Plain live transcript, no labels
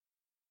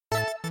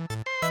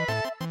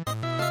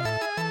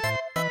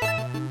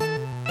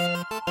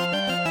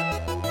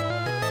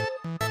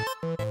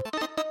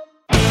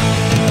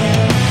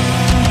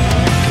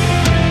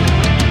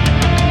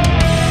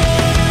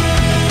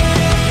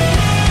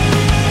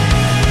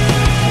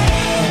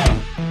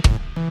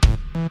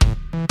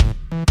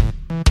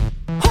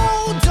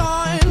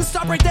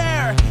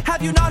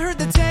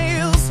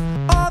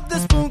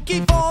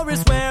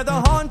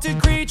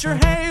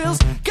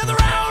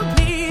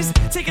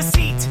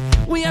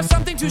have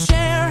something to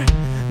share.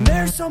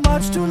 There's so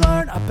much to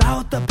learn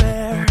about the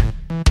bear.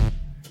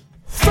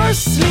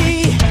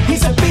 Firstly,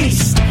 he's a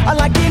beast,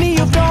 unlike any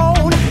you've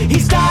known.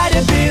 He's died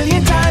a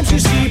billion times, you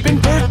see, been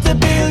birthed a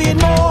billion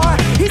more.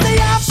 He's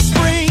the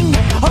offspring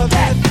of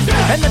death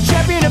and the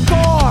champion of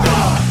gore.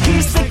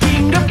 He's the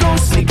king of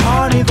ghostly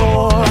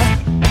carnivore.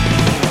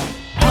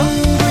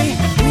 Hungry,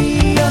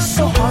 we are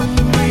so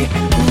hungry.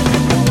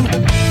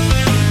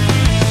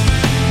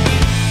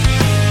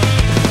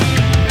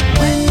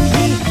 When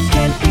he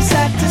can't be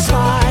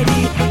satisfied,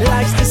 he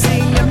likes to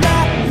sing a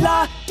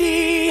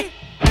melody.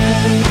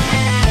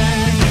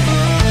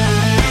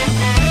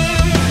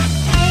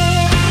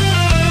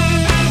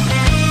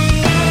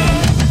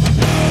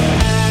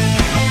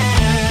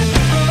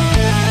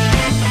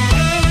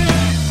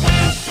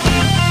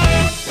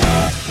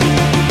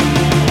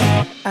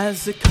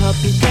 As the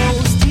cubby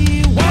ghost,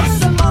 he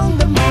was among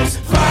the most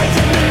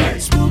frightening,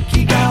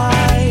 spooky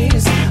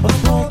guys of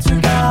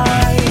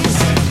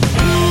poltergeist.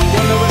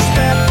 Won the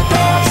respect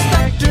of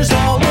specters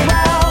all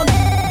around.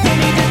 Then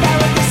he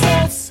developed the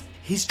sense.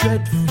 He's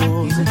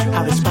dreadful,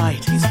 out of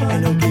spite,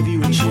 and he'll give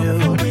you a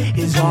chill.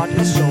 His art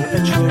is so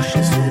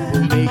atrocious, it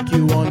will make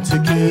you want to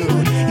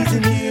kill. He's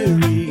an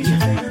eerie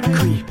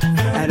creep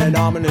and an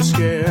ominous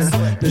scare.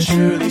 There's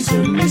surely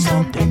certainly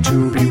something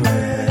to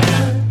beware.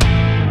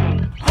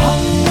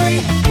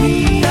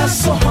 We are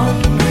so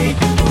hungry.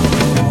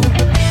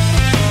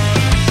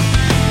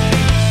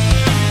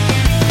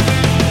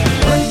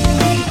 When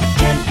he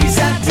can't be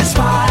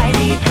satisfied,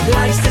 he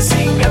likes to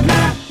sing a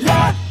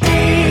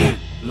melody.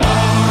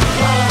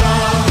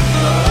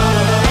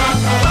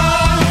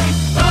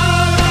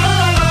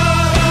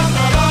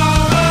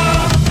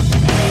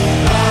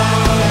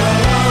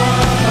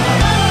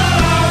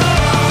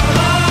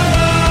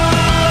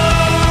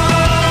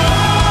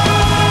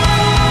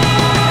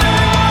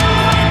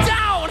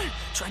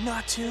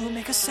 To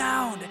make a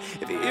sound.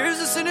 If he hears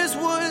us in his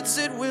woods,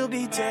 it will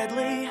be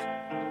deadly.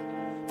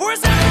 For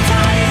his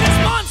appetite is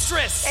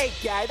monstrous. Hey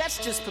guy, that's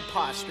just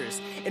preposterous.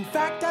 In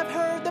fact, I've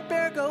heard the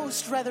bear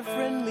ghost rather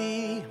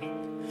friendly.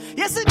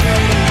 Yes, indeed,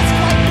 it's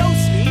quite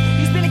ghostly.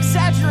 He's been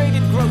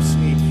exaggerated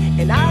grossly,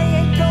 and I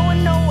ain't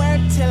going nowhere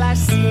till I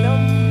see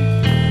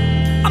him.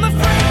 I'm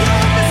afraid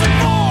you're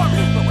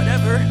misinformed, but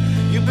whatever,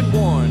 you've been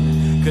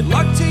warned. Good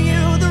luck to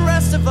you, the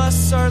rest of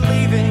us are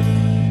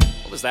leaving.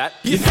 What was that?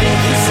 You think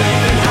you're safe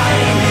and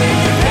hiding in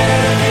your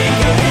bed, in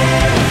your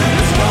hair.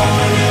 There's no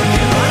one you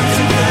can run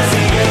to, 'cause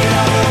he ain't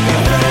all of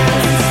your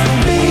friends.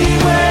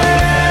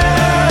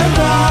 Beware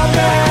the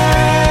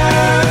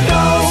bear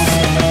ghost.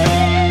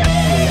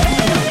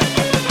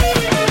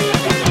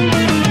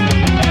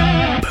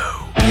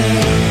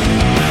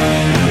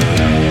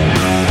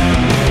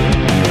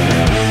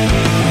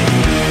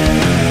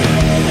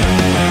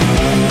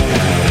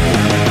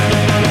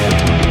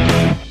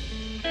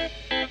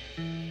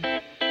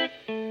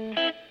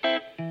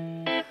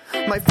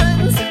 My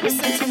friends,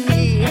 listen to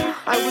me.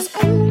 I was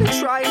only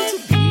trying to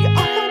be a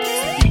help to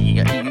thee.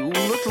 You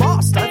looked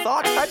lost. I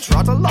thought I'd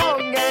trot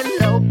along and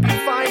help you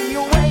find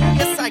your way.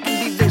 Yes, I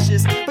can be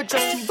vicious, but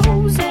just to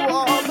those who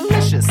are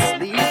malicious.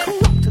 The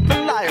corrupt, the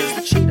liars,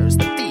 the cheaters,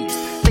 the thieves.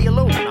 They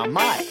alone are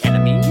my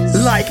enemies.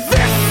 Like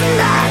this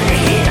man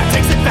here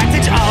takes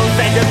advantage of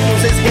and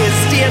abuses his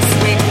dear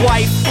sweet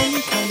wife.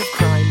 Any kind of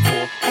crime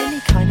for any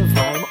kind of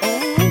rhyme or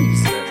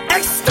reason.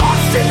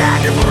 Extortion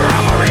and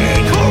robbery,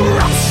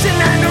 corruption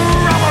and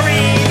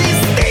robbery.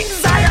 These things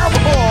I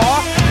abhor.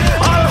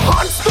 I'll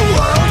haunt the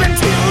world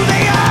until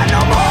they are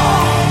no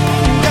more.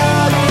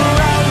 Gather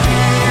round,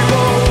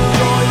 people,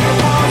 join your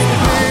cause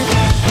with me.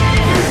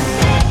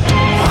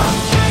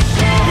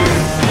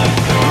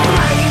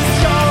 Raise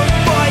your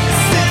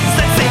voices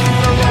and sing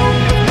along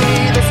with me.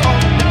 This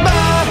whole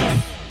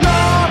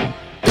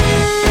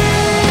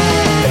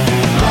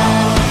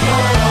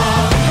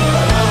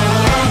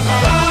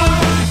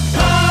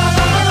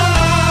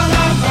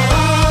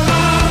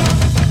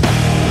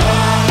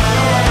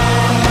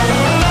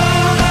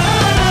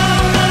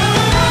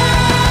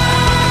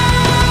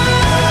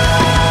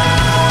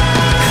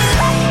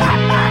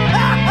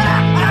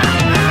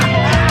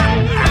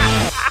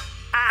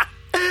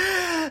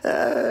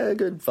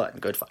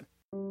good fun.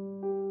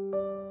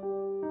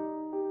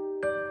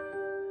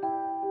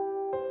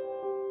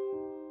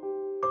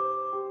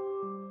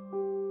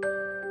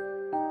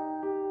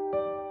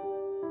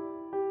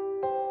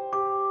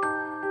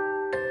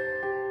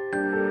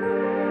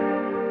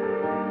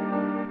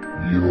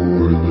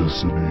 You're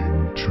listening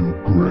to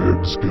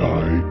Greg's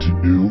Guide to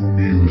New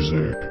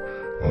Music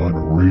on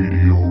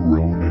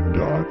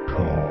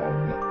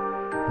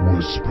RadioRonin.com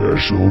with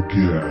special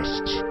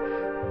guests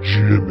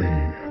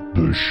Jimmy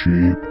the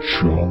Shape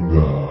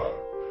Chunga,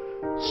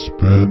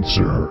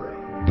 Spencer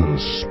the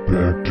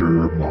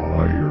Spectre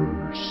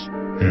Myers,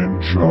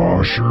 and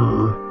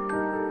Josher,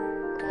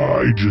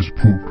 I just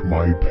pooped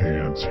my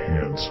pants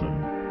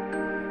Hanson,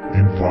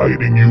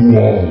 inviting you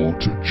all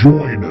to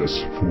join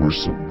us for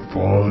some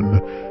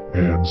fun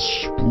and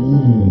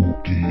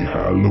spooky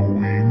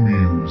Halloween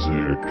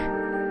music.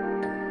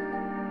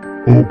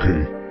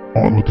 Okay,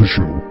 on with the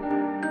show.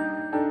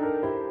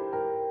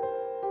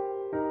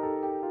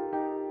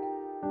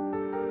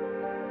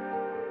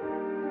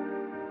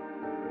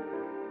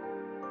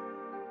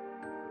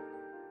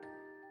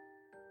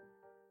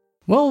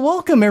 Well,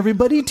 welcome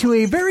everybody to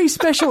a very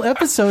special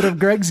episode of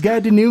Greg's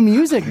Guide to New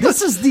Music.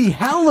 This is the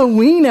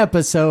Halloween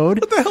episode.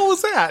 What the hell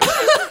was that?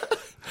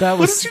 That What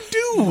was, did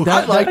you do?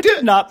 that- I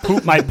did not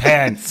poop my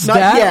pants. Not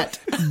that,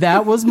 yet.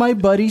 That was my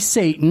buddy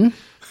Satan.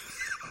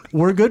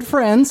 We're good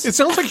friends. It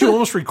sounds like you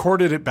almost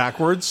recorded it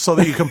backwards so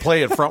that you can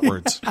play it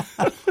frontwards.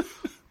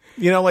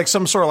 Like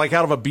some sort of like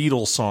out of a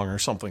Beatles song or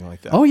something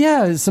like that. Oh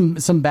yeah, some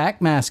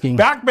backmasking.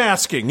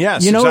 Backmasking,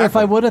 yes. If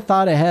exactly. I would have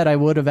thought ahead, I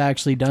would have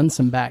actually done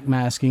some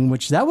backmasking,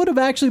 which that would have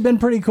actually been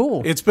pretty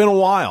cool. It's been a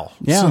while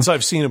Yeah. since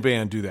I've seen a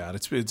band do that.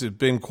 It's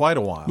been quite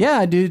a while.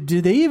 Yeah, do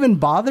they even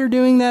bother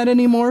doing that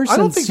anymore? I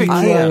don't since think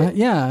they you, can.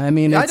 Yeah, I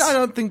mean, I it's,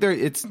 don't think there.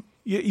 It's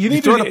You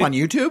need throw to it up on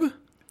YouTube.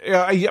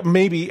 Yeah,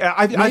 maybe.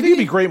 I think it'd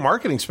be great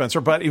marketing, Spencer.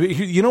 But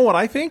you know what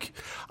I think?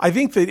 I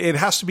think that it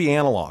has to be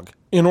analog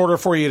in order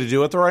for you to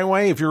do it the right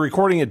way. If you're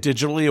recording it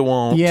digitally, it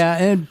won't. yeah,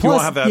 and you won't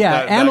plus, have that, yeah,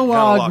 that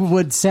analog kind of luck.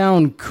 would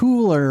sound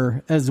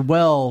cooler as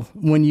well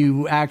when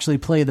you actually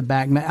play the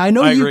back. I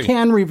know I you agree.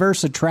 can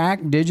reverse a track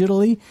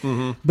digitally,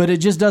 but it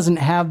just doesn't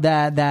have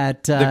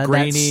that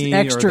grainy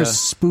that extra or the-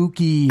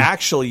 spooky.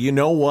 Actually, you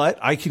know what?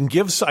 I can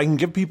give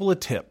people a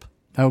tip.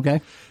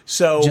 Okay,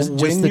 So Just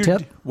when the you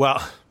tip?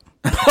 well,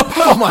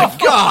 Oh my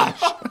gosh!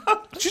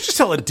 did you just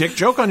tell a dick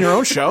joke on your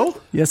own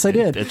show? yes, I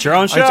did. It's your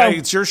own I show. tell you,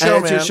 it's your show,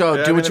 It's man. your show.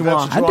 Yeah, Do what if you that's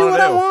want. I do wanna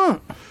what I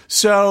want.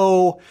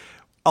 So,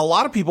 a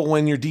lot of people,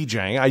 when you're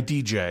DJing, I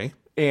DJ,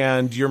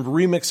 and you're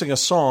remixing a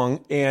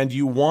song, and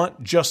you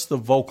want just the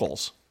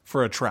vocals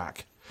for a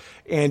track,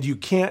 and you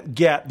can't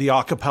get the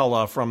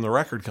acapella from the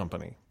record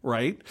company,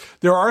 right?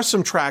 There are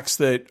some tracks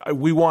that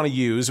we want to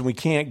use, and we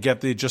can't get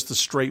just the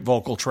straight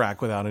vocal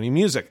track without any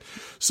music.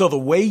 So the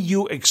way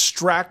you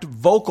extract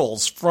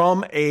vocals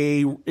from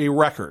a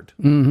record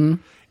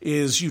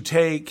is you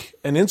take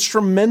an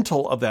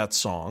instrumental of that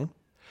song,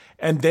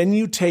 and then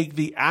you take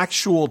the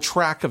actual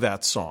track of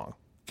that song,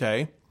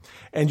 okay?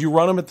 And you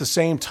run them at the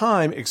same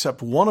time,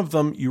 except one of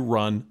them you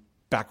run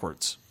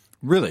backwards.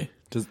 Really?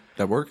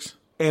 That works?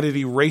 And it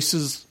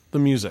erases the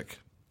music.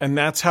 And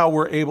that's how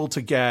we're able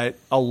to get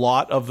a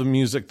lot of the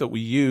music that we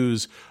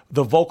use,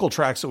 the vocal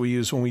tracks that we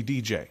use when we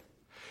DJ,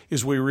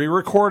 is we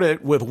re-record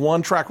it with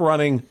one track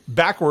running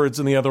backwards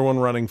and the other one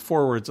running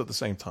forwards at the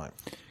same time.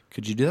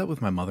 Could you do that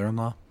with my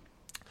mother-in-law?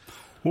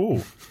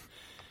 Ooh.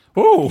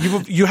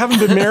 You haven't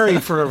been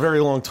married for a very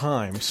long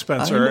time,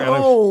 Spencer.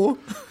 Oh,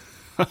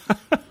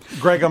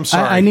 Greg, I'm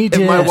sorry. I need if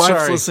to. my wife's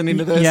sorry. listening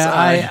to this, Yeah,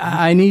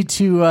 I need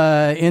to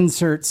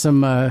insert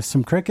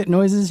some cricket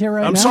noises here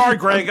right I'm now. sorry,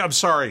 Greg. I'm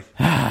sorry.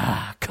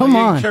 Come I'm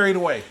on. getting carried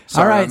away.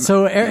 All right,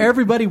 so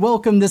everybody,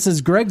 welcome. This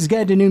is Greg's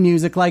Guide to New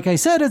Music. Like I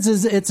said,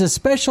 it's a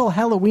special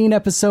Halloween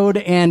episode,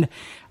 and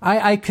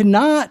I could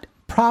not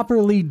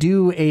properly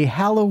do a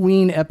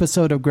Halloween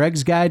episode of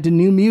Greg's Guide to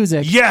New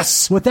Music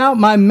Yes. without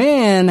my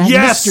man,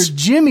 Yes. Mr.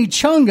 Jimmy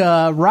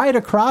Chunga, right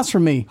across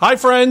from me. Hi,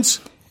 friends.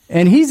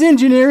 And he's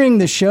engineering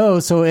the show,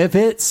 so if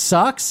it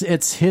sucks,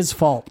 it's his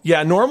fault.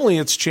 Yeah, normally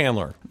it's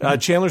Chandler.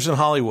 Chandler's in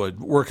Hollywood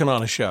working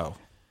on a show.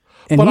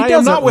 And But he I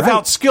does am not it without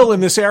right. skill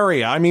in this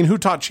area. I mean, who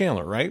taught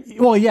Chandler, right?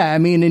 Well, yeah, I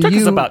mean, and took us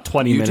you about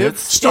 20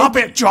 minutes. Stop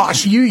it,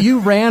 Josh. you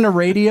ran a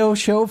radio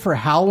show for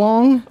how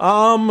long?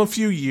 A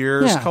few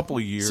years, Yeah. couple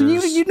of years. So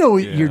you know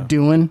what you're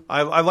doing.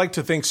 I like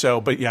to think so,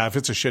 but yeah, if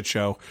it's a shit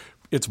show,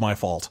 it's my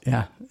fault.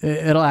 Yeah,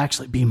 it'll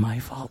actually be my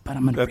fault, but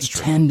I'm going to That's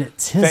true. pretend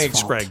it's his Thanks,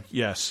 fault. Greg.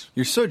 Yes.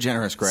 You're so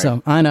generous, Greg.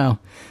 So I know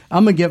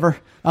I'm a giver.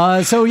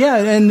 So yeah,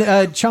 and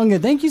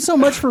Chunga, thank you so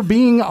much for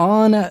being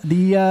on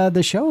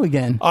the show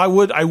again. I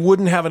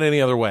wouldn't have it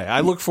any other way. I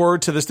look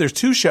forward to this. There's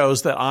two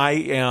shows that I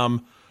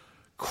am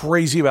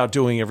crazy about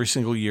doing every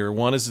single year.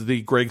 One is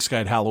the Greg's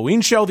Guide Halloween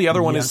show. The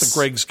other one is the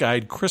Greg's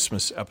Guide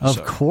Christmas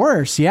episode. Of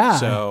course, yeah.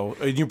 So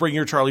you bring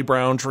your Charlie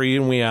Brown tree,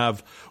 and we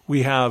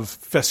have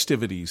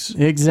festivities. while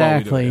we do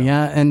Exactly, it.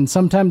 yeah. And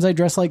sometimes I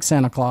dress like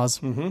Santa Claus.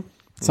 Mm-hmm.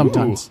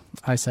 Sometimes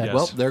I said. Yes.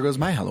 Well, there goes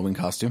my Halloween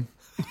costume.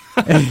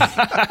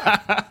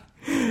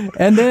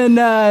 And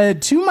then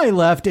to my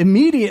left,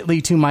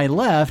 immediately to my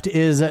left,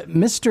 is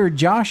Mr.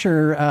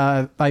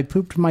 Josher by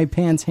Pooped My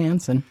Pants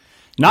Hansen.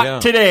 Not Yeah.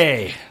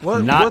 today.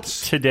 What- Not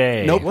what's-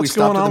 today. Nope. What's we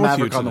stopped going at on the with you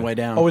Maverick on the today? way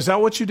down. Oh, is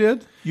that what you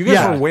did? You guys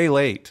Yeah. were way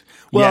late.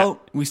 Well,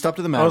 we stopped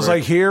at the Maverick. I was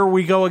like, here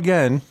we go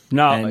again.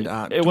 no,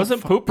 And, it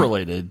wasn't poop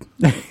related.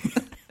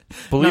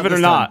 Believe it or this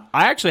not,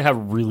 I actually have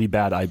really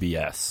bad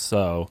IBS,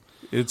 so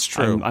It's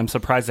true. I'm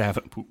surprised I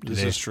haven't pooped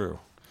today. This is true.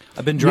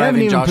 I've been You haven't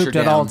driving even Josh pooped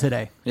down at all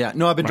today. Yeah,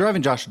 no, I've been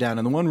driving Josh down,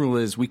 and the one rule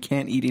is we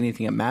can't eat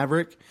anything at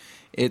Maverick.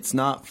 It's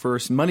not for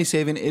money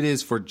saving; it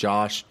is for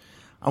Josh.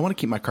 I want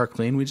to keep my car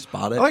clean. We just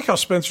bought it. I like how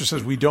Spencer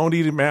says we don't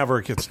eat at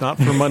Maverick. It's not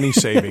for money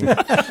saving.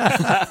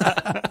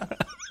 I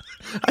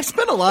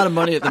spent a lot of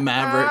money at the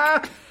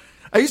Maverick.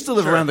 I used to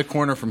live around the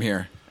corner from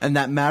here, and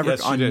that Maverick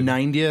Yes, you on did.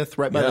 90th,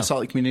 right by Yeah. the Salt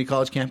Lake Community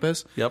College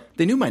campus. Yep.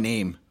 They knew my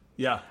name.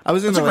 Yeah, I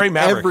was in That's there a great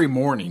like Maverick. every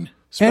morning.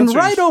 And Spencer's-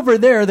 right over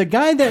there, the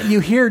guy that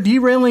you hear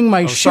derailing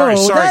my show,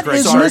 sorry, that Greg.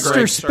 is Sorry, Mr. Greg.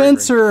 Sorry,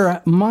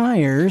 Spencer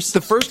Myers.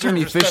 The first time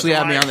you officially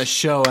had me on the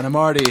show, and I'm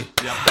already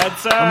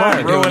That's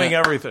already doing ruining it.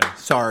 everything.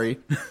 sorry.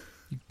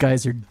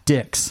 Guys are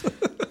dicks.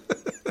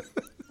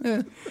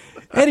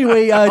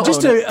 Anyway,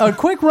 just a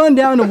quick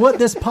rundown of what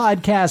this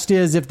podcast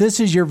is. If this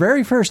is your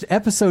very first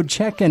episode,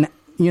 checking,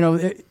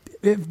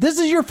 if this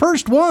is your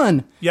first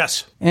one.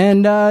 Yes.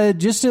 And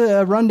just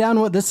a rundown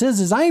of what this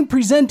is I am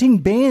presenting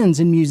bands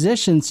and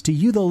musicians to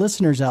you, the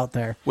listeners out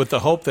there. With the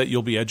hope that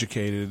you'll be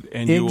educated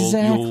and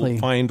Exactly. you'll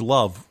find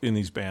love in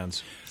these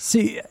bands.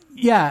 See,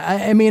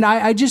 yeah,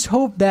 I just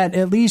hope that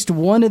at least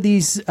one of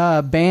these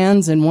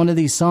bands and one of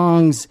these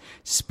songs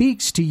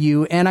speaks to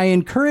you. And I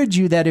encourage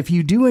you that if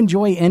you do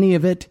enjoy any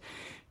of it,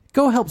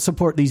 go help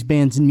support these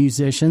bands and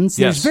musicians.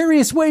 Yes. There's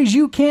various ways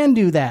you can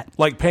do that.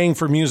 Like paying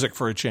for music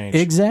for a change.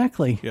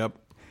 Exactly. Yep.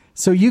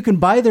 So you can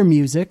buy their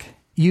music.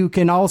 You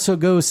can also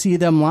go see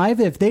them live.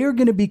 If they are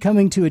going to be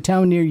coming to a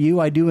town near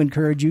you, I do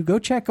encourage you, go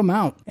check them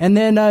out. And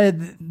then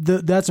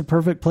that's a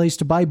perfect place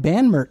to buy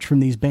band merch from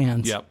these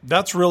bands. Yep.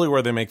 That's really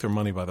where they make their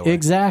money, by the way.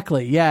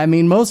 Exactly. Yeah.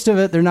 Most of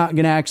it, they're not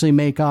going to actually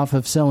make off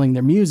of selling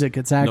their music.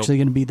 It's actually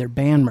going to be their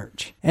band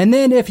merch. And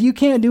then if you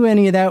can't do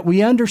any of that,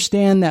 we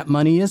understand that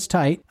money is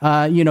tight.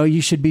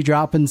 You should be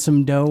dropping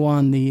some dough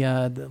on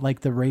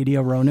the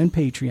Radio Ronin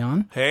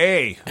Patreon.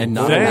 Hey. And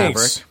not thanks.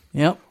 Maverick.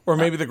 Yep. Or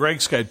maybe the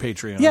Greg's Guide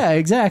Patreon. Yeah,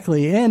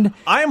 exactly. And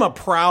I am a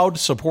proud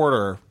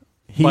supporter,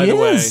 He by the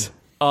way, is.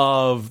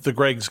 of the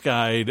Greg's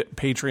Guide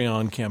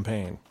Patreon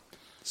campaign.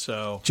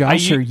 So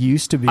Josh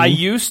used to be. I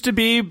used to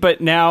be,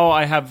 but now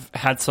I have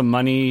had some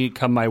money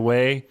come my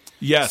way.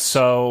 yes.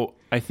 So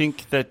I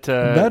think that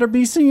better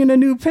be seeing a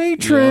new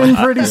patron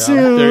pretty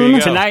soon. There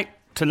you go.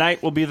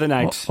 tonight will be the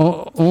night.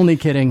 Only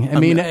kidding.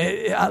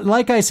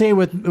 Like I say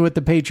with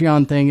the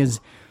Patreon thing is,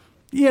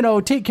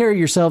 take care of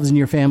yourselves and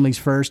your families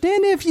first.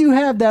 And if you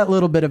have that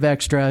little bit of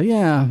extra,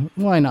 yeah,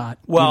 why not?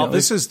 Well,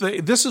 this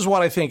is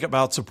what I think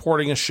about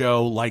supporting a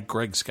show like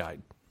Greg's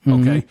Guide.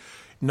 Mm-hmm. Okay.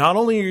 Not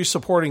only are you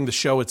supporting the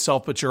show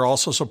itself, but you're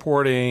also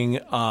supporting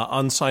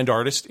unsigned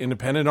artists,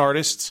 independent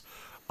artists,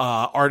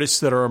 artists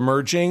that are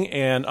emerging,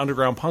 and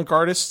underground punk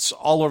artists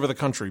all over the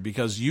country,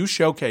 because you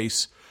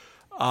showcase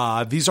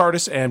these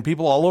artists, and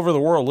people all over the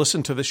world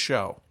listen to this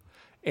show.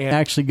 And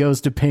actually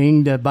goes to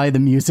paying to buy the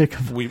music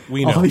of we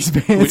know. all these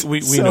bands. We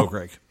know,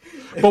 Greg.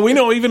 But we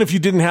know even if you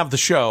didn't have the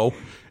show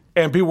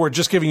and people were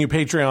just giving you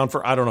Patreon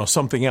for, I don't know,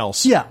 something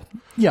else. Yeah.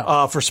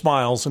 For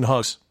smiles and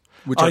hugs.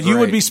 Which are you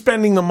would great. be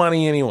spending the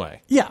money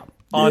anyway. Yeah.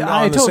 On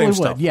I the totally same would.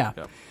 stuff. Yeah.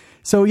 Yep.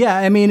 So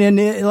yeah,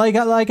 like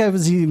I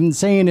was even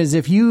saying is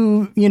if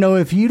you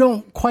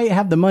don't quite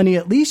have the money,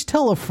 at least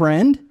tell a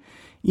friend.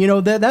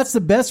 That's the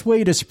best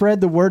way to spread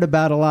the word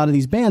about a lot of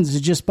these bands is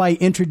just by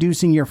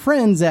introducing your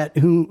friends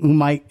who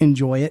might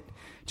enjoy it.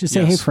 Just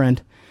say, Yes. hey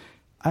friend,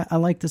 I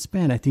like this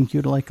band. I think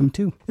you'd like them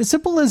too. As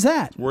simple as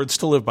that. Words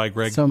to live by,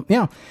 Greg. So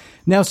yeah.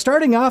 Now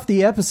starting off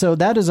the episode,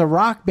 that is a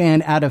rock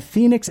band out of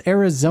Phoenix,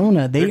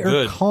 Arizona. They They're are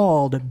good.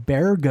 called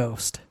Bear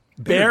Ghost.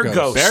 Bear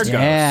Ghost. Bear Ghost.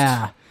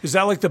 Yeah. Is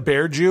that like the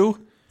Bear Jew?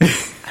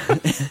 From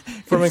It's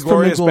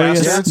Inglorious from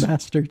Inglourious Bastards?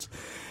 Bastards.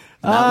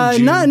 Mountain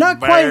Jew. Not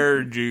quite.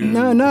 Bear Jew.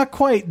 No, not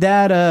quite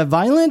that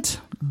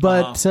violent,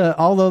 but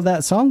although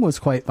that song was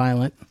quite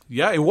violent,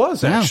 Yeah, it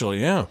was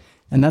actually, yeah.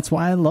 and that's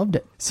why I loved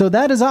it. So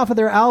that is off of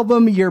their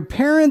album, Your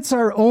Parents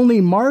Are Only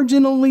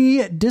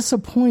Marginally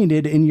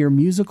Disappointed in Your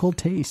Musical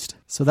Taste.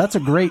 So that's a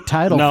great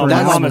title No, for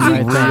my an mom is album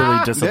really right there.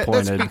 That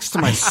disappointed. speaks to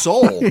my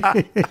soul.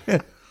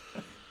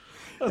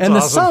 And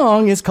the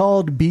song is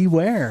called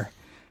Beware.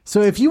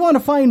 So if you want to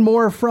find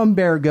more from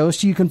Bear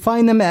Ghost, you can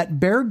find them at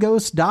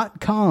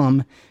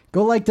bearghost.com.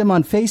 Go like them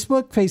on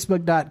Facebook,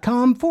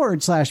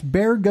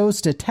 facebook.com/Bear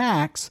Ghost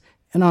Attacks.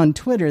 And on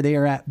Twitter, they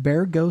are at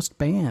Bear Ghost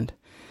Band.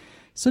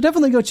 So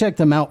definitely go check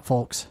them out,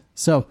 folks.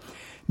 So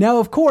now,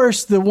 of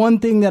course, the one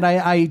thing that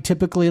I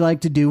typically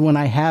like to do when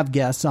I have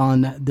guests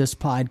on this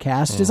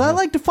podcast is I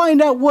like to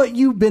find out what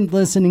you've been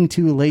listening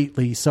to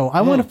lately. So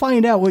I want to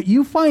find out what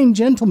you fine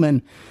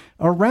gentlemen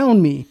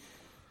around me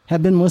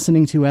have been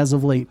listening to as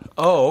of late.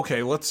 Oh,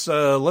 okay. Let's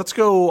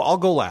go. I'll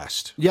go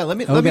last. Yeah, let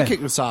me Okay.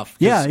 kick this off.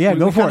 'cause Yeah,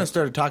 go we for kind it. of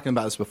started talking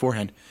about this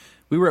beforehand.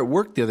 We were at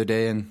work the other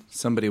day, and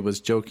somebody was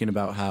joking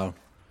about how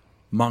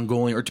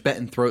Mongolian or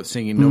Tibetan throat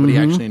singing, nobody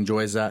Mm-hmm. actually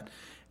enjoys that.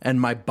 And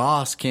my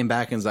boss came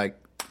back and was like,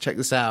 check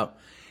this out.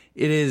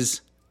 It is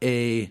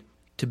a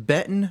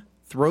Tibetan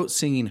throat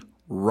singing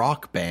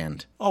rock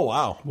band. Oh,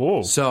 wow.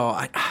 Whoa. So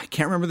I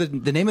can't remember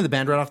the name of the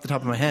band right off the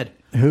top of my head.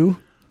 Who?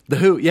 The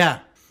Who, yeah.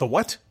 The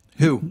what?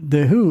 Who?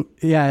 The Who.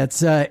 Yeah,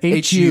 it's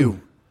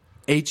H.U.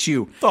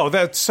 H.U. Oh,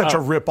 that's such a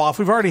rip-off.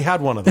 We've already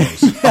had one of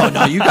those. Oh,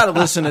 no, you got to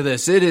listen to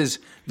this. It is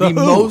the Who.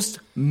 most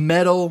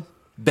metal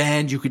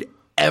band you could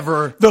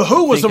ever The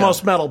Who was the think of.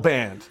 most metal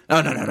band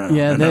Oh, no.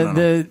 Yeah, no.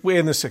 the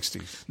in the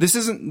 60s. This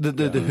isn't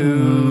the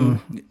Who.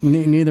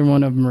 neither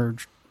one of them are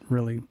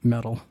really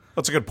metal.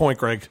 That's a good point,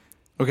 Greg.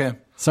 Okay.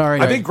 Sorry.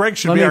 I think Greg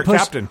should Let be me our push-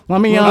 captain.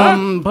 Let me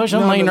push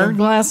on my nerd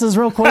glasses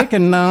real quick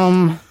and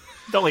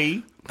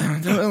Dolly.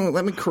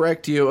 Let me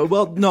correct you.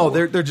 Well, no,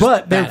 they're just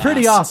but they're badass.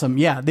 pretty awesome.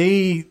 Yeah,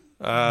 they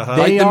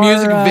Like the are,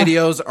 music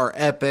videos are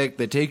epic.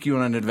 They take you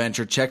on an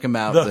adventure. Check them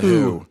out. The The, Who.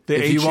 Who.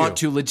 The If you HU. want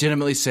to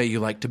legitimately say you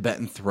like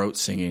Tibetan throat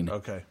singing.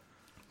 Okay.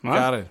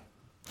 Got it.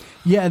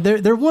 Yeah,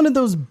 they're one of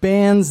those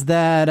bands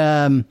that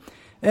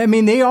I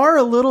mean, they are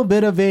a little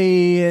bit of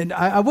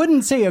I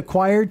wouldn't say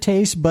acquired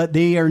taste, but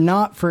they are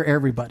not for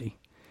everybody.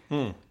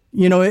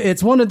 You know,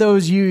 it's one of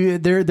those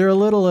they're a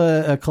little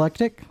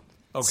eclectic.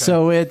 Okay.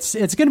 So it's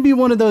going to be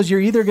one of those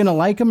you're either going to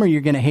like them or you're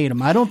going to hate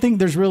them. I don't think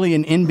there's really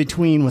an in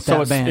between with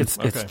that band. It's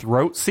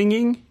throat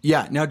singing.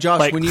 Yeah. Now, Josh,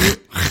 Like- when you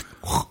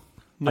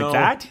Like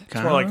that?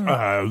 It's more like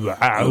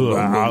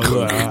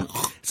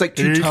it's like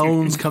two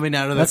tones coming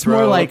out of the That's throat.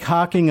 more like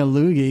hawking a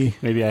loogie.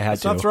 Maybe I had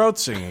it's to. not throat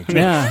singing.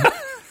 Yeah.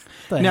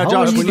 The Now, hell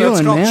Josh, are you when It's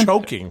doing, called man?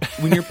 choking.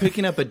 when you're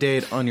picking up a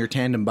date on your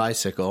tandem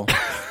bicycle.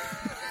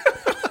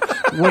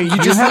 Wait, you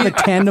just have a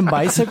tandem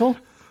bicycle?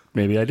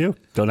 Maybe I do.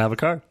 Don't have a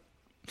car.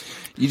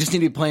 You just need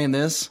to be playing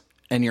this,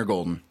 and you're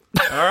golden.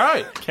 All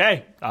right.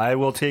 Okay, I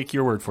will take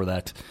your word for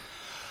that.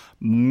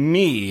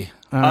 Me.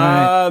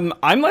 right.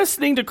 I'm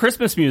listening to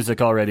Christmas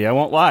music already. I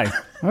won't lie.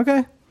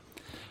 Okay.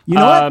 You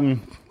know what?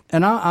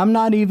 And I'm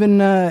not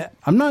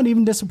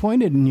even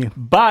disappointed in you.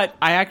 But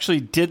I actually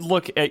did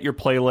look at your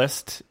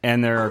playlist,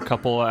 and there are a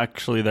couple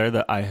actually there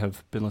that I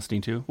have been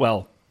listening to.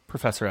 Well,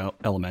 Professor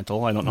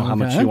Elemental. I don't know how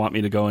much you want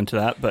me to go into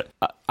that, but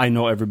I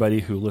know everybody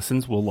who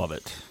listens will love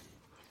it.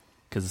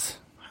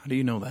 How do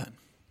you know that?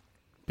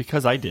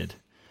 Because I did.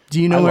 Do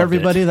you I know loved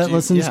everybody it. that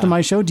listens to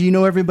my show? Do you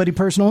know everybody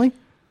personally?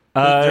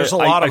 There's a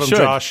lot of them, should.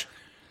 Josh.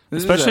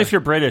 This is Especially if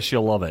you're British,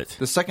 you'll love it.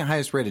 the second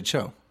highest rated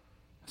show.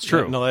 It's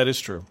true. No, that is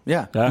true.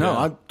 Yeah. Yeah.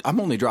 No, I'm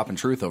only dropping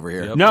truth over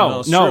here. Yep. No,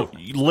 it's no. true.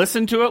 You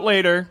listen to it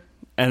later,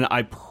 and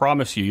I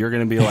promise you, you're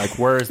going to be like,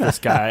 "Where is this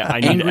guy? I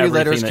need Angry everything."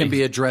 letters that can he-"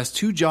 be addressed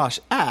to Josh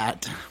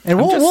at. And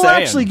I'm we'll just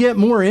saying. actually get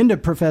more into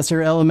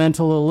Professor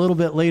Elemental a little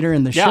bit later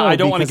in the Yeah, show. I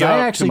don't wanna because get I out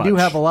too actually do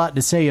much. have a lot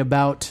to say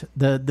about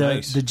the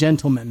Nice.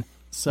 gentleman.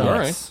 So All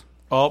Yes.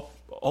 right. Oh,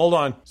 hold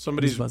on.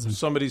 Who's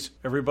buzzing?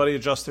 Everybody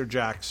adjust their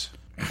jacks.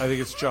 I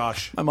think it's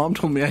Josh. My mom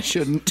told me I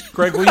shouldn't.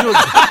 Greg, will you?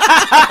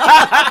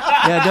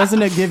 yeah,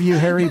 doesn't it give you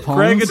hairy palms?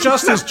 Greg,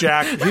 adjust his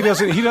jack. He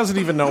doesn't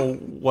even know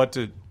what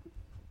to.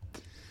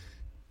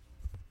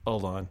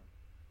 Hold on.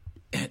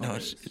 No,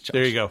 it's Josh.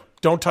 There you go.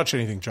 Don't touch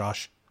anything,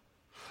 Josh.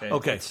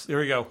 Okay, there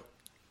we go.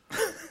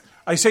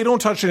 I say don't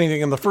touch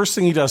anything, and the first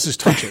thing he does is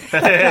touch it.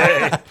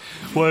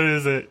 What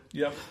is it?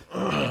 Yep.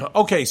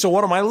 Okay, so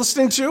what am I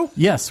listening to?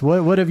 Yes.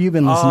 What have you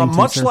been listening to?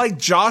 Much sir? like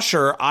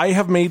Josher, I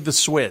have made the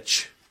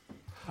switch.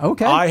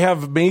 Okay. I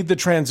have made the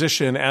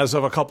transition as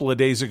of a couple of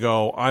days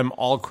ago. I'm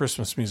all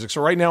Christmas music.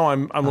 So right now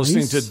I'm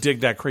listening to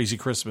Dig That Crazy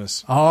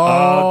Christmas.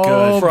 oh,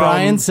 good. good.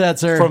 Brian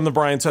Setzer. From the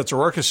Brian Setzer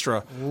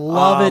Orchestra.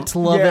 Love it,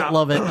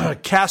 love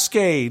it.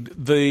 Cascade,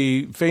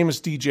 the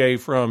famous DJ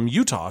from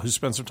Utah who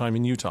spent some time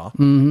in Utah,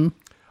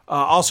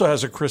 also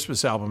has a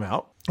Christmas album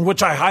out,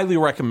 which I highly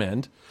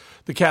recommend.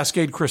 The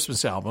Cascade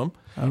Christmas album.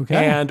 Okay.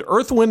 And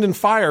Earth, Wind, and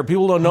Fire.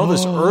 People don't know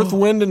this. Earth,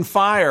 Wind, and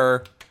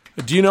Fire.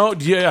 Have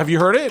you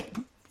heard it?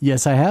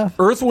 Yes, I have.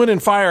 Earth, Wind,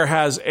 and Fire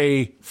has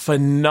a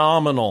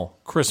phenomenal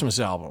Christmas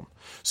album.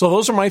 So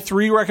those are my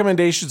three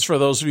recommendations for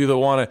those of you that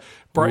want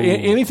to.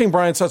 Anything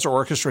Brian Setzer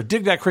Orchestra.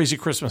 Dig That Crazy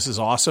Christmas is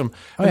awesome.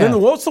 And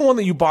then what's the one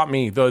that you bought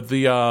me? That's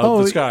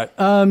got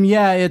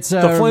Yeah, it's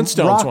the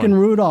Flintstones Rock one. and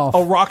Rudolph.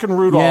 Oh, Rock and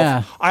Rudolph.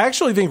 Yeah. I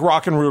actually think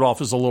Rock and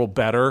Rudolph is a little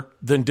better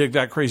than Dig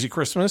That Crazy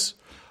Christmas.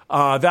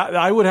 That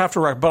I would have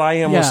to but I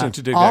am listening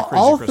to Dig That Crazy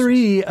all Christmas.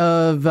 three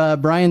of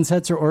Brian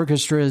Setzer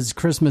Orchestra's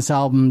Christmas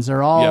albums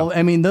are all. Yeah.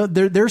 I mean,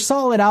 they're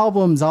solid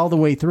albums all the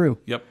way through.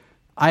 Yep.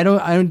 I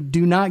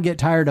do not get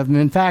tired of them.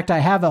 In fact, I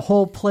have a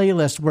whole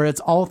playlist where it's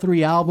all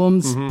three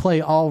albums play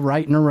all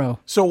right in a row.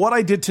 So what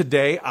I did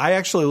today, I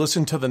actually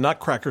listened to the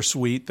Nutcracker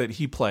Suite that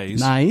he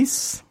plays.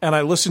 Nice. And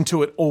I listened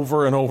to it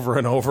over and over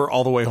and over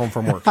all the way home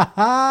from work.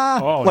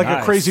 Oh, like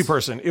nice. a crazy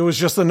person. It was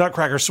just the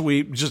Nutcracker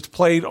Suite, just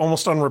played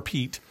almost on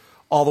repeat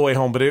all the way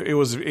home. But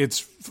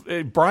it's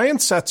Brian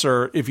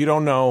Setzer. If you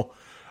don't know,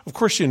 of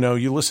course you know.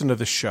 You listen to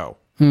this show.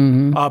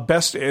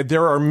 Mm-hmm.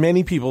 There are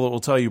many people that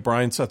will tell you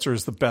Brian Setzer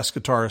is the best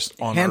guitarist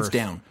on Hands earth.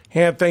 down.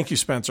 Thank you,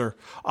 Spencer.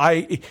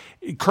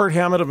 Kurt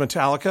Hammett of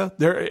Metallica,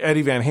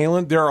 Eddie Van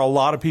Halen. There are a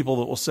lot of people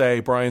that will say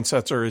Brian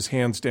Setzer is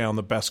hands down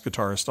the best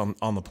guitarist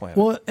on the planet.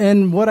 Well,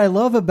 and what I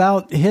love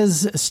about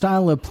his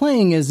style of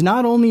playing is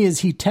not only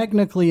is he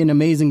technically an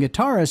amazing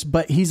guitarist,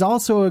 but he's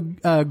also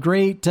a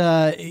great.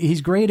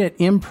 He's great at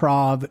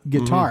improv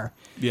guitar.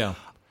 Yeah,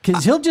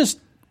 because he'll just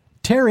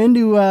tear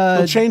into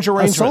he'll change a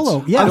arrangements.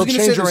 solo. Yeah, I was He'll going to say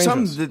change there's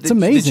arrangements. something that It's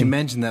amazing. that you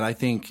mentioned that I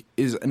think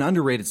is an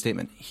underrated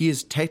statement. He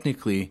is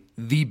technically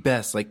the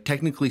best, like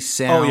technically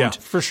sound. Oh, yeah,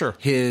 for sure.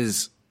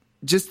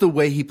 Just the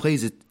way he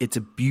plays it, it's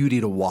a beauty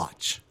to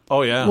watch.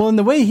 Oh yeah. Well, and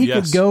the way he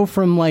Yes. could go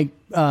from like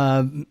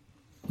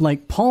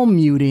palm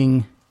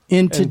muting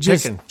into And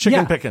just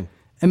chicken picking.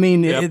 I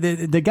mean, Yep.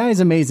 the guy's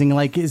amazing.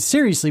 Like,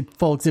 seriously,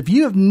 folks, if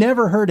you have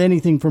never heard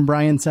anything from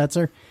Brian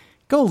Setzer,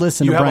 go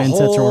listen You to have Brian a Setzer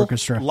whole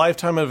Orchestra.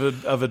 lifetime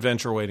of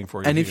adventure waiting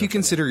for you. And to if go you through.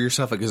 consider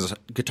yourself a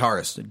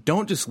guitarist,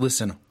 don't just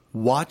listen.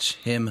 Watch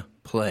him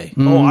play.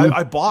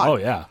 I bought. Oh,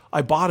 yeah.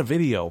 I bought a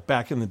video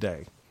back in the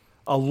day.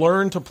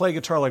 Learn to play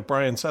guitar like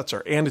Brian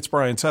Setzer, and it's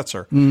Brian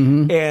Setzer.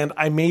 And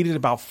I made it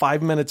about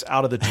 5 minutes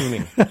out of the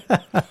tuning.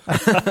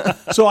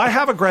 So I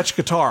have a Gretsch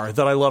guitar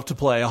that I love to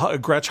play, a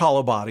Gretsch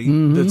hollow body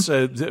that's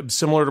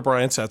similar to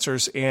Brian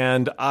Setzer's,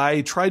 and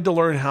I tried to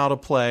learn how to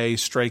play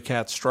Stray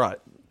Cat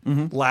Strut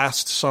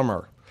last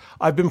summer.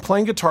 I've been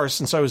playing guitar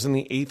since I was in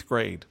the 8th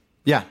grade.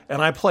 Yeah.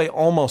 And I play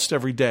almost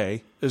every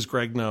day, as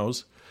Greg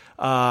knows.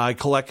 I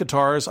collect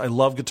guitars. I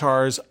love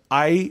guitars.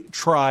 I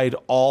tried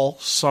all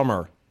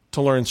summer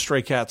to learn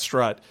Stray Cat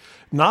Strut.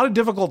 Not a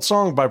difficult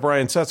song by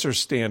Brian Setzer's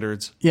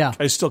standards. Yeah.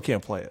 I still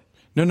can't play it.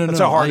 No. That's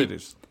how hard it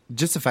is.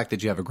 Just the fact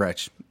that you have a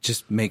Gretsch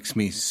just makes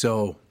me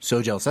so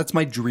jealous. That's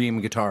my dream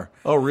guitar.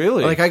 Oh,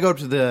 really? Like, I go up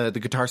to the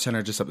Guitar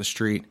Center just up the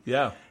street.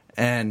 Yeah.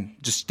 And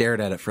just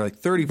stared at it for like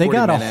 30, They 40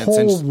 got minutes. a whole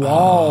and just,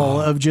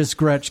 wall of just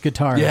Gretsch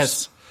guitars.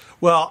 Yes.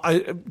 Well,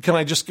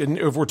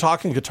 if we're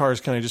talking guitars,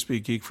 can I just be a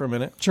geek for a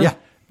minute? Sure. Yeah.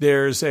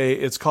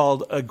 It's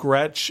called a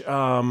Gretsch,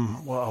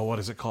 what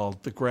is it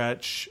called? The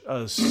Gretsch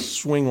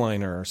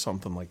Swingliner or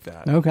something like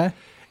that. Okay.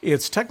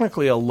 It's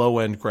technically a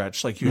low-end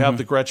Gretsch. Like you have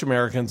the Gretsch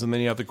Americans, and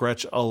then you have the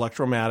Gretsch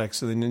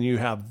Electromatics, and then you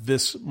have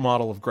this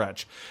model of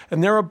Gretsch.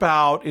 And they're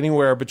about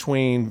anywhere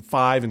between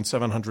 $500 and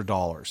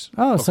 $700.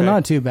 Oh, so Okay?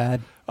 not too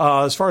bad.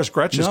 As far as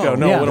Gretches No, go,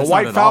 no. yeah, when a that's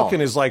White not at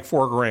Falcon all. is like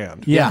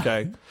 $4,000. Yeah.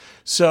 Okay.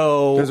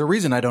 So There's a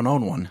reason I don't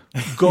own one.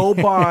 go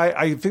buy.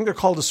 I think they're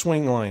called a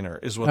swing liner,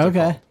 is what they're Okay.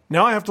 called.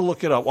 Now I have to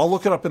look it up. I'll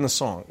look it up in the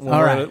song.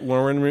 All right.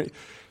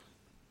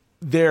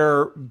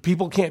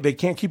 They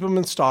can't keep them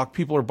in stock.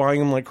 People are buying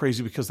them like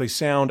crazy because they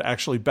sound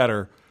actually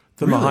better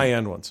than the high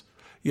end ones.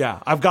 Yeah,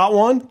 I've got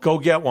one. Go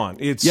get one.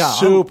 It's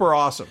super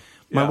awesome.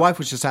 My Yeah. wife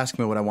was just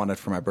asking me what I wanted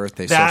for my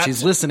birthday, so That-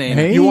 she's listening.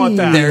 Hey, You want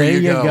that. There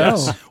you go. go.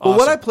 Yes. Well,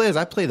 what Awesome. I play is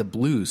I play the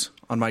blues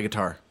on my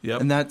guitar.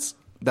 Yep. And that's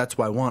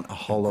why I want a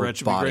hollow Gretsch would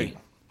be body. great.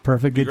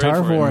 Perfect Be great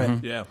guitar for you.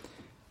 it. Yeah.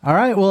 All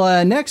right.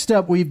 Well, next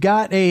up, we've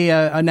got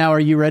a. Now, are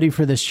you ready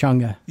for this,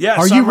 Chunga? Yes,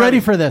 Are you I'm ready ready.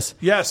 for this?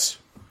 Yes.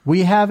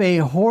 We have a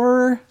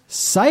horror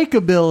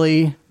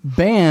psychobilly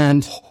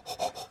band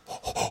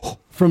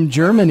from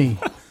Germany.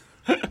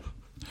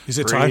 Is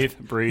it time?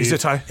 Breathe. Is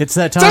it time? It's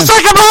that time.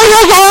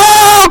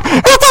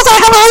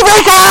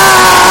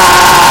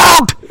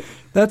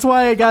 That's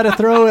why I got to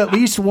throw at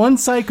least one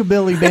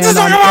psychobilly band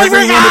on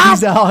every one of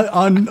these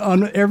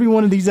on every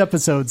one of these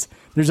episodes.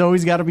 There's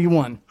always got to be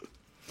one.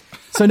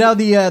 So now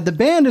the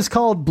band is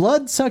called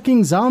Blood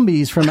Sucking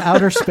Zombies from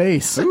Outer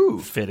Space.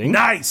 Fitting.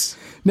 Nice.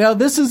 Now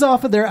this is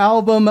off of their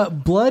album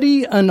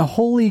Bloody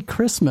Unholy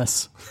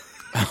Christmas.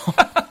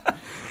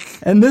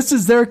 And this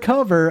is their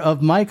cover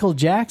of Michael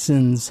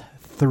Jackson's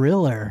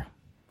Thriller.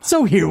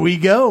 So here we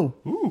go.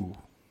 Ooh.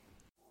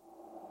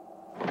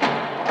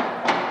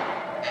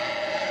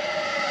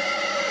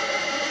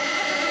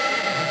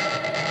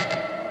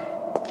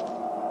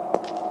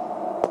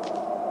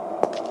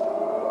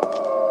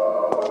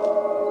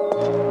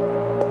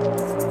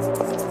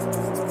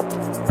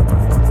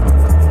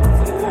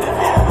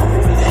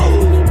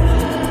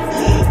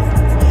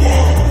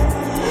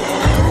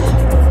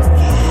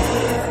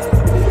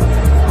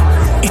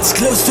 It's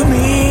close to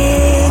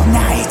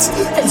midnight,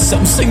 and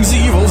something's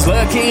evil's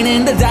lurking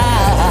in the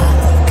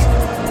dark.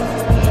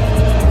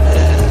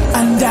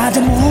 Under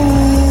the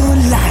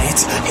moonlight,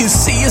 you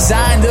see a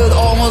sign that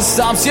almost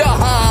stops your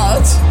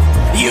heart.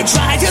 You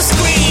try to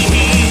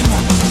scream,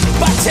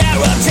 but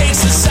terror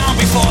takes the sound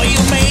before you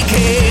make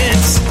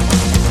it.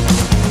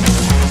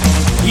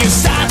 You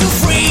start to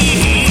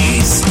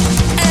freeze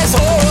as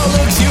horror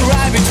looks you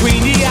right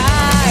between the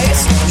eyes.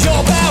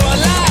 You're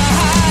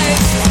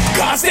paralyzed,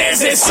 'cause there's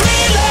this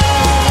thriller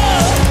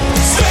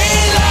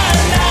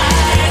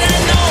night,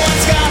 and no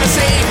one's gonna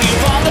save you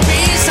from the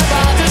beast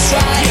about to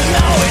strike. You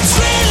know it's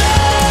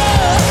thriller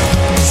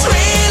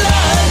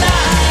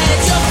night.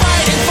 You're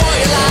fighting for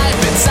your life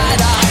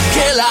inside a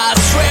killer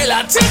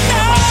thriller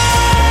tonight.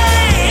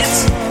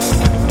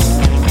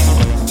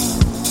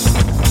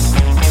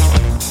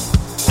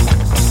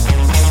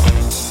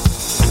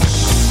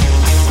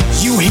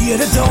 You hear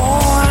the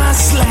door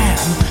slam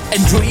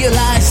and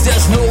realize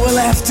there's nowhere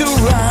left to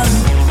run.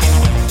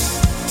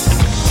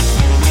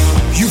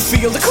 You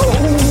feel the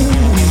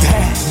cold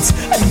hands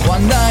and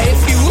wonder if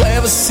you'll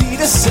ever see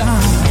the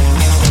sun.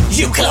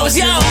 You close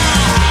your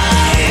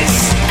eyes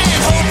and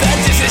hope that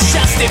this is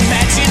just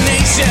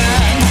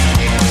imagination.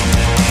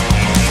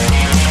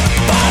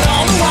 But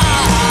all the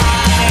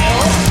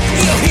while,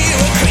 you hear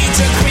a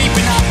creature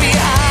creeping up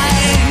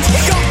behind.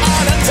 Come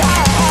out of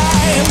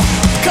time,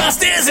 'cause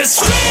this is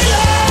thriller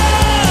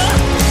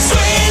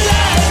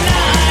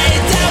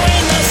night. There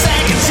ain't no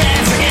second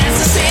chance against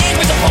the scene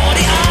with the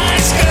 40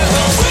 eyes,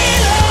 girl.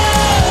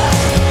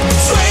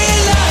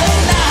 Thriller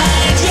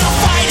night. You're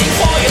fighting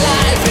for your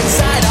life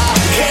inside a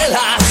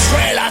killer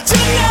thriller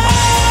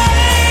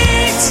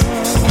tonight.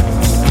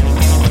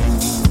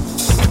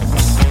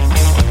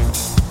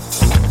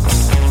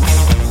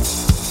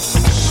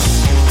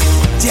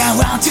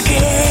 They're out to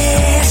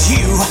get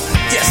you.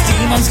 There's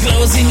demons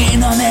closing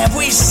in on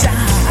every side.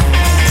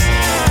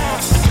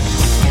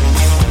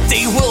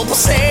 They will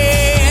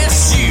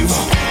possess you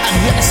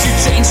unless you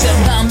change the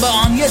number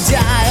on your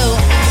dial.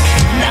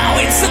 Now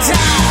it's the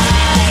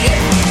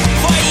time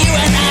for you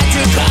and I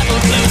to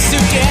cuddle close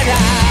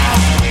together.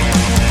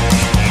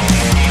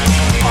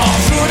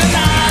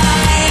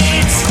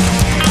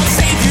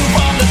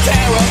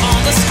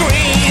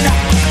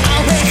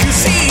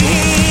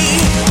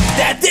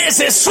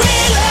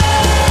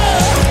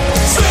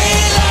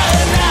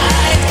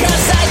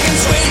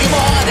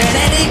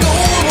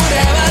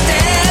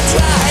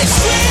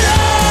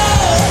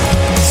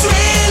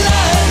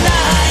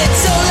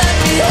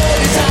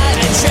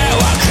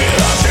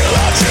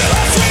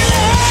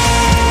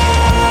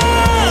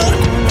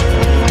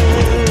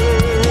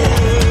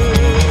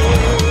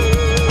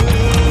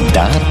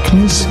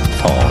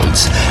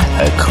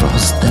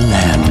 across the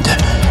land.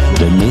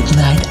 The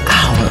midnight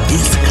hour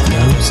is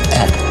close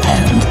at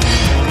hand.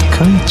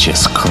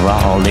 Creatures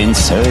crawl in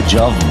search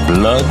of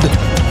blood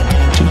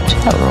to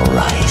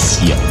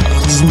terrorize your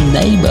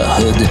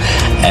neighborhood,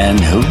 and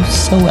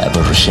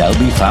whosoever shall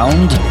be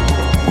found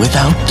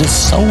without the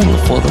soul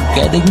for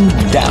getting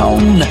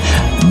down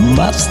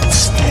must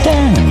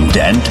stand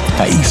and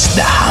face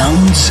the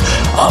hounds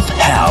of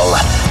hell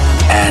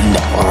and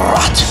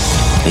rot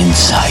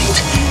inside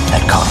a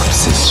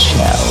corpse's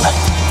shell.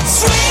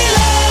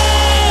 Thriller,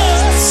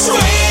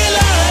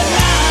 thriller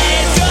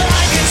night. Your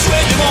life is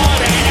really more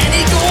than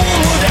any gold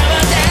would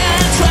ever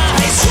dare try.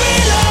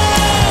 Thriller,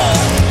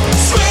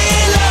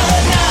 thriller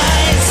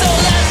night. So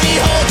let me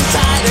hold you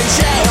tight and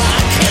share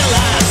our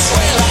killer.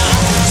 Thriller,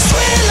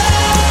 thriller,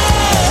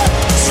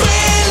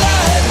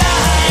 thriller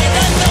night.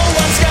 And no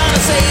one's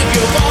gonna save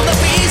you from the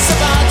beast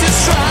about to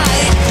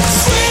strike.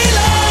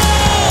 Thriller,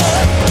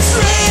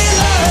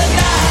 thriller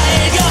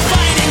night. You're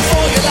fighting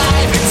for your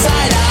life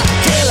inside a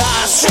killer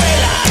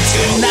thriller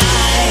tonight.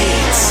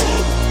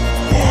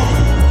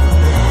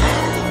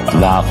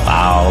 The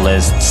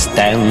foulest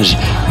stench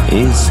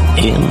is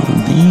in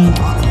the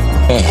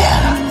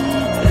air.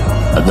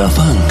 The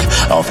funk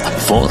of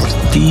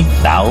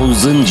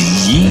 40,000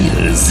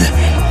 years.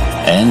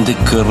 And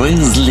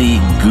grisly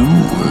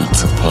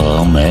ghouls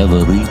from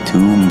every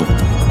tomb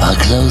are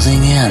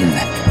closing in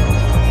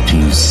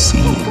to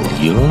seal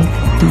your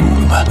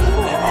doom.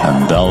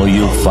 And though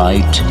you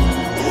fight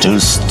to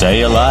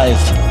stay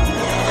alive,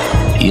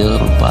 your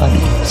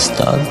body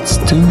starts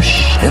to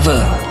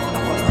shiver.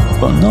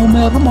 For no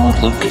mere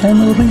mortal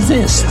can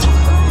resist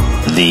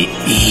the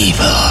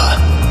evil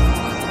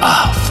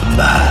of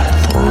the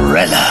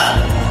thriller.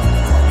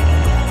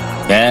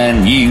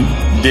 Can you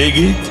dig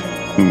it?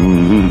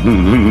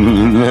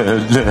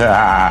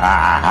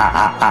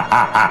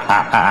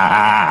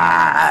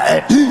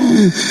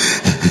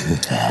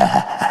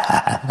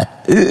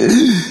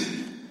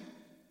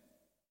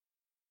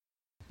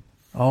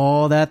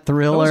 Oh, that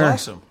Thriller. That was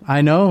awesome.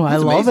 I know. I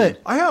love amazing.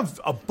 it. I have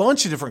a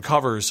bunch of different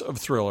covers of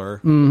Thriller.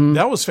 Mm-hmm.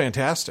 That was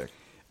fantastic.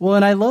 Well,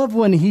 and I love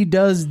when he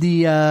does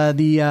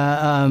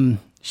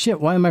shit,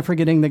 why am I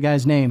forgetting the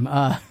guy's name?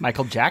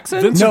 Michael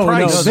Jackson? Vincent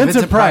Price.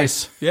 Vincent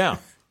Price. Yeah.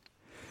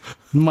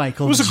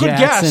 Michael It was a good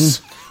Jackson.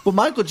 guess. Well,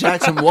 Michael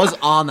Jackson was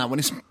on that one.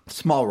 He's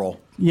small role.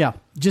 Yeah,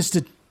 just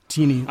a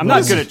teeny. I'm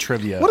not good at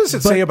trivia. What does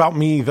it say about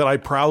me that I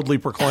proudly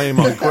proclaim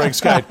on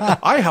Greg's Guide?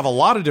 I have a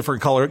lot of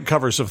different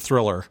covers of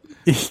Thriller.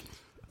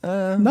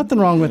 Nothing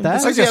wrong with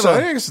that. I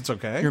guess it's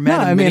okay. You're a man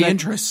No, of I mean, many I-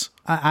 interests.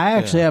 I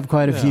actually have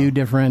quite a few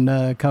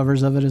different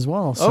covers of it as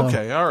well. So.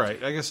 Okay, all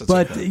right. I guess it's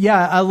But okay.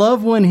 yeah, I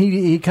love when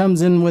he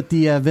comes in with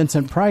the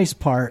Vincent Price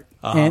part,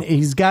 and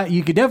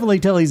you could definitely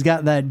tell he's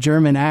got that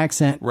German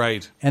accent,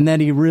 Right. And then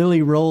he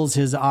really rolls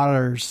his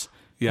R's,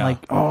 Yeah.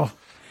 like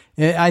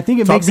I think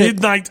it The makes it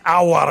midnight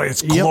hour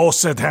is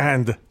close at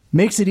hand.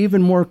 makes it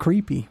even more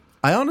creepy.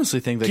 I honestly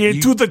think that Get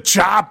you to the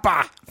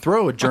chopper.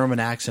 throw a German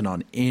accent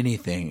on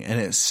anything and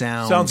it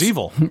Sounds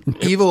evil.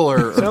 evil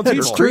or, Sounds or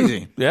evil.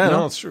 crazy. Yeah, You know?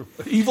 no, it's true.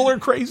 Evil or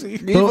crazy.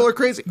 Evil or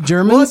crazy.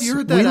 Germans, Well, have you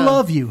heard that, we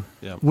love you.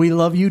 Yeah. We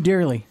love you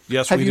dearly.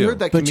 Yes, Have we you do. heard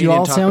that But you comedian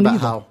all talk sound about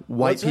evil. how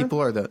white What's that?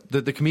 people are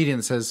the comedian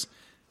that says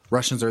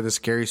Russians are the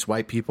scariest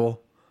white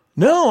people?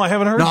 No, I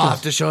haven't heard No, this. I'll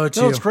have to show it to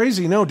No, you. it's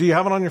crazy. No, do you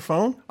have it on your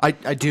phone? I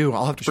do.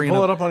 I'll have to bring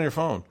Pull it it up. up on your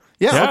phone.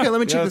 Yeah, okay, let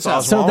me check this out.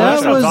 that's So awesome. that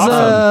That's was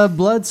awesome.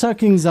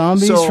 blood-sucking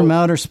zombies So, from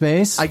outer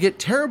space. I get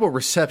terrible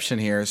reception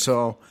here,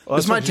 so Well,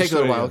 this that's might what take a you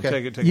little say. while. Okay.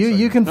 Take it,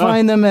 you can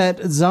find them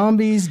at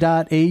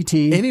zombies.at.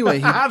 Anyway,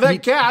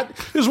 that cat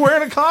is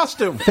wearing a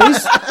costume.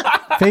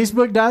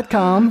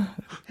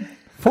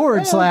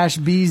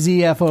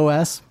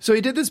 Facebook.com/BZFOS. so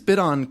he did this bit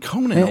on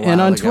Conan a And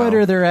while on ago.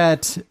 Twitter, they're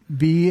at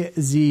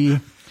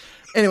BZFOS.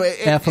 Anyway,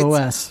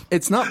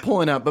 it's not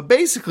pulling up, but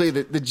basically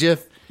the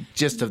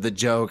gist of the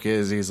joke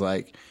is he's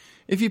like,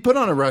 if you put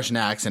on a Russian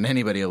accent,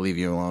 anybody will leave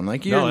you alone.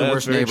 Like you're No, in the that's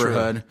worst very true.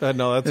 neighborhood.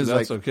 No, It's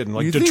that's no kidding.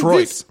 Like "You think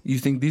Detroit." you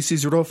think this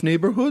is rough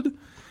neighborhood?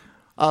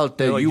 I'll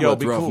tell You're like, you "Yo, what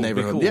be rough cool, be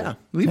neighborhood. cool." Yeah,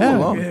 leave Yeah,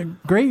 me alone.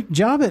 great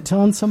job at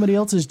telling somebody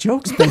else's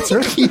joke,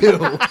 Spencer.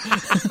 You.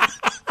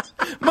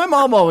 My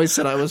mom always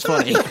said I was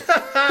funny.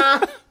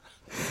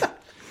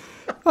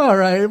 All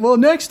right. Well,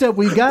 next up,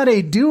 we've got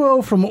a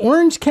duo from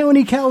Orange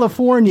County,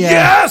 California.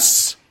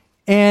 Yes.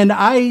 And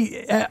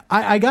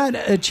I got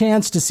a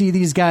chance to see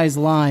these guys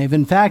live.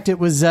 In fact, it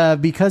was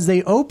because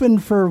they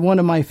opened for one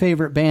of my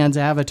favorite bands,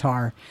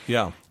 Avatar.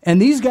 Yeah.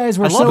 And these guys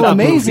were I love so that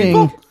movie.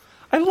 amazing.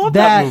 I love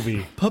that- that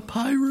movie.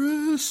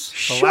 Papyrus.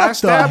 Shut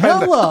the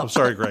hell I'm up.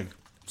 sorry, Greg.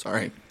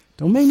 Sorry.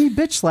 Don't make me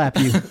bitch slap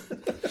you.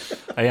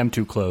 I am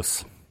too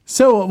close.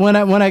 So when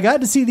I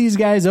got to see these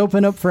guys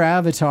open up for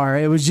Avatar,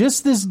 it was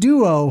just this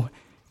duo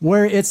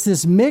where it's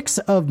this mix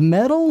of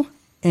metal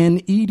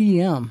and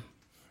EDM.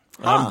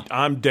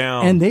 I'm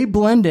down. And they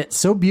blend it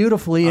so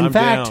beautifully. In I'm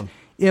fact, down.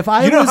 if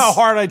I you know was, how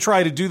hard I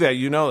try to do that.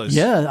 You know this.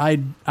 Yeah,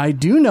 I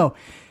do know.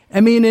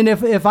 I mean, and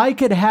if I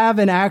could have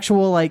an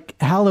actual like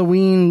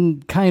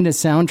Halloween kind of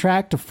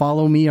soundtrack to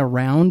follow me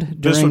around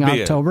This during would be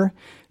it. October,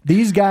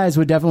 these guys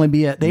would definitely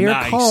be it. They are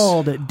Nice.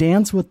 called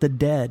Dance with the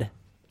Dead.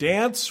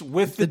 Dance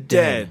with the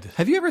Dead.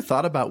 Have you ever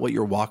thought about what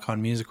your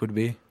walk-on music would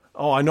be?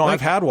 Oh, I know.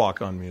 I've had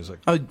walk-on music.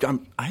 A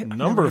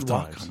number of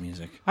times. Walk-on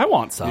music. I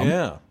want some.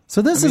 Yeah.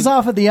 So this is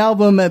off of the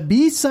album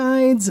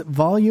B-Sides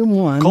Volume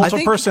 1. Cult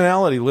of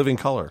Personality, Living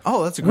Color.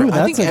 Oh, that's a great. Ooh,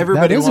 I think that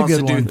everybody is a wants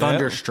good to do one.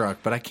 Thunderstruck,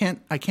 but I can't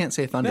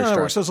say Yeah,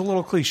 Thunderstruck. that says a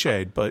little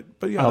cliched, but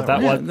yeah. Oh,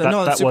 that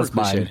that's was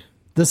super mine. cliched.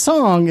 The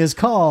song is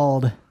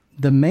called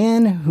The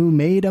Man Who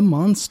Made a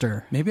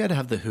Monster. Maybe I'd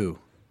have the Who,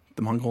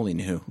 the Mongolian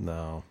Who.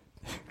 No.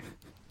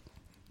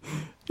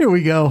 Here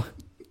we go.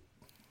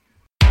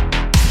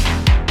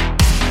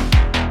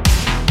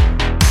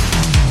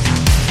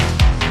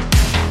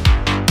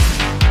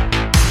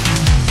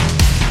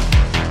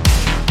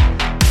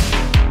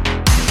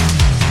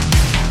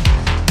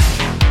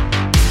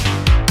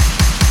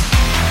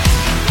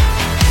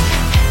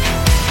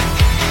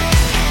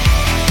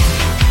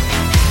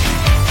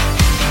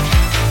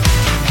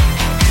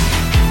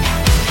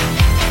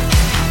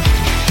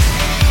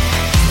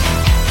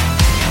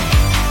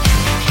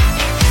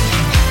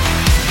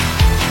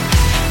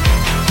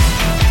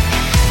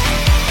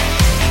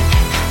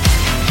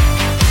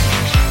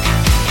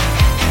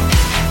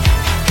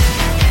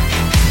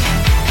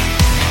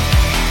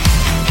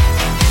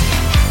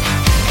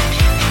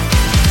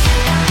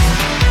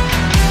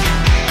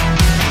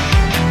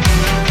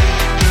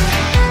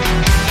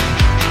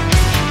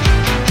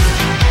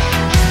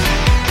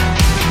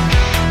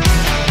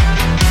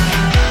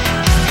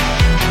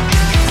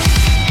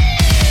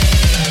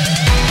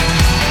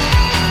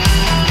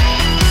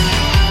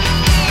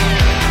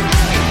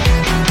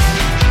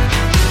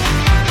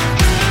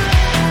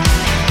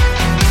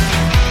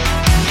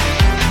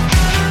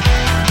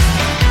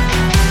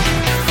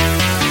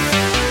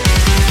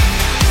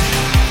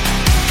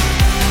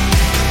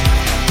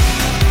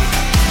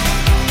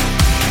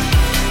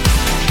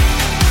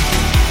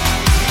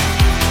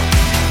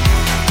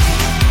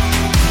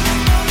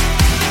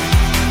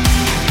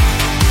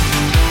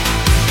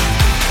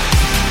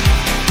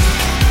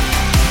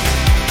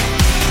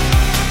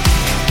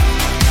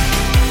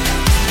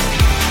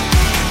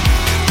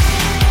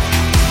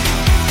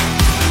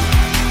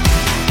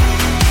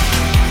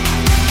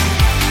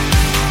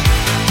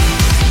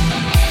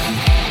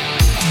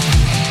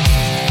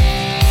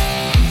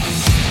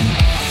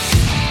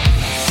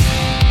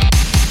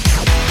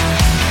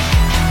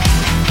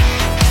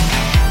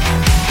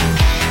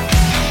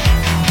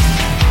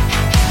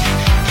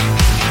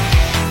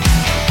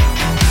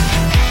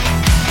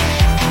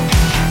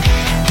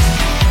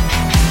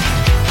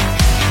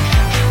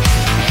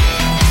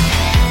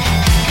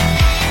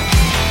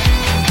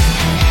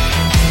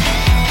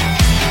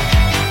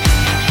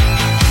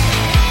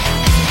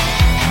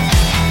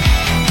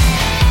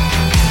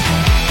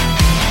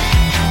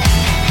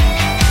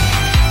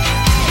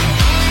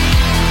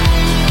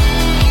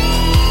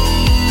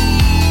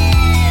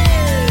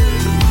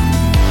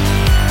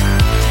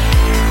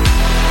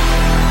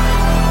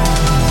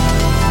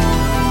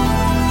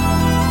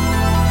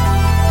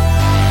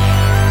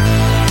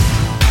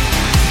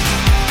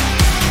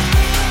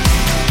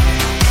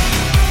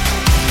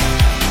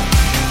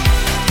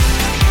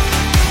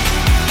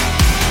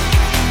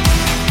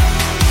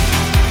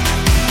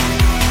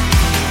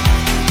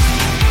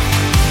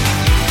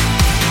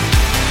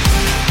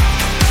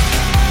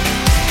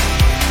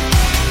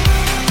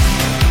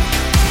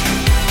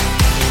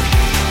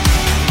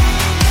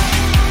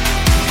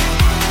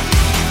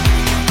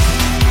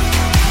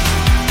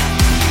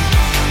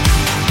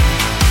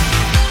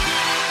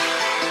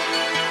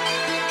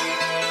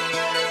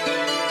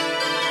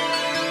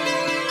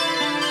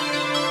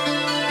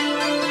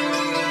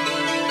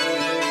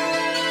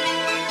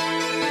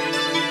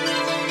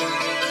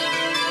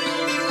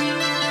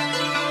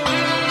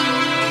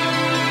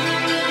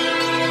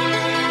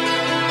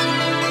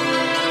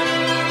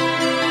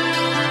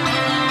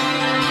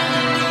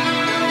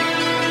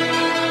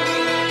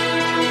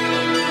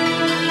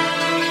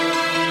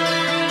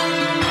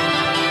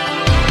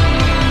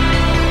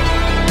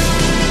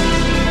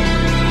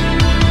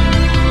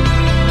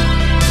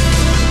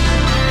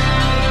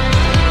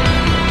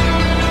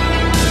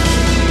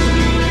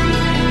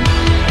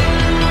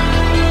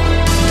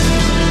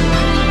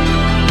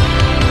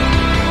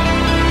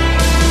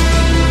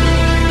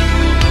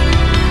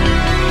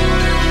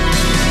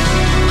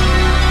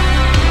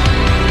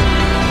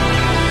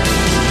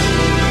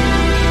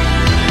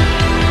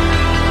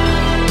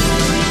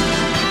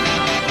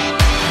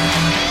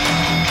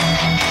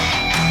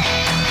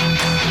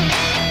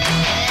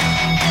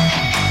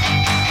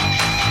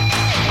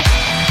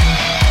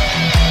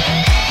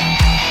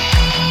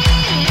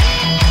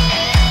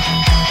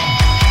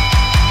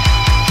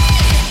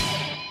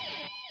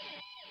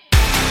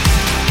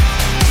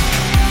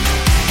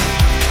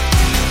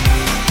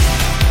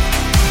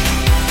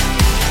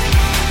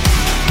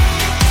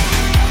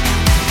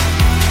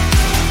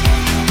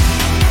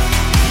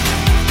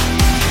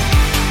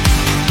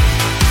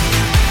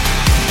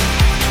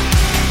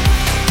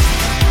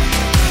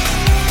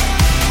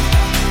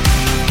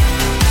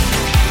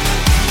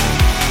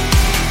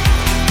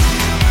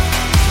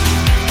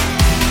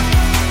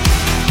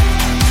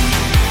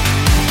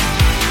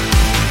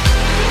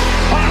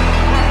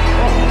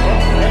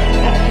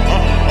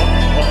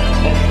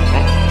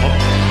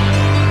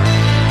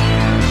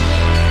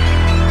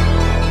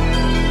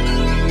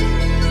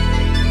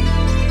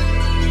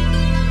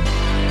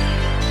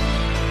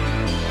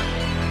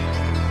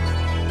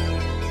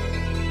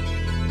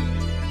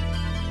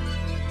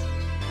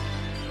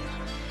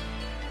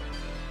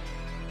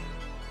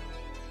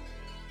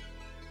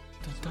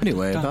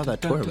 Anyway, about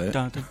that toilet.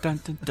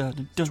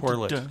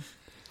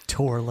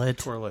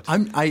 Toilet.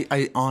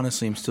 I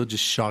honestly am still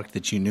just shocked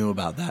that you knew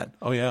about that.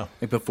 Oh, yeah.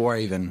 Like before I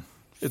even.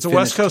 It's a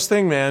West Coast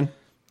thing, man.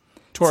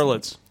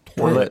 Toilets.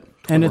 Toilet.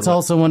 And it's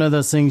also one of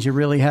those things you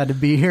really had to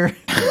be here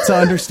to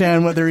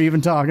understand what they're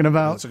even talking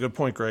about. That's a good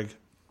point, Greg.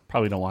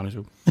 Probably don't want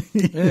to.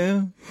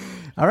 Yeah.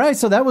 All right,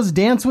 so that was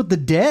Dance with the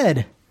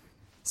Dead.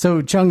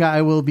 So, Chunga,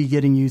 I will be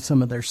getting you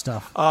some of their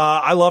stuff.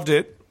 I loved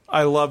it.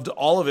 I loved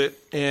all of it,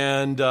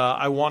 and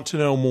I want to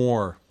know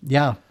more.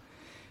 Yeah.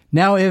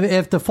 Now,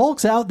 if the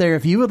folks out there,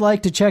 if you would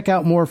like to check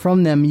out more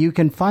from them, you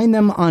can find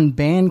them on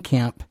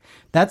Bandcamp.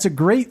 That's a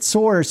great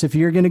source if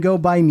you're going to go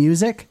buy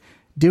music.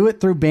 Do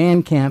it through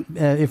Bandcamp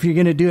if you're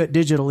going to do it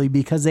digitally,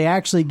 because they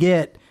actually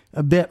get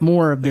a bit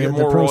more of the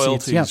more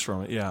proceeds. royalties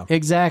from it, yeah.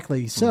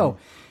 Exactly. So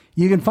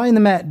you can find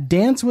them at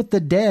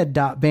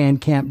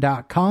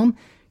dancewiththedead.bandcamp.com.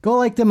 Go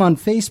like them on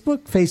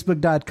Facebook,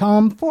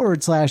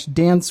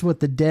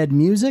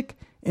 facebook.com/dancewiththedeadmusic.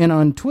 And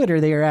on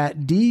Twitter, they are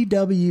at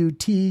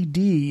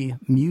DWTD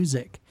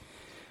Music.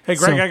 Hey,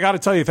 Greg, I got to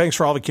tell you, thanks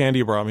for all the candy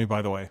you brought me,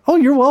 by the way. Oh,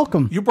 you're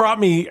welcome. You brought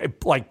me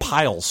like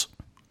piles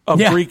of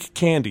Greek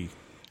candy.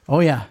 Oh,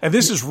 yeah. And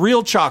this is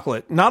real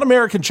chocolate, not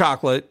American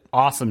chocolate.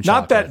 Awesome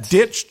chocolate. Not that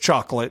ditch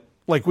chocolate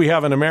like we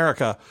have in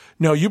America.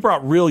 No, you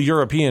brought real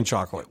European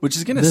chocolate. Which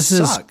is going to This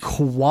suck. is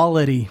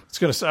quality. It's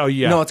going to, oh,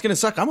 yeah. No, it's going to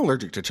suck. I'm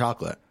allergic to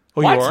chocolate.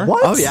 Oh, you are?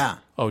 What? Oh, yeah.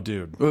 Oh,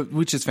 dude.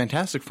 Which is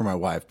fantastic for my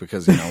wife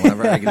because,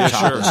 whenever I get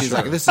chocolate, she's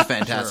like, this is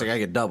fantastic. I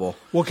get double.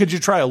 Well, could you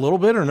try a little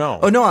bit or no?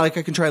 Oh, no, I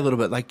can try a little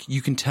bit. Like,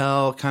 you can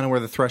tell kind of where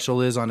the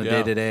threshold is on a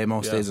day-to-day.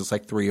 Most days it's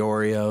like 3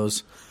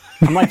 Oreos.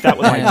 I'm like that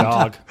with my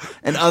dog.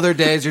 And other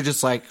days you're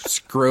just like,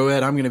 screw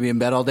it. I'm going to be in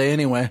bed all day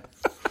anyway.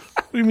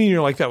 What do you mean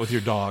you're like that with your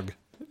dog?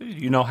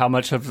 You know how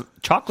much of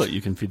chocolate you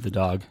can feed the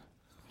dog.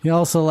 He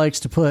also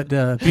likes to put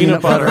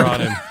Peanut butter on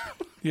him.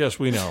 Yes,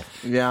 we know.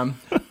 Yeah.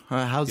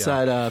 How's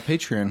that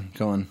Patreon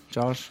going,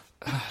 Josh?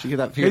 Did you get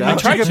that figured You out?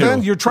 tried to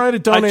then? You're trying to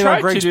donate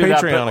on Greg's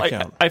Patreon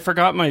account. I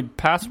forgot my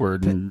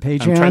password. And I'm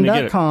trying to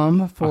get it.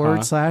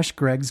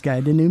 Patreon.com/Greg's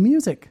Guide to New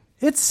Music.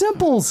 It's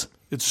simples.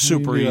 It's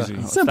super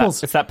easy.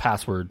 Simples. It's that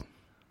password.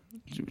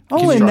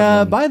 Oh,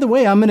 and by the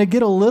way, I'm going to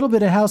get a little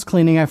bit of house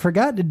cleaning. I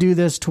forgot to do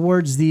this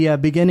towards the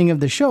beginning of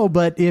the show,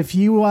 but if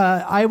you,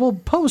 I will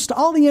post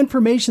all the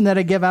information that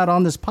I give out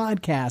on this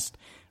podcast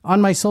on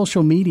my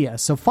social media.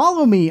 So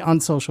follow me on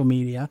social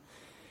media.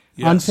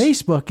 Yes. On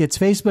Facebook, it's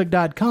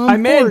facebook.com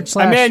I'm in.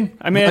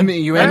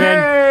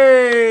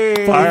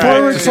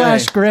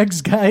 /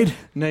 Greg's Guide.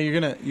 No,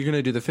 you're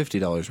gonna do the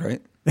 $50,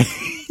 right?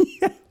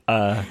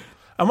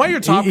 Am I your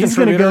top He's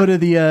contributor? going to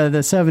go to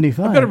the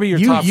 75. I better be your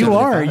top You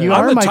are. 75. You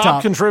I'm are the my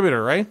top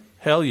contributor, right?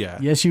 Hell yeah.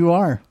 Yes, you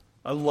are.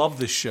 I love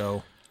this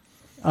show.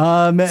 Is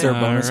there a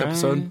bonus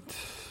episode?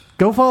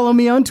 Go follow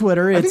me on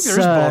Twitter. think It's there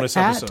is bonus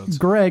at episodes.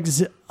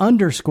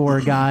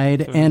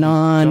 Greg's_guide, and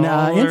on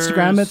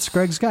Instagram it's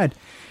Greg's Guide.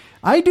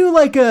 I do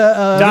like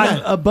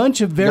a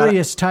bunch of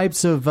various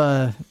types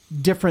of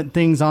different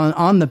things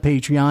on the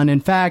Patreon.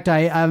 In fact,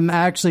 I'm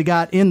actually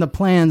got in the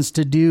plans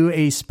to do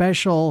a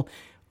special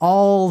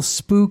all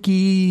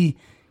spooky,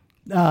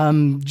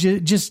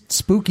 just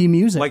spooky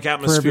music, Like for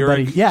atmospheric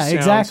everybody. Yeah, sounds.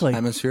 exactly.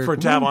 Atmospheric. For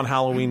tab on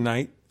Halloween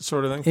night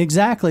sort of thing.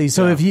 Exactly.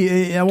 So if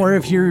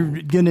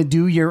you're gonna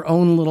do your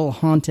own little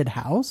haunted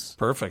house,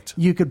 Perfect.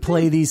 you could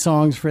play these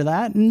songs for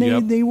that,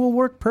 and they will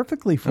work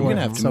perfectly for I'm it.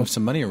 gonna have to move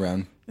some money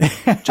around.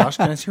 Josh,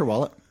 can I see your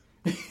wallet?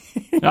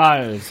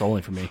 It's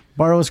only for me.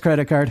 Borrow his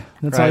credit card.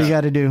 That's all you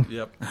got to do.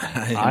 Yep.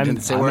 I'm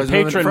say where I a was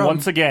moving patron from.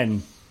 once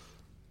again.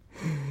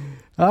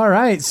 All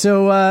right.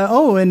 So,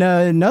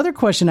 another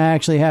question I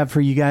actually have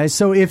for you guys.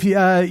 So, if you,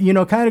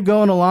 kind of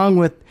going along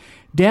with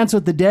Dance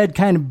with the Dead,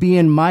 kind of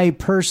being my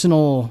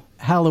personal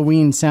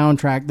Halloween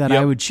soundtrack that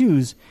I would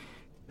choose,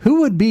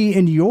 who would be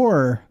in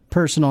your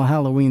personal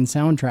Halloween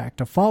soundtrack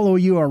to follow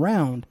you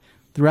around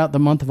throughout the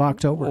month of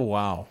October? Oh,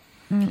 wow.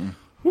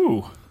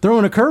 Ooh.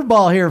 Throwing a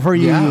curveball here for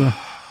you. Yeah.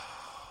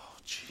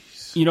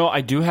 You know,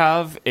 I do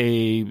have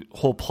a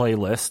whole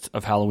playlist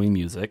of Halloween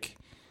music.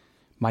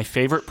 My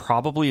favorite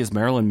probably is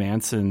Marilyn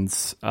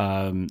Manson's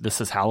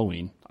This Is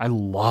Halloween. I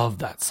love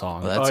that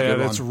song. Well, that's a good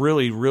That's one.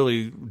 really,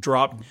 really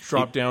drop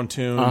down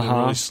tune and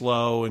really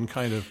slow and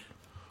kind of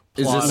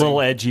Is a this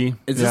little edgy.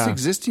 Is this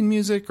existing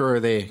music, or are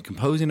they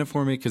composing it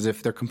for me? Because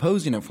if they're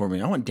composing it for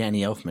me, I want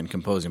Danny Elfman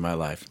composing my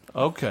life.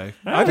 okay.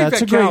 I think That's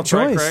that a great counts,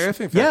 choice. right, Craig? I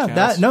think that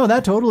counts.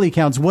 that totally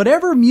counts.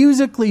 Whatever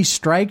musically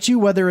strikes you,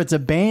 whether it's a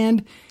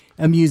band,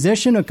 a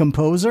musician, a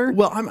composer.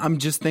 Well, I'm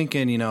just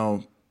thinking,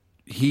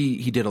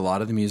 he did a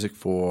lot of the music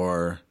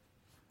for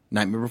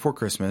Nightmare Before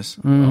Christmas.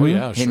 Oh,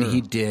 yeah, sure. And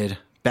he did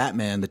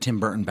Batman, the Tim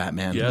Burton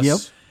Batman. Yes. Yep.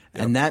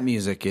 And that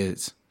music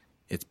it's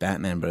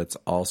Batman, but it's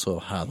also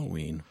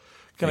Halloween.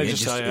 Can I Like,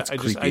 just tell you, it's I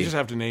creepy. just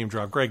have to name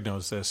drop. Greg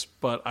knows this,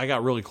 but I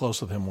got really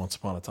close with him once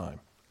upon a time.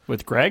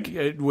 With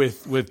Greg?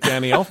 With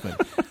Danny Elfman.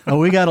 Oh,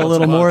 we got a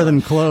little more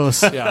than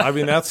close. Yeah, I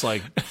mean, that's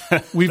like,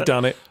 we've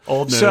done it.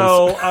 Old news.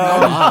 So,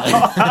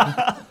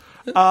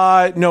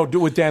 no,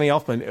 with Danny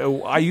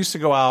Elfman. I used to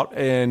go out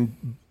and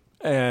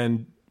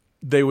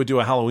they would do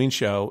a Halloween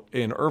show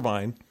in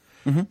Irvine,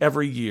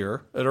 every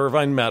year at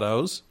Irvine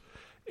Meadows,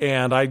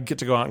 and I'd get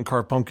to go out and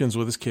carve pumpkins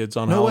with his kids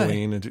on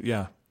Halloween. And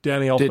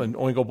Danny Elfman,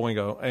 Oingo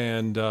Boingo,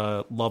 and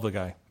love the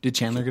guy. Did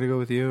Chandler get to go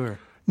with you? Or?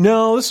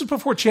 No, this is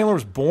before Chandler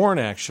was born,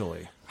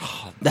 actually.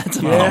 That's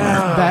a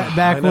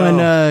back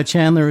when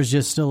Chandler was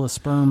just still a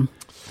sperm.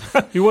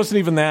 He wasn't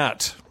even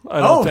that. I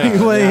don't think.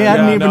 Well, he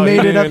hadn't even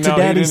made it up to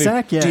Daddy's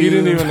sack yet. He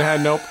didn't even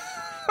have, nope.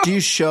 Do you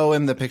show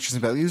him the pictures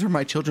and be like, these are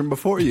my children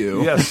before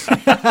you? Yes.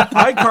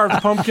 I carved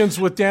pumpkins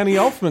with Danny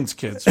Elfman's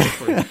kids.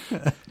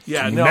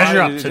 Yeah, no,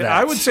 measure up to that.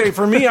 I would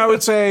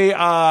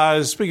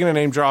say, speaking of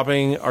name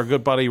dropping, our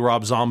good buddy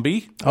Rob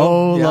Zombie.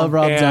 Love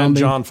Rob and Zombie.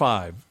 John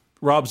 5.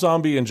 Rob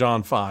Zombie and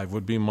John 5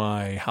 would be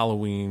my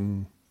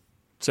Halloween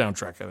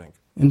soundtrack, I think.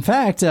 In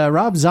fact,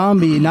 Rob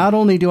Zombie, not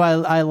only do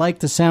I like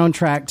the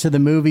soundtrack to the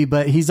movie,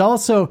 but he's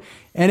also,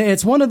 and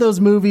it's one of those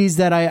movies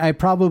that I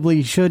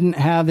probably shouldn't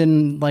have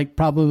in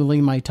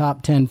probably my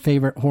top 10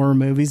 favorite horror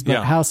movies,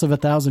 but House of a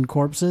Thousand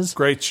Corpses.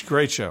 Great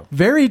show.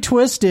 Very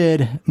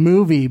twisted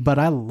movie, but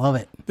I love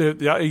it.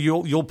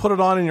 You'll put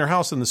it on in your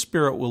house and the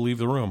spirit will leave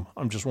the room.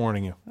 I'm just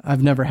warning you.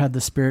 I've never had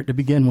the spirit to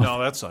begin with. No,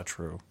 that's not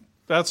true.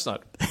 That's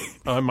not.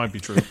 It might be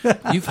true.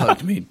 You've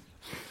hugged me.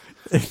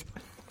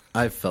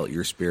 I've felt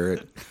your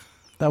spirit.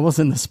 That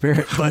wasn't the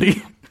spirit,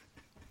 buddy.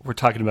 We're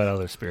talking about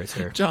other spirits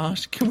here.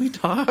 Josh, can we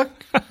talk?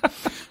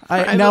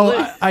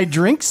 I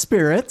drink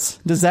spirits.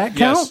 Does that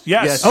count?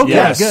 Yes. Okay,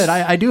 yes. good.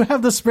 I do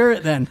have the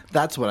spirit then.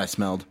 That's what I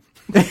smelled.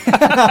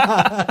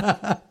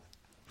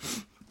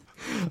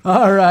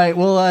 All right.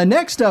 Well,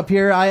 next up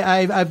here,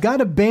 I've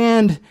got a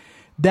band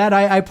that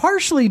I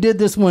partially did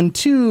this one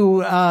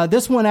too.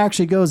 This one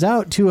actually goes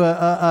out to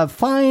a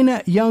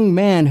fine young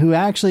man who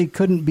actually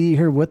couldn't be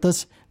here with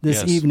us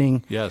this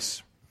evening.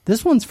 Yes.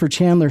 This one's for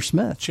Chandler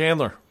Smith.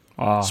 Chandler.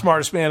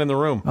 Smartest man in the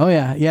room. Oh,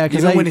 yeah. Yeah.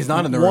 Even when he's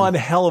not in the room. One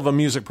hell of a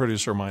music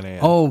producer, might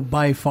add. Oh,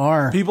 by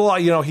far. People,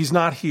 he's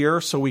not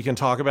here, so we can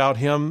talk about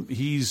him.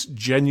 He's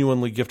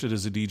genuinely gifted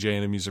as a DJ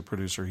and a music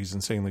producer. He's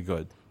insanely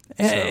good.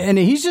 And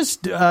he's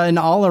just an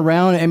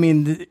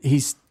all-around,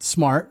 he's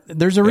smart.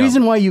 There's a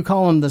reason why you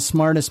call him the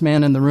smartest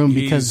man in the room,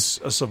 because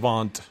he's a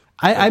savant.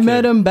 I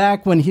met him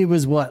back when he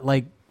was,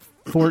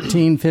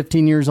 14,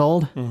 15 years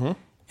old? Mm-hmm.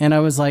 And I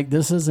was like,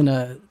 this isn't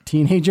a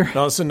teenager.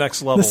 No, it's the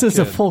next level. This is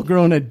a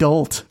full-grown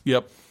adult.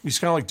 Yep. He's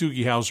kind of like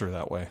Doogie Howser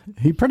that way.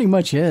 He pretty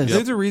much is.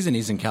 There's a reason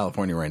he's in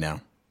California right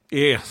now.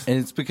 Yeah. And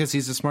it's because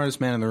he's the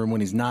smartest man in the room when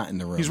he's not in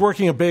the room. He's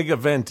working a big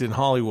event in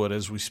Hollywood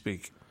as we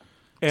speak.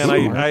 And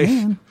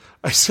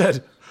I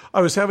said, I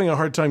was having a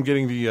hard time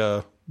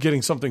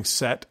getting something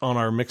set on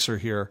our mixer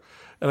here.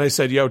 And I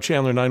said, yo,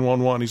 Chandler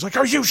 911. He's like,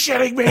 are you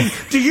shitting me?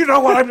 Do you know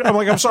what I'm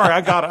like, I'm sorry.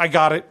 I got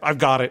it. I've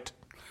got it.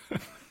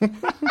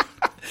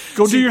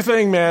 Go do your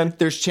thing, man.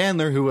 There's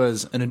Chandler, who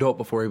was an adult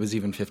before he was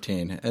even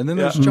 15. And then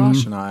there's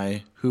Josh and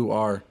I, who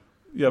are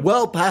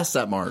well past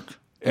that mark.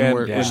 And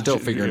we're still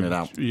figuring it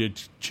out.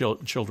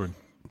 Children.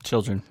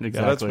 Exactly. Yeah,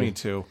 that's me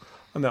too.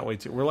 I'm that way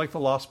too. We're like the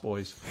Lost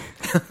Boys.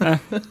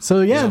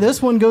 So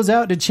this one goes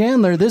out to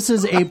Chandler. This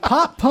is a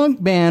pop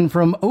punk band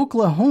from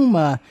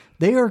Oklahoma.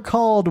 They are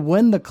called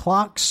When the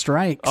Clock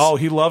Strikes. Oh,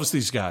 he loves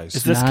these guys.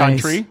 Is this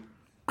country?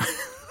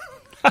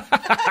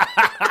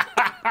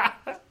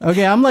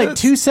 Okay, I'm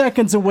 2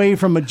 seconds away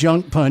from a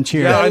junk punch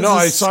here. Yeah, I know.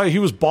 I saw he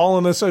was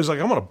balling this. I was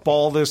like, I'm going to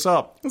ball this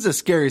up. That's the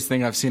scariest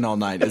thing I've seen all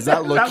night. Is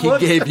that look he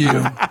gave you?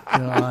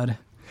 God.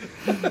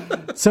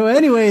 So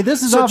anyway,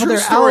 this is off of their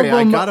story.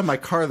 album. I got in my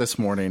car this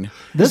morning.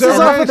 This is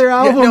off of their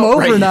album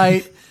right.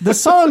 Overnight. The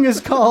song is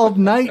called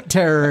Night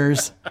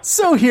Terrors.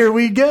 So here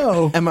we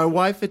go. And my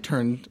wife had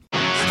turned.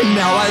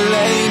 Now I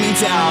lay me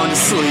down to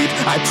sleep.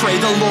 I pray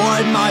the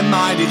Lord my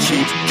mind to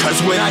keep. Cause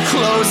when I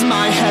close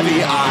my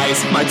heavy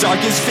eyes, my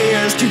darkest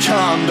fears can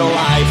come to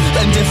life.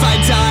 And if I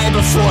die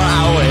before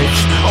I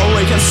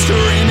wake up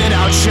screaming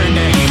out your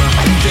name.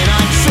 And then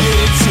I'm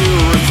fated to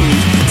repeat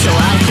till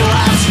I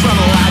collapse from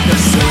a lack of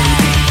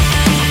sleep.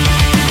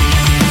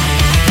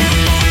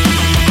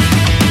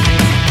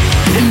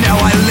 And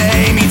now I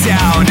lay me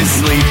down to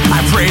sleep.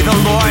 I pray the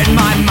Lord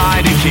my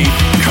mind to keep.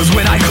 Cause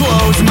when I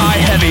close my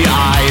heavy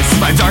eyes,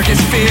 my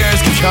darkest fears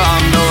can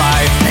come to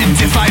life. And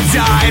if I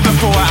die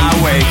before I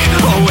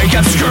I'll wake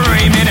up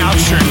screaming out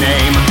your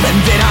name. And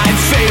then I'm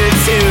fated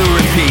to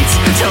repeat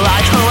till I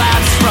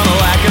collapse from a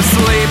lack of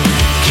sleep.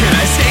 Can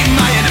I save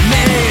my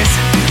enemies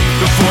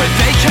before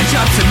they catch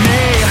up to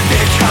me?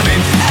 They're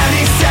coming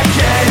any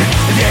second.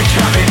 They're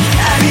coming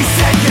any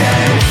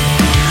second.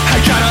 I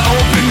gotta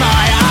open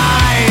my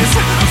eyes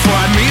before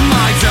I meet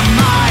my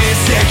demise.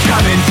 They're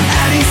coming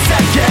any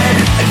second.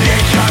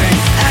 They're coming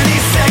any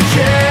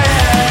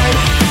second.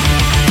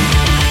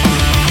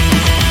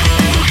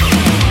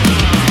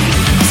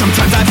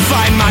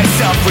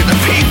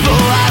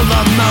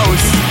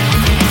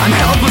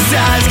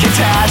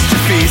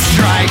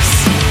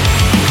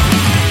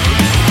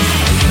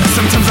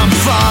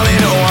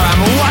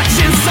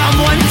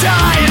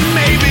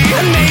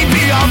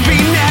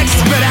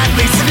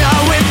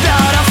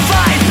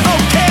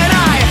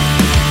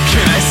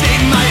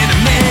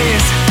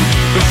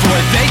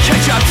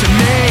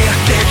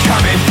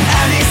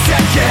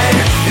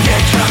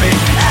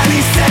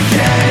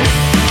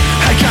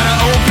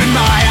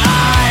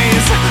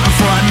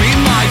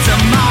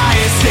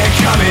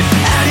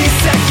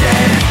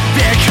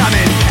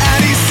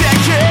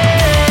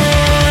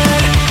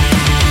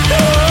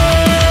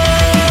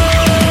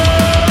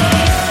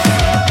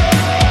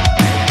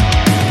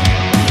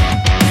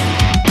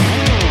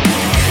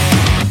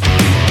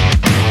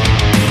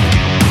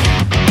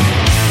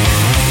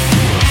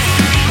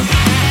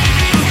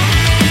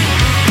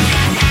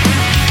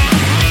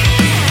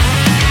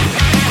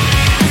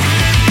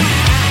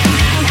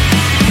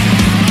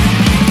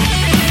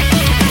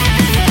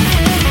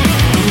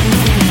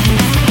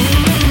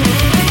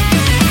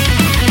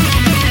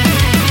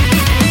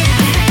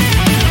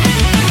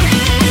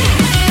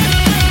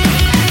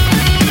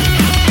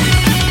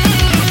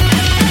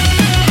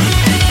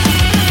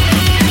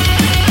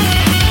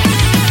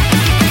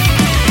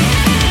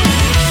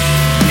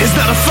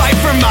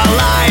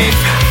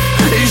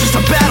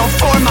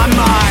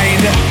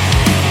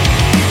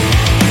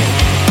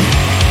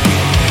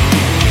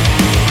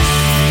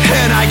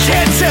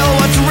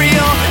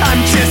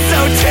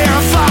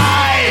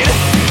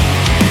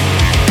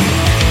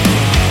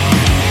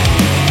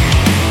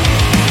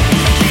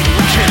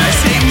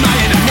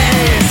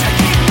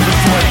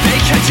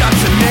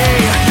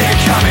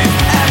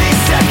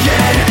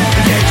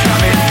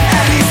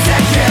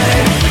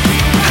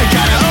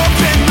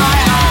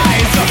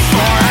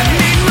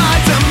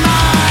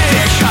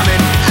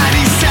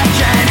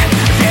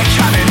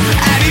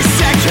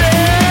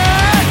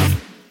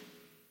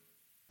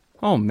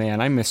 Oh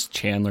man, I miss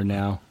Chandler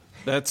now.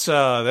 That's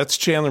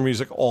Chandler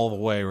music all the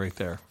way right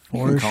there.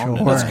 For sure.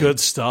 That's good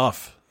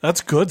stuff.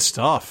 That's good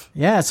stuff.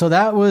 Yeah, so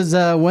that was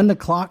When the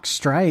Clock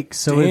Strikes.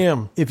 So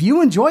Damn. If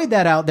you enjoyed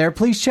that out there,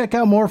 please check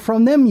out more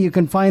from them. You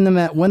can find them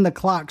at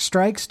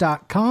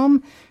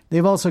whentheclockstrikes.com.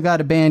 They've also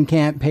got a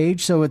Bandcamp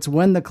page, so it's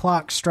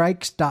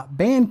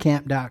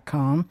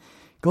whentheclockstrikes.bandcamp.com.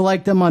 Go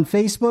like them on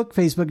Facebook,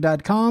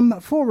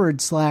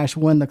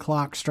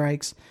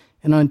 facebook.com/whentheclockstrikes.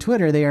 And on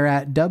Twitter, they are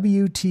at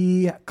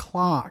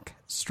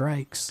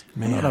WTClockStrikes.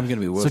 Man, I'm going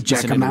to be check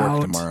listening them to work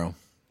out. tomorrow.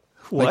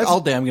 What? Like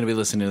all day, I'm going to be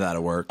listening to that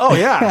at work. Oh,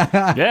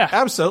 yeah. Yeah.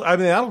 Absolutely. I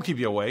mean, that'll keep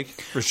you awake,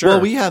 for sure.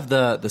 Well, we have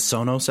the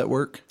Sonos at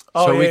work,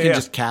 Oh, so we yeah, can yeah.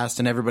 just cast,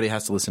 and everybody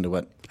has to listen to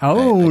what.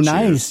 Oh, I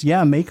nice. choose.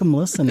 Yeah, make them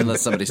listen.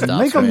 Unless somebody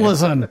stops Make them me.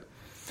 listen.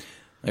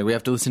 Like we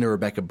have to listen to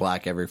Rebecca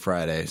Black every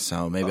Friday,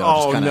 so maybe I'll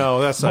just Oh, kind of no,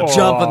 that's not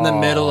jump in the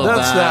middle of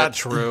That's that. not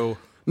true.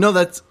 No,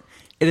 it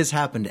has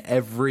happened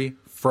every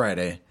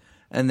Friday,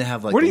 and they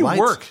have like. Where do you lights.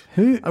 work?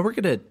 I work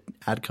at an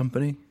ad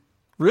company.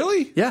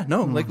 Really? Yeah,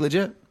 no, like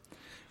legit.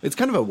 It's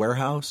kind of a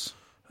warehouse.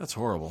 That's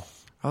horrible.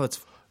 Oh, it's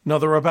No,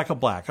 the Rebecca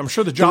Black. I'm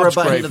sure the job's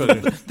great.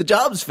 But the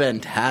job's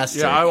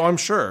fantastic. yeah, I'm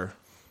sure.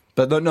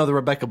 But no, the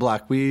Rebecca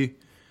Black, we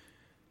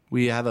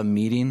have a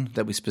meeting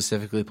that we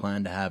specifically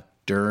plan to have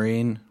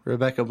during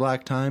Rebecca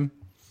Black time,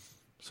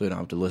 so we don't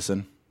have to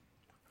listen.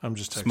 I'm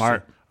just texting.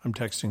 Smart. I'm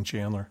texting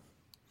Chandler.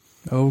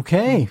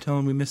 Okay. Tell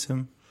him we miss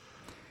him.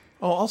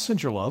 Oh, I'll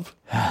send your love.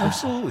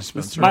 Absolutely,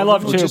 Spencer. My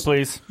love too, Just-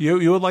 please.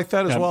 You would like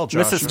that as well,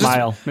 Josh. Mrs.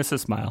 Smile. Mrs.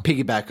 Smile.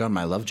 Piggyback on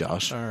my love,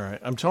 Josh. All right.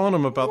 I'm telling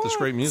him about this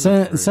great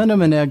music. Send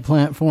them an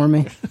eggplant for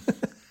me.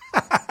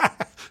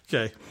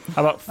 Okay.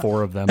 How about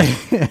 4 of them?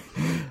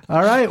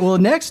 All right. Well,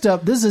 next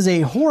up, this is a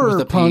horror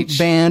the punk peach?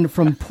 band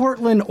from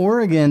Portland,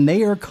 Oregon.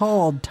 They are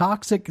called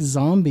Toxic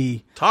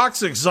Zombie.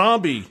 Toxic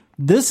Zombie.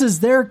 This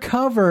is their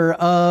cover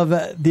of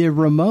the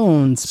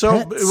Ramones. So,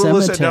 Pet well,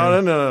 listen,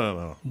 Sematary.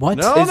 no. What?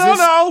 No, Is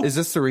no. Is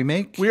this the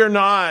remake? We're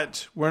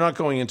not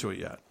going into it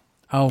yet.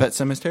 Oh, Pet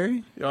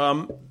Cemetery?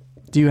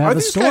 do you Are have a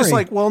these story? guys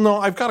like, well, no,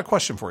 I've got a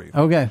question for you.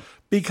 Okay.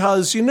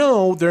 Because,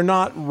 they're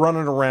not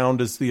running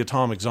around as the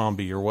atomic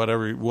zombie or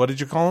whatever. What did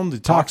you call them? The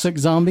Toxic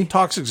Zombie?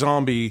 Toxic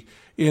zombie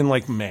in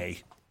like May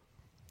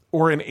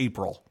or in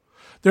April.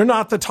 They're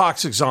not the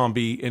toxic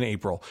zombie in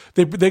April.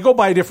 They go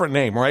by a different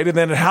name, right? And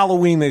then at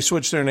Halloween, they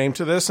switch their name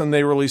to this and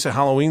they release a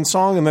Halloween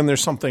song and then there's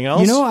something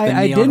else.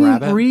 I Neon didn't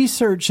Rabbit?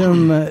 research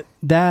them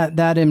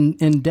that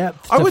in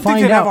depth. I to would think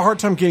find they'd have out. a hard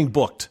time getting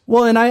booked.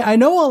 Well, and I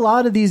know a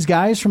lot of these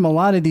guys from a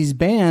lot of these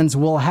bands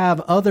will have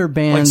other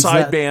bands.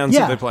 side bands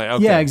that they play.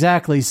 Okay. Yeah,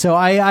 exactly. So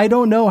I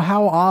don't know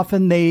how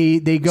often they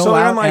go So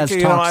they're out in like, as I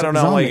Toxic don't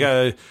know, Zombie.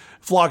 like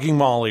Flogging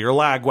Molly or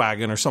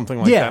Lagwagon or something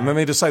like Yeah. that. And then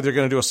they decide they're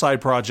going to do a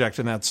side project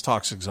and that's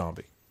Toxic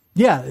Zombie.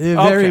 Yeah, it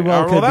very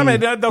well could that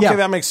be. Yeah.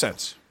 that makes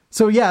sense.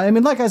 So yeah, I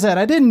mean, like I said,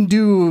 I didn't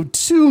do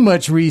too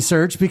much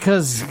research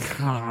because,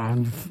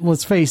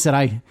 let's face it,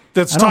 I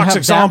That's don't Toxic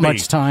have Zombie. that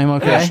much time.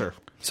 Okay, Yeah, sure.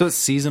 So it's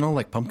seasonal,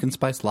 like pumpkin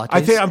spice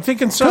lattes? I'm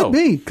thinking so. Could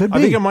be. I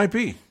think it might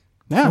be.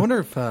 Yeah. I wonder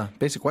if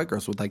Basic White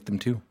Girls would like them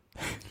too.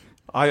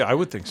 I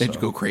would think so. They'd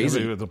go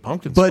crazy. With the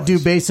pumpkin But do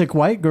spice. basic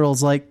white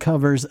girls like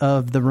covers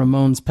of the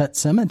Ramones' Pet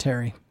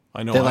Cemetery?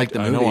 I know they like the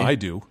I know movie? I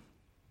do.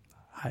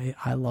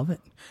 I love it.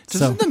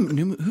 Doesn't the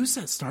new, who's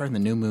that star in the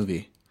new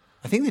movie?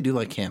 I think they do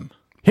like him.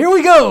 Here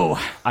we go.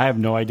 I have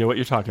no idea what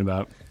you're talking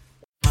about.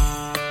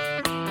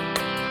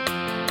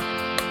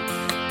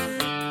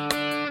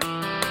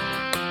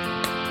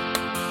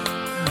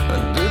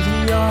 Under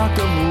the arc of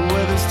the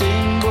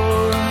weather-stained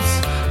boards,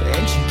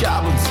 ancient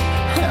goblins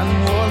and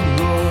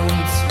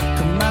warlords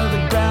come out of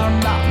the ground,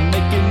 not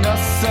making a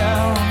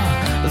sound.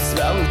 The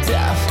smell of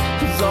death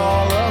is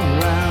all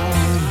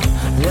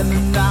around. In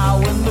the night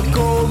when the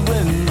cold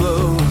wind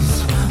blows,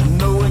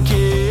 no one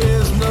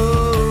cares,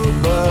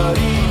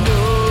 nobody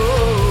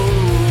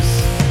knows.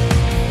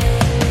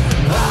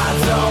 I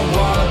don't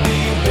wanna be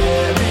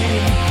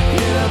buried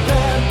in a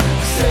pet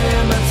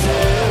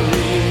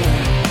cemetery.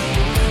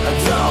 I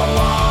don't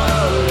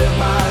wanna live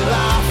my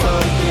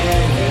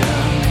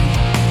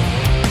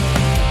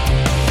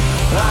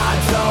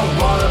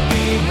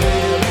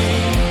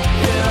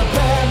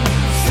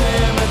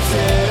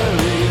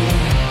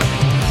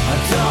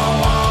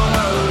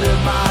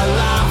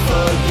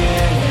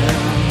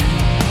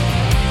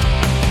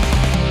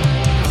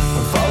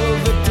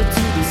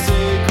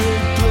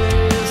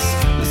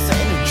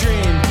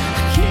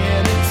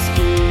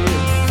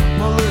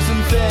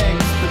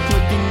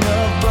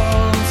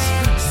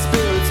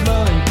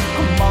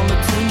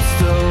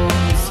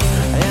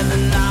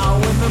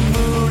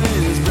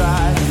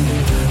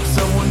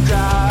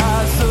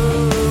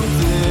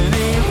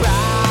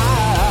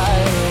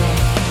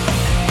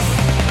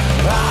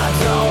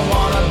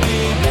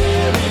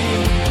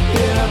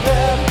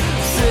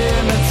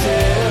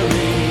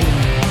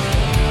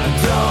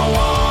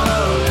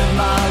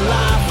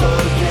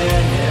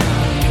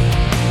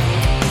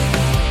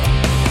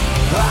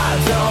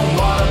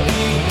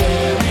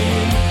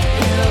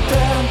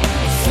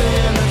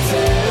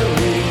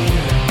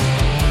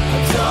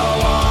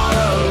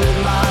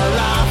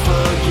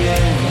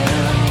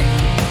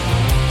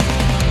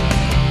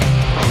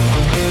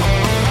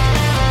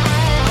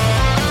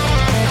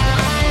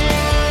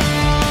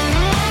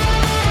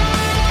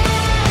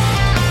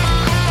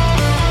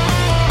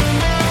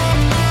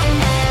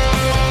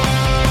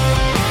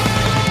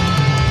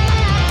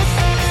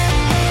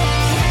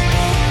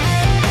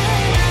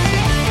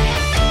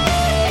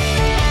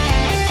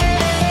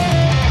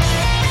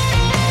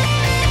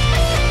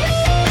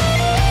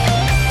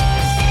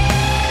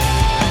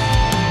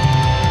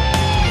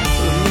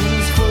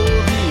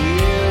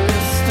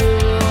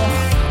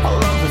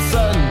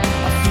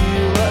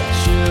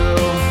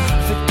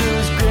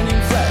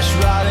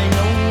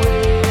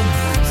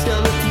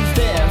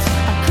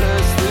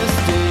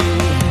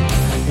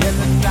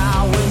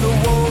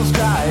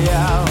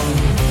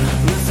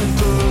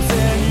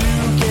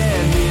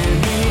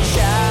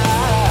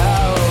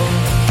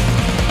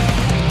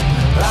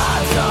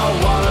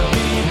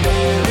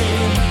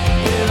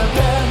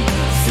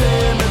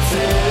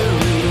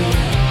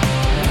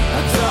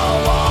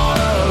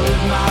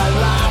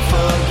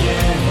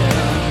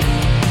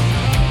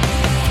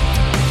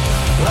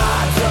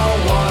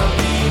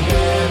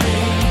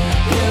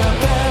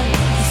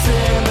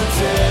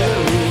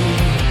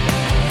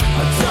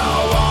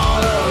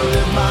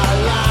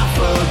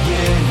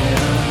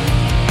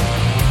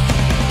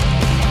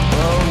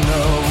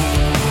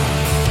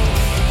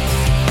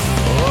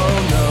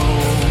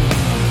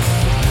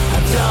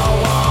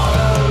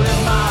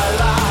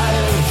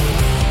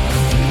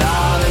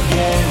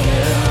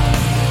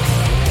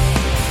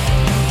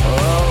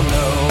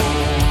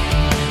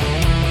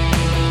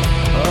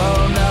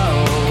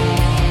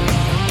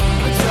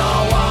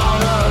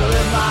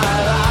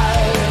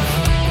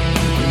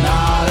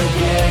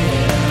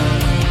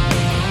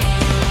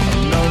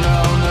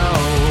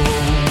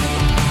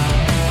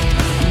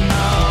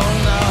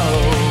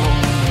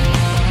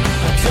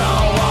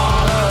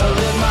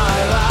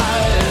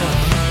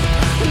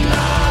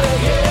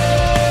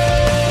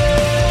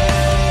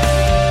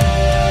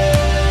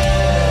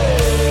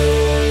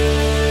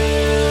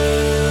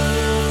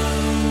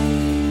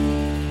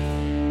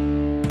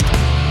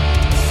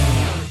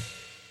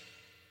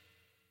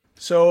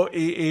So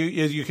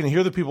you can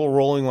hear the people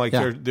rolling like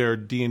their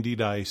D&D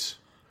dice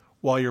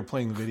while you're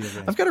playing the video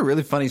game. I've got a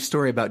really funny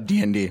story about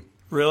D&D.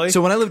 Really?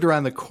 So when I lived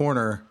around the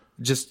corner,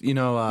 just, you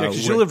know...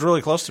 because you lived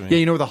really close to me. Yeah,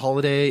 you know where the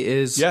Holiday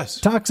is? Yes.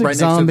 Toxic right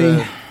Zombie.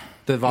 next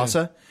to the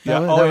Vasa? Yeah.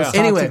 That was Toxic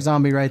Anyway,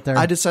 Zombie right there.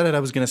 I decided I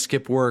was going to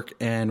skip work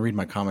and read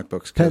my comic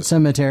books. Pet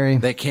Cemetery.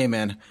 They came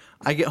in.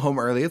 I get home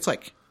early. It's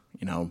like,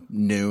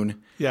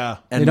 noon. Yeah.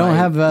 And They don't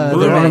have their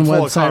With an own armful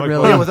of website, comic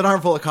really. books. Yeah, with an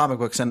armful of comic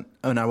books. And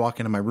I walk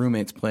into my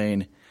roommate's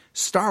playing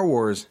Star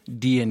Wars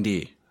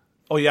D&D.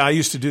 Oh, yeah, I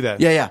used to do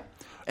that. Yeah.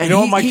 And You know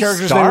what my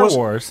character's Star name was?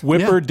 Wars.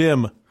 Whipper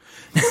Dim.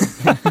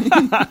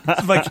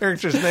 That's my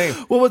character's name.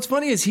 Well, what's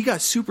funny is he got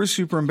super,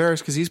 super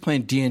embarrassed because he's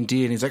playing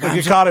D&D and he's like,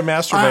 You caught him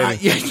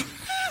masturbating yeah.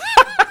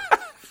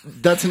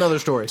 That's another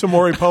story. to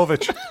Maury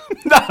Povich.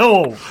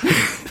 No.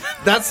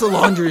 That's the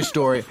laundry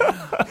story.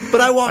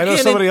 But I walk in. I know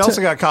somebody else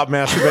that got caught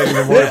masturbating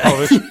to Maury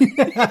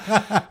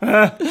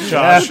Povich.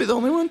 Josh. Should be the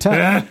only one.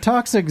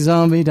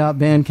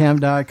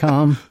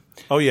 ToxicZombie.bandcamp.com.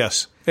 Oh,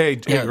 yes. Hey,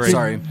 great.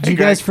 Sorry. Did you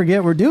guys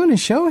forget we're doing a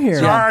show here?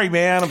 Sorry,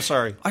 man. I'm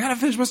sorry. I gotta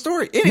finish my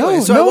story. Anyway, No,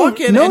 so no, I walk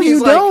in no, and he's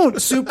you like don't.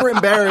 super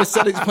embarrassed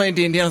that he's playing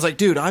D&D. I was like,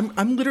 dude,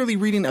 I'm literally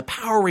reading a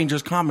Power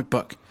Rangers comic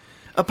book.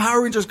 A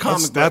Power Rangers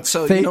comic book. that's-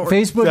 So Fa- you know,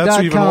 That's even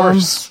Facebook.com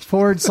worse.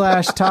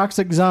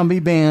 /Toxic Zombie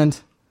Band.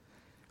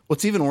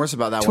 what's even worse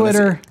about that one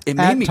Twitter is it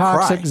made at me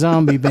Toxic cry.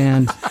 Zombie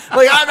Band.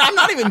 Like I'm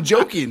not even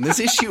joking. This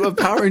issue of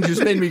Power Rangers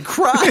made me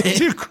cry.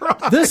 You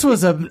cry. This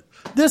was a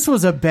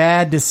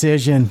bad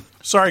decision.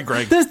 Sorry,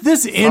 Greg.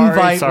 This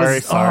invite sorry,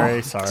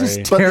 was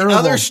just But terrible. the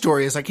other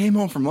story is I came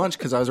home from lunch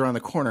because I was around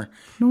the corner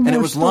and more it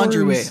was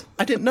laundry stories. way.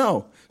 I didn't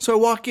know. So I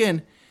walk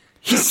in.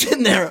 He's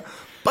sitting there,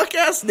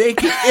 buck-ass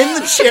naked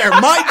in the chair,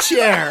 my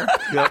chair.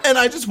 Yep. And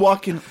I just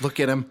walk in, look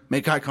at him,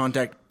 make eye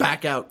contact,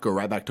 back out, go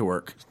right back to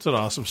work. It's an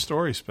awesome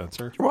story,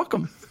 Spencer. You're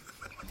welcome.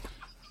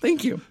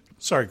 Thank you.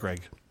 Sorry, Greg.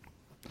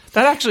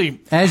 That actually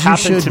As you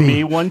happened should to be.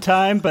 me one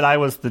time, but I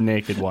was the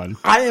naked one.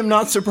 I am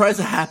not surprised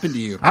it happened to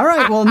you. All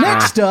right, well,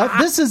 next up,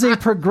 this is a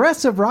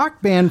progressive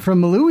rock band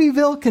from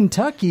Louisville,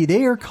 Kentucky.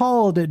 They are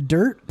called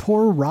Dirt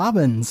Poor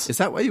Robins. Is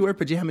that why you wear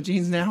pajama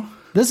jeans now?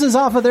 This is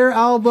off of their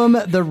album,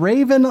 The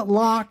Raven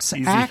Locks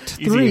Act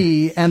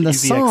 3, and the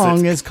easy song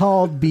exit. is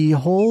called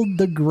Behold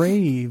the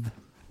Grave.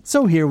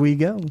 So here we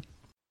go.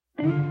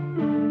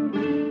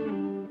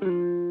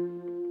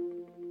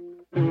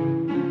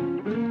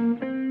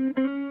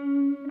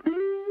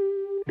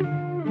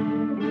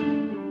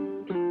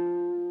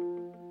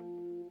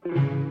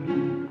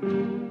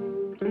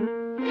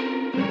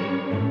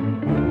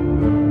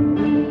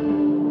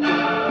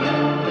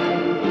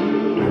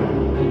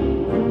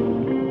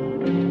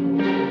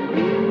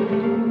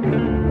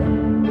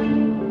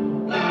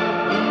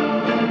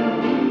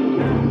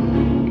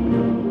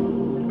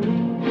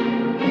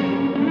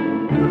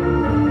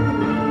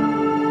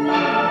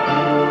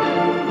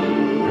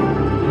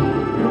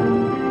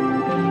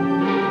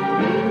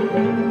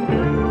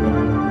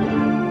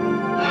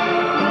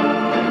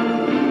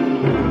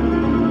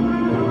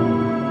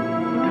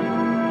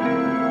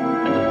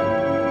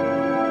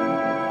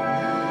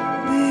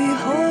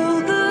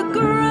 Behold the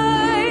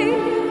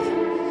grave,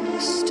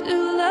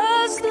 still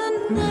as the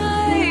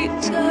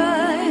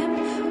nighttime,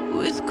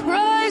 with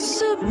Christ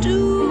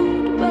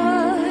subdued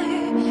by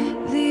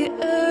the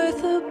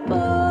earth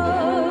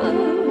above.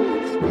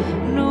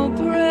 No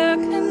prayer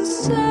can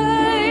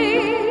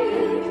save,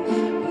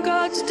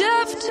 God's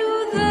deaf to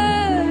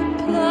their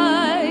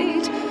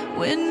plight.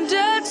 When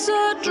debts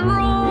are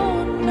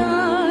drawn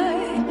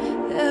nigh,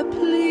 their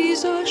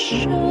pleas are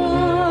shown.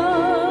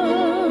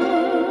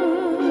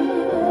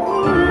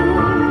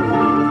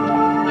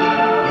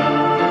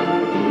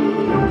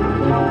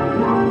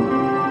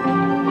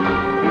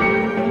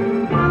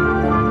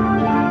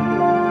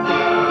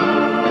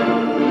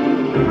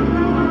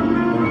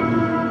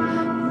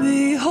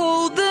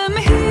 Behold them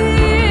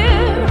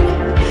here,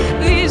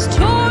 these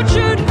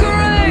tortured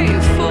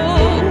grave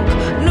folk.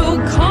 No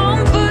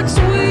comforts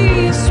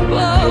we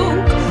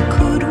spoke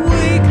could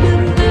wake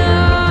them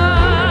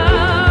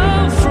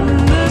now from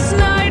this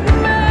night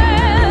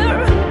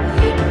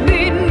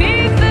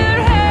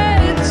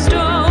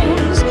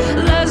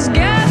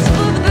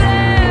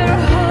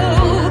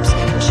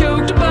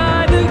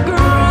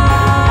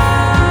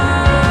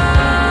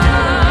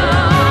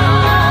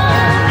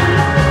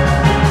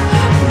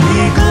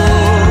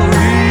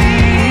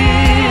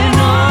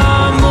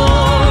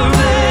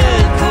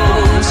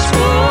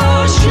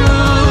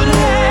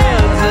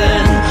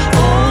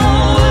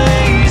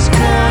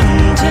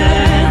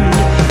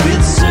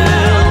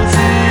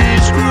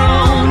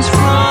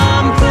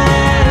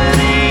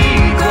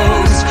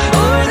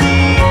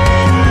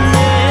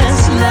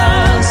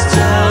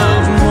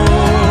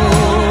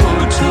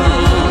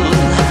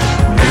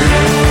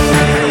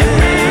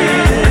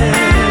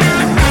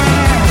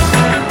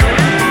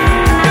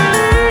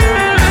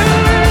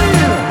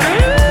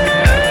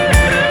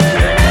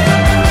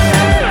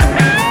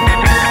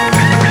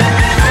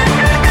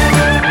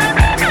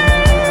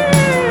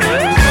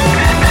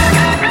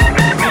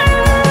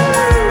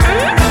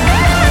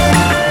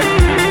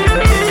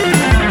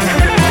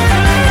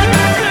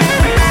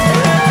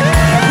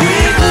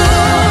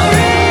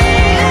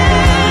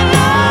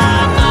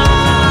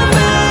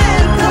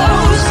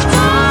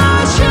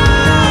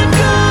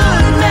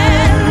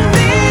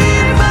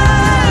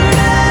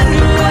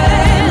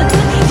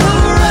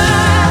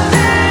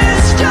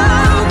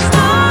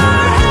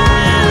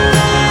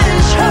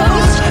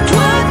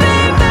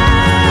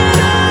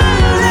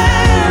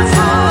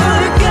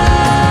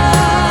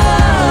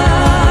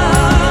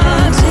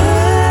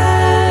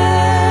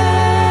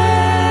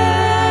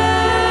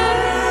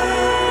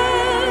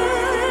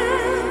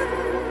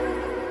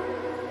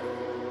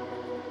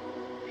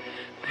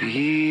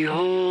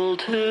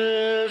Behold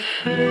her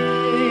face,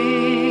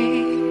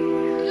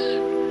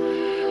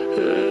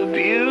 her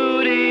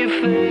beauty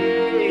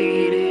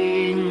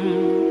fading,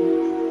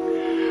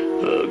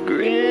 a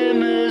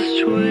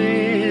grimace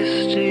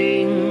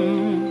twisting,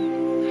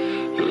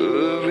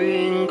 her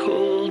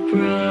wrinkled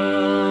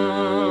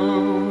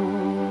brow.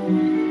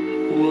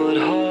 What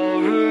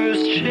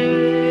horrors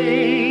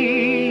chase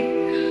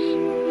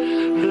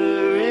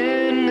her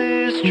in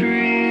this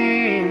dreaming?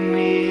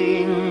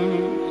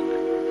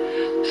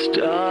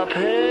 Stop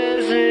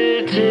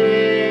hesitating.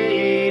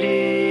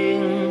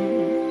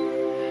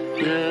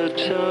 The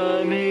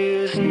time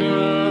is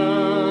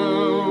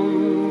now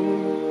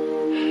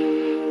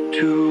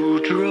to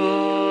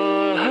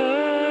draw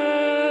her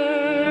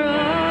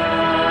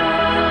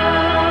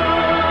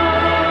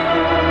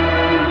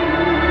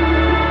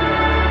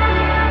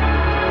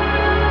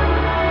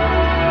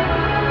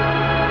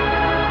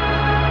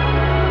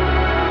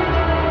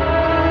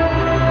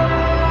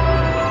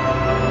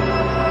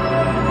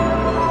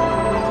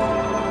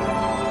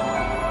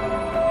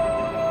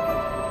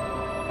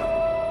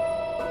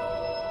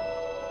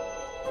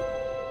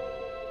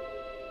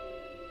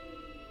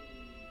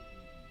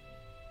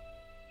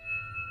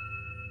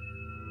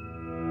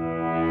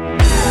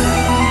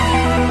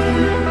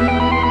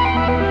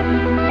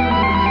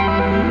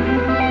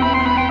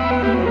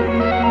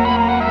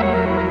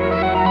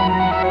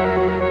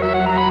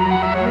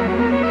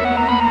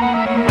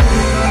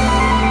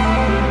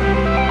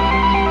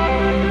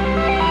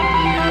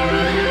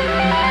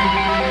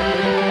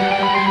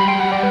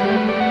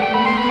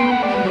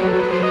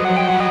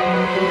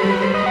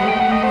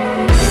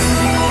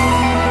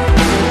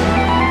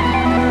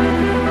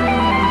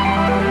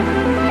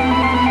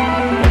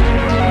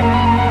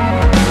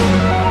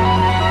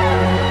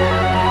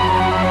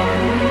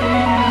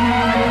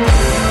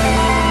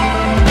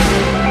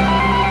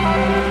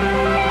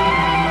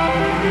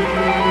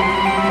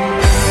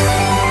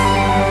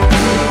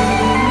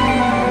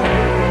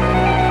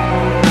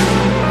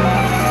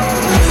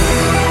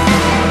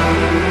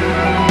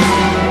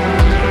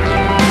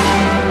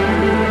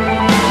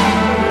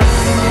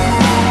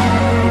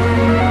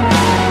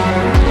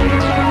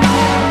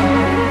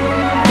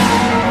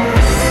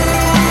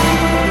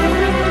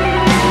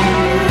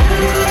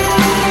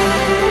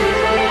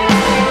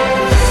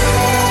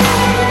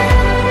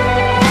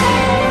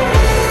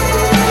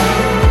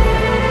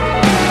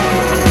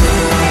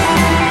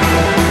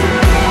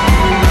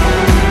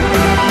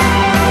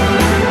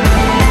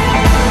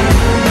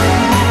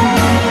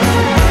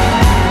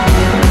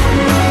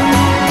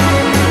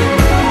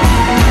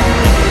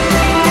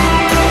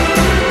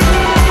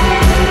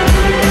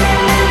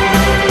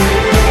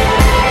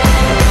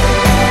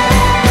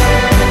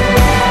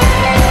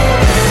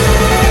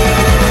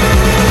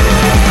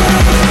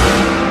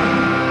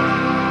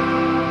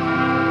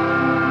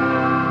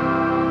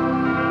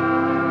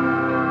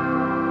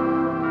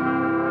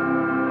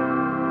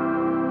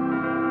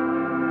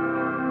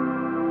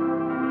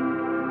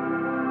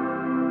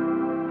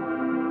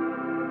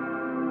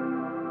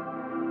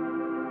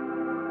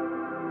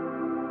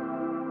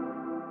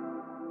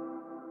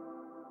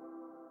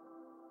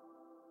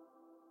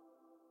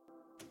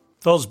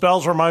Those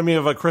bells remind me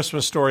of A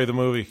Christmas Story, the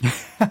movie.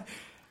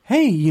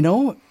 Hey,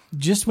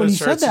 just when you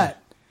said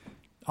that,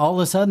 all of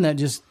a sudden that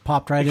just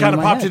popped right into my head.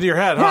 Kind of popped into your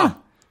head, huh? Yeah.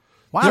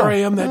 Wow. There I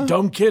am, that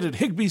dumb kid at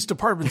Higbee's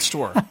department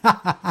store.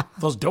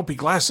 Those dopey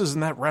glasses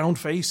and that round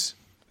face.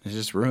 It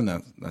just ruined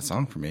that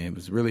song for me. It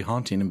was really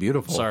haunting and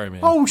beautiful. Sorry, man.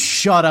 Oh,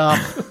 shut up.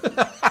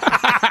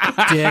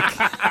 Dick.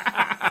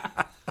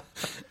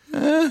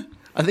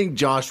 I think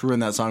Josh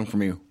ruined that song for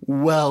me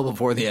well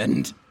before the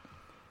end.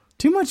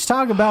 Too much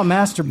talk about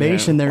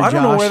masturbation there, Josh. I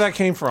don't know where that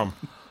came from.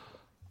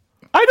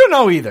 I don't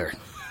know either.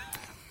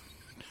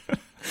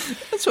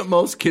 That's what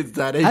most kids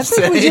that age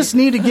say. I think we just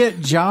need to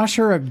get Josh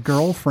or a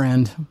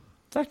girlfriend.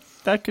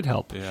 That could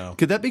help. Yeah.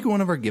 Could that be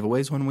one of our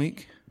giveaways one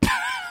week?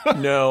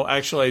 No,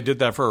 actually, I did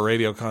that for a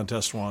radio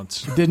contest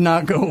once. Did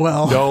not go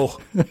well.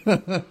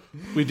 No.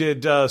 We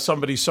did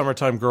somebody's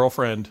summertime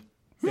girlfriend,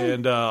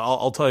 and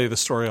I'll tell you the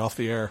story off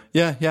the air.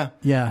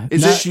 Yeah.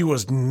 She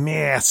was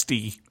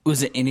nasty.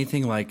 Was it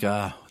anything like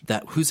that?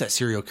 Who's that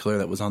serial killer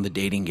that was on the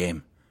dating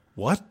game?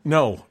 What?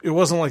 No, it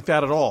wasn't like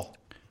that at all.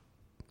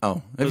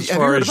 Oh, as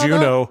far as you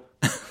know.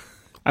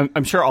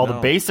 I'm sure all the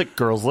basic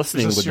girls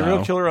listening would know. There's a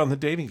serial killer on the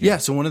dating game. Yeah,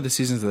 so one of the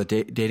seasons of the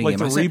dating like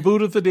game. Like the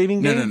reboot of the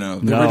dating game? No.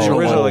 The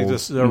original, like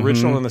the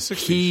original in the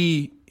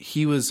 60s.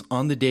 He was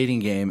on the dating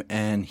game,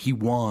 and he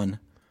won.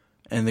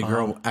 And the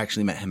girl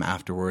actually met him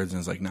afterwards and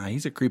was like, nah,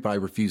 he's a creep. I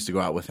refuse to go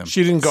out with him.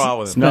 She didn't go out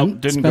with him. No,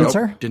 didn't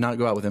Spencer? Did not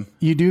go out with him.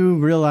 You do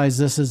realize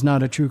this is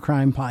not a true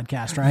crime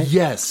podcast, right?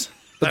 Yes.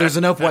 But there's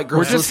enough white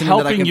girls We're just listening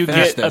that I helping can you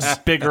finish get this. a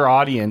bigger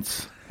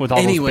audience with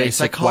all those basic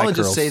white girls.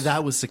 Psychologists say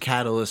that was the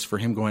catalyst for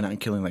him going out and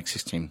killing like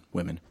 16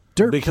 women.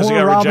 Because he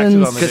got rejected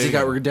on the dating game. Because he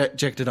got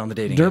rejected on the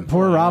dating game.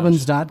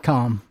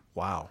 DirtPoorRobins.com.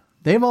 Wow.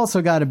 They've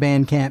also got a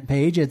Bandcamp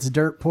page. It's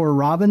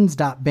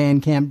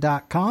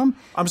dirtpoorrobins.bandcamp.com.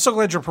 I'm so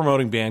glad you're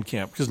promoting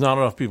Bandcamp because not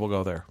enough people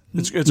go there.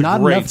 It's Not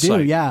a great enough do,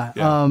 site. yeah.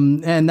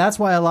 And that's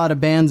why a lot of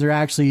bands are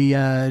actually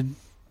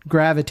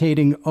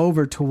gravitating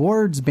over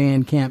towards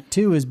Bandcamp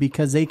too, is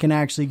because they can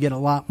actually get a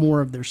lot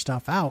more of their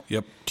stuff out.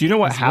 Yep. Do you know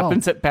what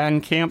happens at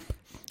Bandcamp?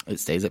 It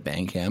stays at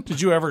Bandcamp.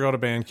 Did you ever go to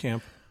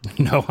Bandcamp?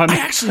 No, I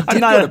actually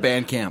did not go to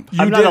Bandcamp.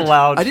 I'm not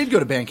allowed. I did go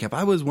to Bandcamp.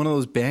 I was one of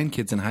those band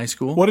kids in high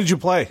school. What did you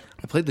play?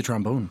 I played the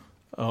trombone.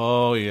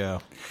 Oh, yeah.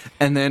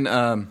 And then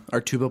our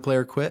tuba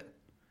player quit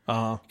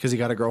because he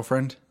got a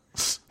girlfriend.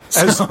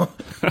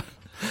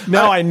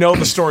 Now I know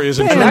the story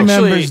isn't true. Band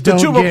Actually, members The don't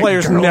tuba get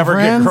players never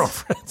get girlfriends.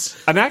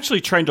 girlfriends. I'm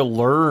actually trying to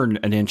learn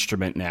an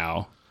instrument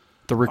now.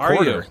 The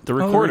recorder. you? The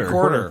recorder.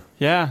 recorder.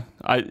 Yeah.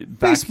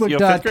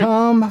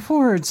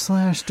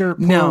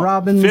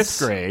 Facebook.com/dirtpoorrobins. Fifth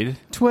grade.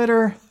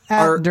 Twitter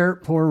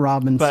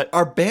 @dirtpoorrobins. But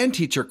Our band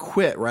teacher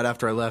quit right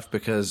after I left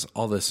because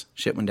all this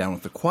shit went down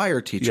with the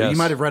choir teacher. Yes. You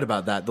might have read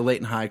about that, the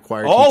Leighton High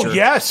choir Oh, teacher.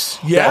 yes.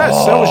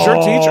 Yes. That was your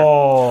teacher.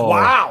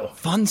 Wow.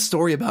 Fun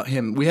story about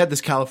him. We had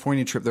this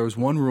California trip. There was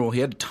one rule. He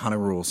had a ton of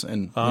rules,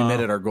 and we made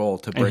it our goal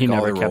to and break he all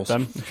never the kept rules.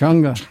 them.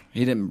 Chunga.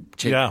 He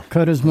didn't. Yeah.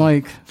 Cut his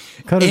mic.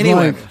 Cut his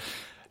Anyway, mic.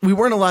 we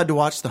weren't allowed to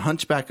watch The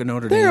Hunchback of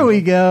Notre Dame. There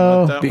we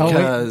go. That-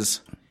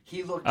 Because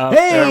he looked. There we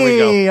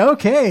go. Hey,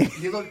 okay.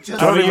 he looked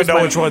just. I don't even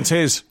know which one's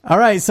his. All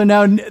right, so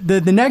now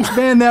the next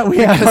band that we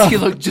have. Because he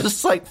looked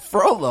just like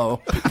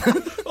Frollo.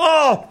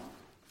 Oh!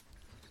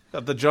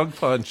 Got the junk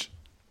punch.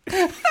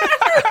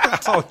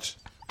 Ouch.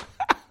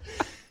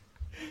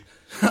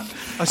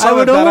 I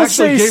would almost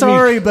say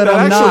sorry, but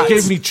I'm that actually not.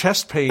 gave me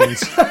chest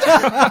pains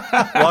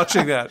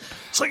watching that.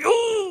 It's like,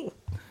 ooh!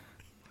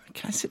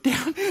 Can I sit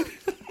down?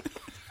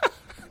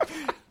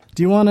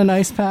 Do you want an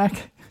ice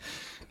pack?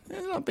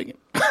 Not big.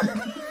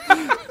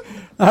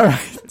 All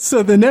right.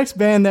 So the next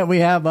band that we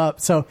have up.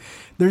 So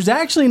there's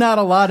actually not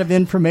a lot of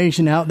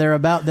information out there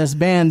about this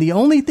band. The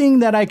only thing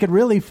that I could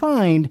really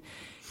find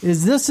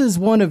is this is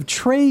one of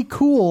Trey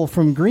Cool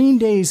from Green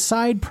Day's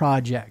side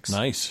projects.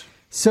 Nice.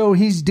 So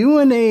he's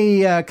doing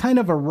a kind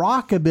of a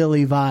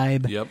rockabilly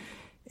vibe. Yep.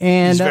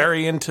 And He's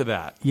very into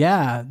that.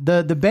 yeah,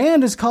 the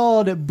band is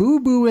called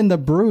Boo Boo and the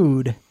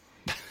Brood.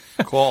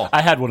 Cool.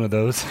 I had one of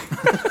those.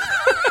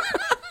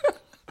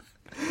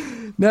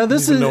 Now this I don't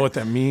is even know what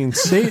that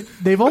means.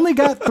 they've only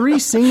got 3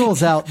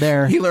 singles out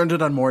there. He learned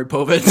it on Maury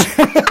Povich.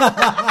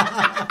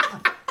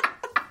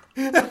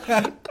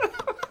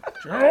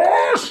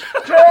 Josh!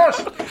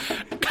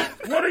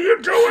 What are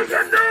you doing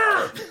in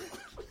there?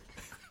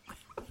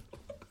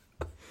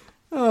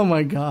 Oh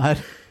my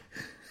god.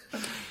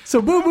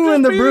 So Boo Boo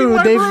and the beating Brood,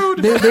 my they've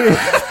brood.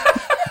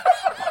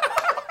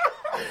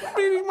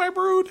 Beating my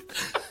brood.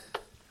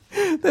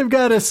 they've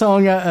got a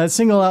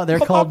single out there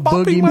called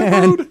Bopping my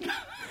Boogeyman. brood.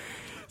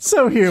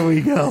 So here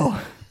we go.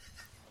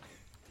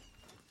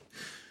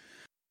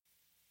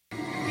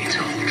 It's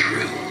all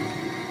true.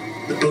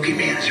 The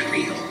boogeyman is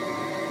real,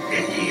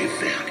 and you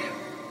found him.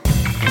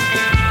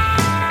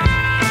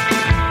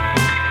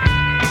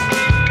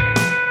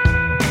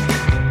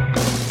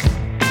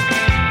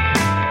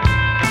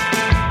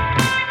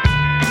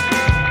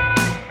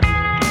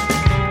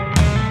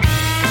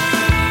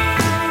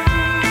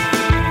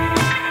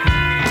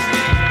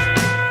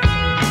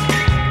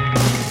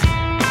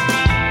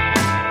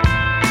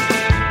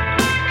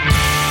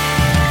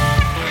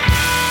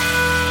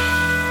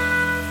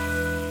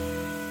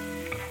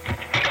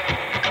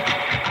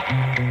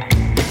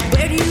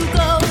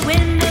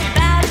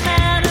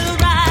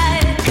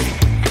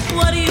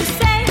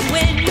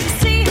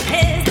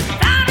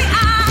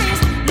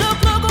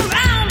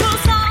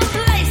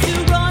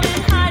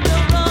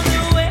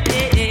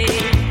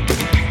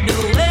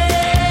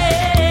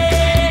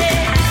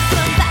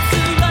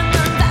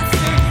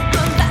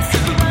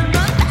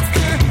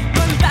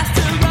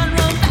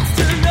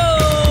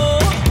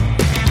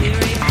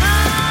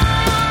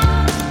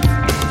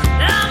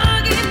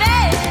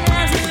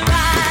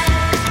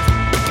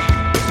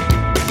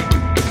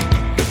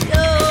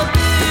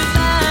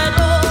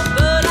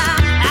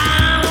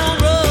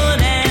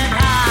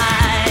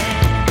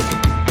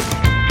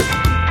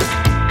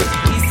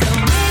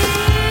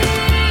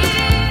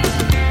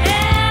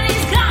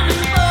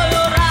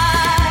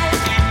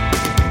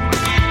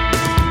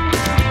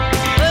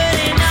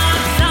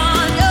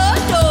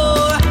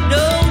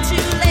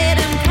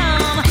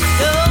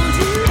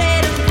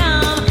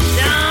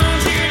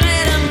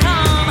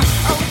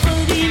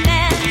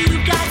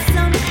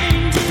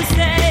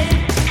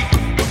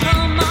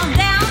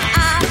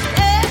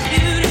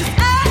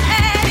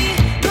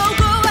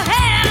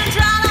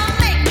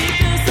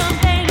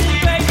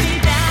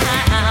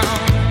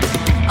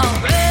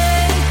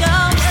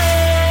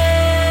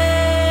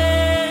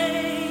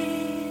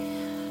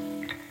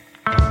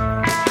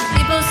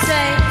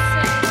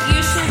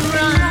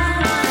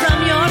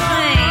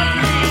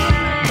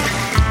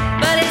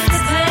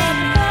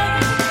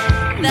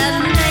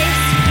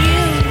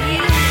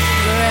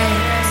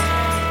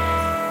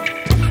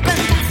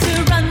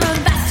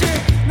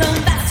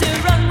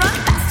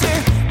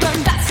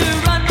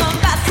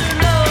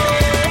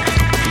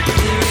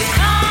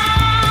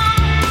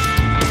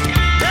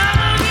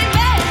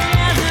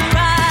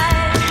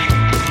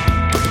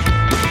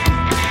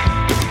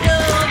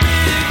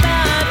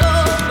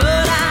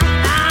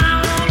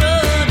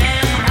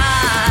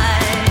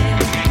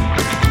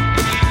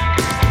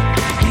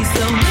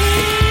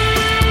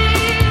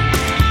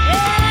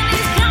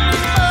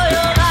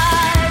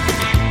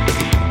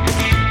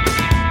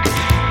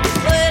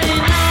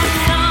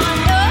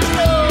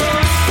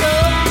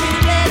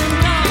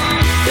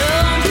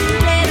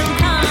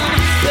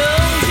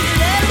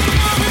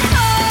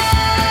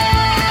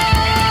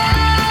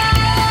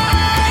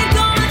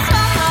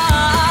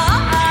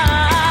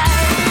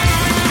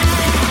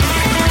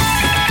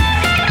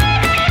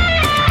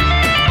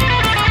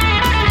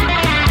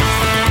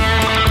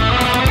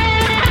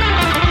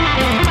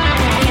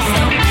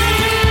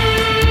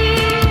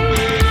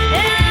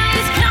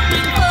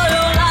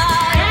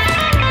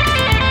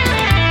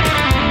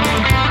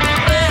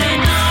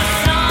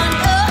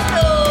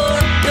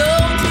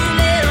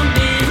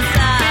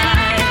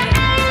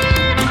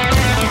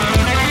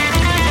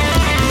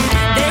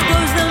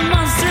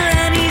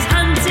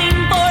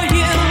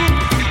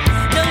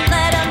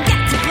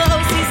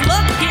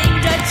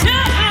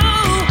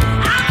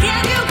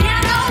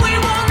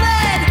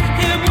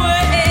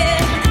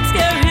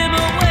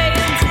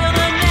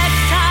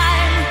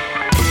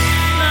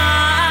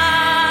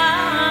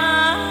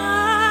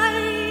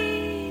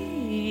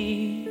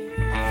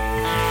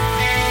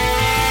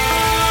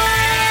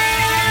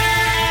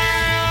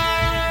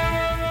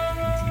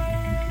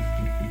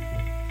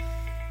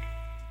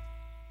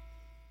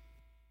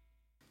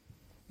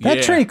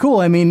 That Trey Cool,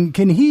 I mean,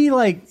 can he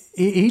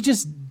he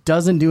just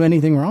doesn't do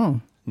anything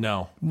wrong.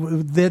 No.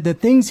 The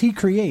things he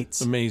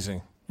creates.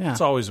 Amazing. Yeah.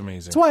 It's always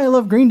amazing. That's why I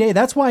love Green Day.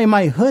 That's why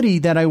my hoodie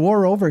that I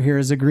wore over here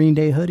is a Green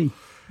Day hoodie.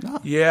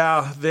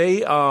 Yeah,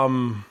 they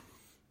all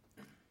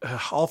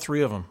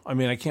three of them. I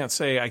mean, I can't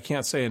say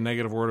a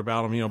negative word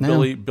about them. You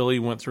know, Billy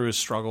went through his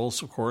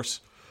struggles, of course.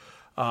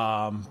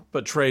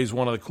 But Trey's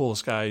one of the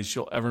coolest guys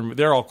you'll ever meet.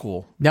 They're all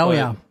cool.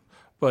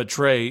 But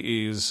Trey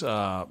is he's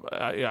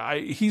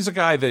a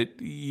guy that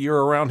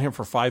you're around him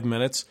for 5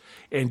 minutes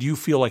and you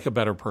feel like a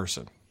better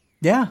person.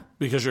 Yeah.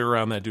 Because you're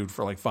around that dude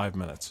for like 5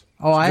 minutes.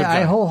 Oh,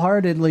 I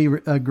wholeheartedly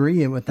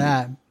agree with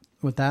that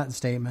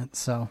statement.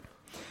 So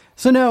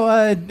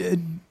now,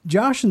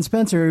 Josh and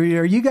Spencer,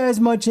 are you guys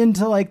much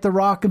into like the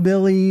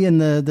rockabilly and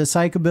the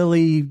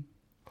psychobilly,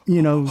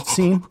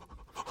 scene?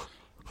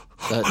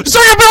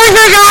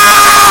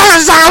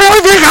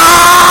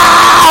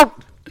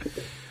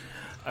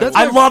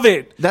 I love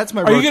it. That's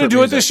my. Are you going to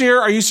do it this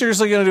year? Are you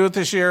seriously going to do it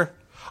this year?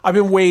 I've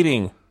been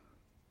waiting.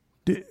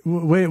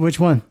 Wait, which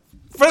one?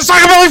 For the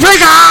Psychobilly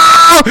Freak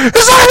Out! The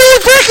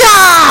Psychobilly Freak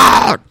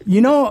Out!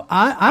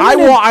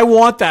 I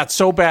want that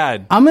so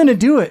bad. I'm going to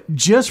do it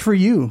just for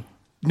you.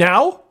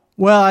 Now?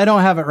 Well, I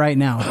don't have it right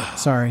now.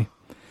 Sorry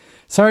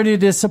to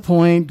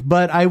disappoint,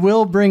 but I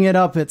will bring it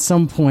up at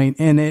some point,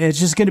 and it's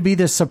just going to be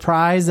this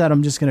surprise that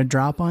I'm just going to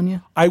drop on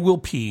you. I will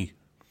pee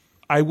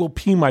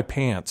my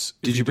pants.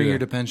 Did you bring your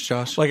Depends,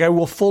 Josh? Like I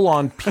will full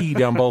on pee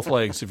down both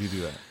legs if you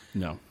do that.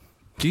 No.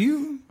 Do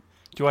you?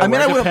 I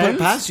mean, I would have put it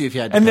past you if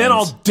you had Depends. And then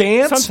Depends. I'll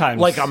dance Sometimes.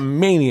 like a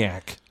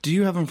maniac. Do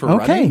you have them for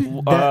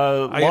running?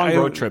 Long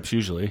road trips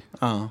usually.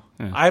 Oh.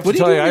 Yeah. I have to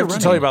tell you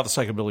about the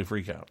Psychobilly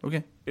Freak Out.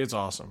 Okay. It's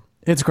awesome.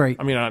 It's great.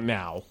 I mean, not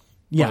now.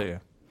 Yeah.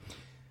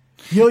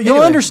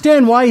 You'll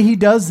understand why he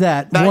does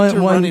that. Back to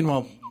running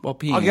while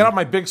peeing. I'll get out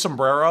my big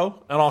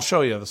sombrero and I'll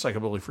show you the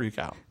Psychobilly Freak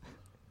Out.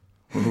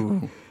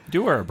 Do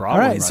wear a bra. All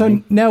right.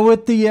 So now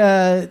with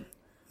the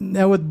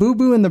with Boo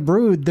Boo and the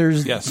Brood,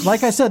 there's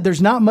like I said,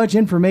 there's not much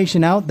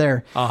information out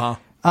there.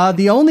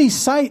 The only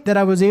site that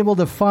I was able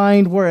to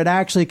find where it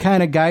actually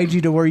kind of guides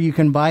you to where you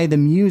can buy the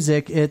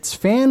music, it's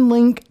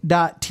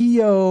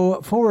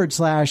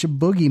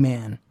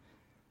fanlink.to/boogeyman.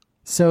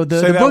 So the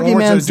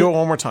Boogeyman. Do it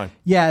one more time.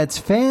 Yeah, it's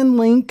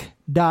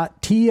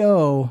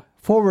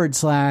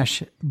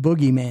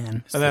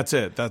fanlink.to/boogeyman. And that's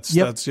it. That's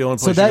the only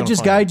place. So that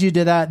just guides you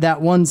to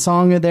that one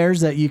song of theirs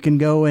that you can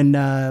go and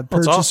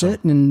purchase awesome.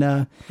 it. And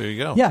there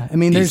you go. Yeah, I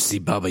mean, there's the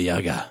Baba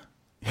Yaga.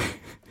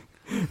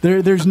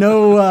 There's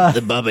no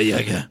the Baba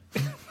Yaga.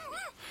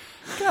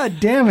 God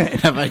damn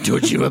it! Have I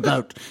told you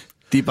about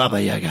the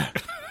Baba Yaga?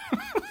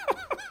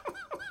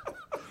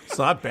 It's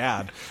not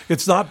bad.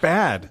 It's not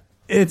bad.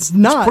 It's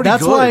not.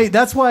 That's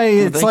good. why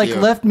it's like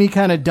left me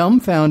kind of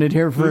dumbfounded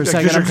here for a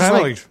second. You're kind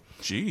of like,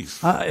 geez.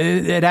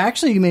 It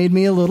actually made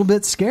me a little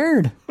bit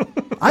scared.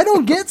 I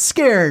don't get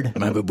scared.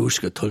 My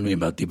babushka told me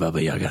about the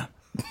Baba Yaga.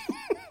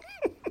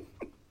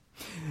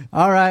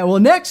 All right. Well,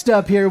 next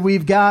up here,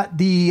 we've got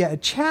the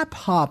Chap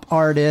Hop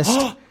artist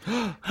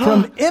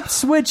from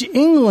Ipswich,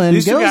 England.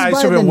 These two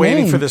guys have been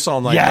waiting for this all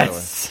night.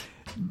 Yes.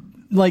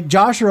 Like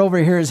Josh over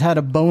here has had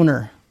a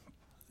boner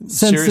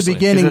since Seriously? the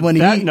beginning. Is it when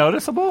that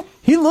noticeable?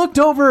 He looked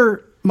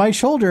over my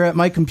shoulder at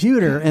my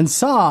computer and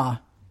saw,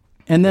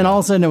 and then all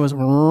of a sudden it was.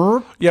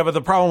 Yeah, but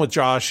the problem with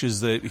Josh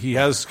is that he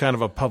has kind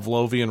of a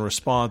Pavlovian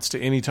response to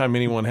anytime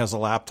anyone has a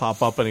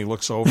laptop up and he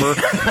looks over.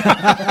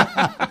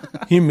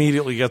 He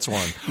immediately gets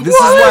one. This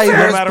is why he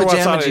wears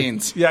pajama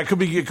jeans. Yeah, it could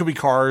be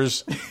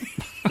cars.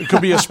 It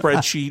could be a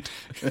spreadsheet.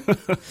 I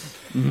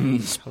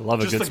love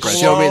a good spreadsheet.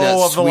 Show me that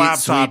of the sweet,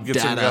 laptop sweet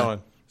gets him data.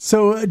 going.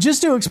 So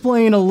just to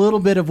explain a little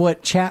bit of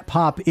what Chap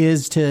Hop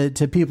is to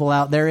people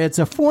out there, it's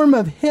a form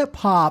of hip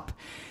hop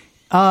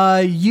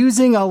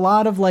using a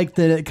lot of like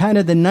the kind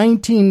of the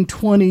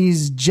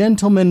 1920s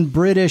gentleman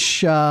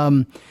British.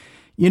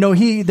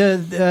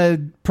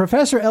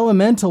 Professor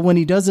Elemental, when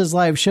he does his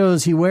live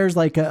shows, he wears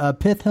like a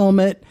pith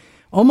helmet,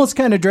 almost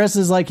kind of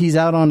dresses like he's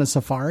out on a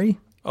safari.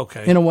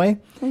 Okay. In a way.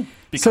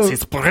 Because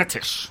he's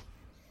British.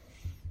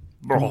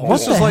 What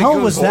the hell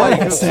was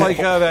that? It's like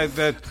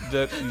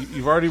that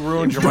you've already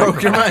ruined your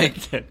Broke your mic.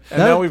 mic. And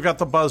now we've got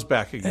the buzz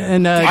back again.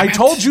 And I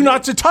told you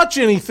not to touch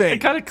anything. I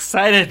got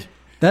excited.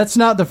 That's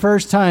not the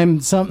first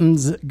time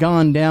something's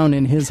gone down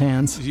in his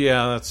hands.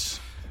 Yeah,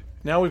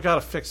 now we've got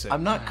to fix it.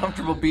 I'm not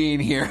comfortable being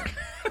here.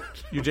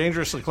 You're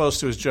dangerously close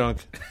to his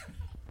junk.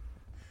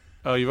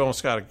 Oh, you've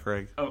almost got it,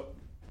 Greg. Oh.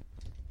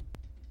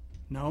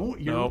 No,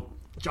 you're... Nope.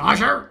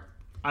 Josher!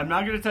 I'm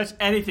not going to touch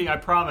anything, I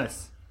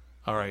promise.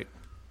 All right.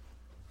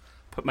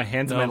 Put my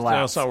hands in my No,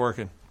 lap. it's not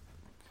working.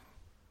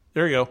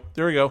 There we go.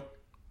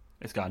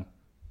 It's gone.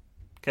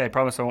 Okay, I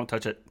promise I won't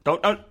touch it.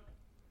 Don't. That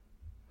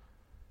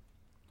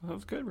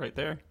was good right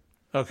there.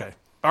 Okay.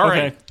 All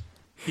right.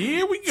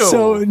 Here we go.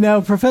 So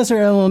now Professor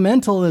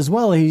Elemental as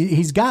well,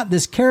 he's got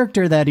this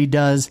character that he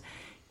does,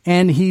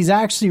 and he's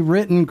actually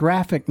written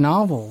graphic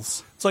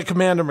novels. It's like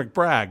Commander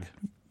McBragg.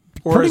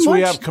 Or Pretty as we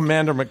much. have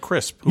Commander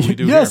McCrisp, who we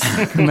do yes,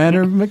 here.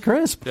 Commander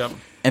McCrisp. Yep.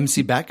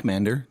 MC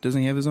Backmander,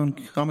 doesn't he have his own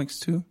comics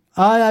too?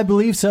 I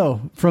believe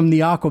so, from the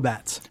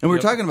Aquabats. And we're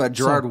talking about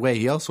Gerard Way.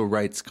 He also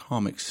writes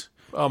comics.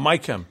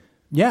 Mike Hem.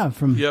 Yeah,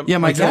 from Yeah,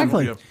 Mike Hem.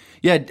 exactly.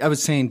 Yeah, I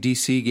was saying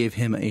DC gave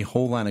him a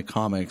whole line of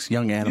comics,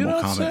 Young Animal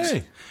don't comics.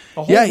 say.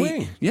 A whole Yeah,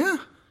 wing.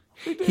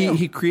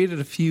 He created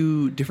a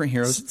few different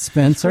heroes.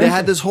 Spencer. They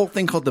had this whole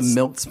thing called the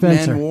Spencer.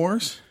 Milkman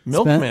Wars.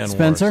 Milkman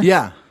Spencer. Wars.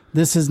 Yeah.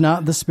 This is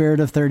not the spirit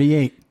of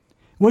 38,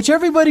 which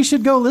everybody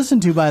should go listen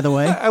to, by the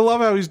way. I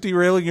love how he's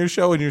derailing your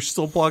show and you're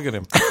still plugging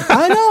him.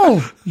 I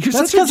know. You're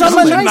That's such a because I'm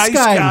a gentleman, nice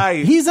guy. guy.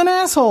 He's an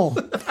asshole.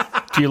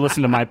 Do you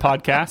listen to my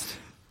podcast?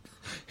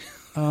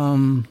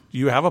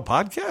 You have a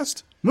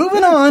podcast?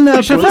 Moving on,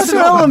 Professor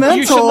Elemental.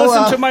 You should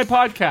listen to my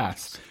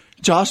podcast.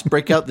 Josh,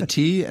 break out the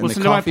tea and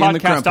Listen the coffee to and the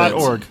crumpets.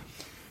 mypodcast.org.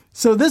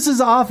 So this is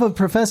off of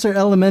Professor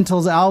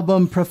Elemental's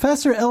album,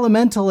 Professor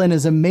Elemental and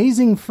His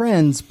Amazing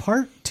Friends,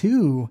 Part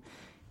 2.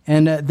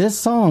 And this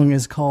song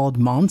is called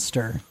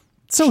Monster.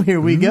 So here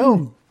we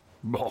go.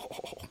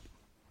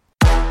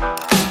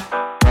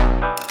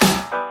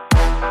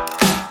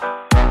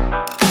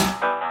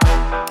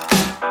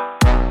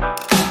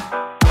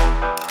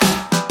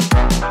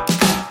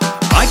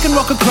 I can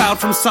rock a crowd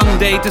from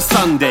Sunday to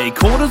Sunday.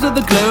 Corners of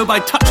the globe, I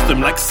touch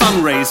them like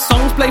sun rays.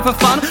 Songs play for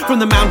fun from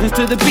the mountains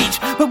to the beach.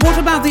 But what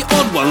about the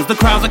odd ones, the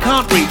crowds I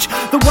can't reach?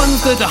 The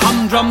ones that are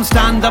humdrum,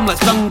 stand them like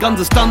stun guns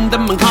and stun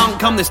them and can't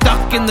come, they're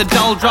stuck in the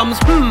doldrums.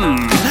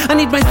 I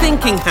need my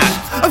thinking hat.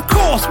 Of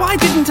course, why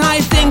didn't I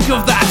think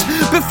of that?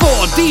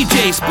 Before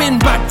DJ, spin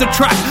back the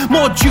track.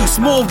 More juice,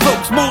 more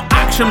vocals, more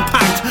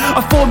action-packed.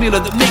 A formula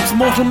that makes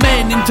mortal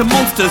men into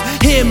monsters.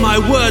 Hear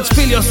my words,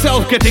 feel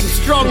yourself getting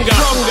stronger.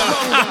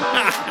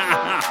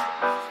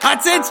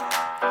 That's it.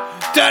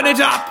 Turn it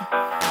up.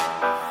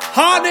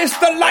 Harness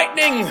the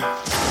lightning.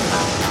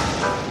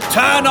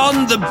 Turn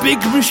on the big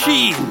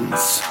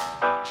machines.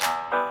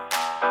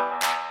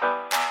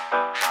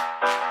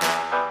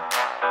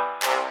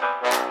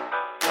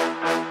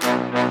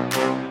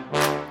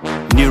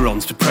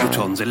 Neurons to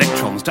protons,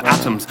 electrons to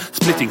atoms,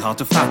 splitting hard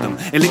to fathom,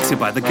 elixir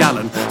by the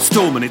gallon,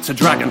 storm and it's a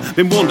dragon,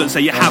 been warned and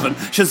say you haven't,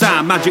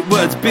 Shazam, magic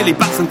words, Billy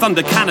Bats and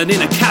thunder cannon,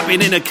 in a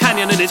cabin, in a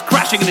canyon, and it's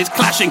crashing and it's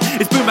clashing,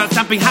 it's boom bap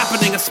stamping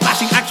happening, a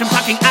smashing,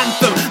 action-packing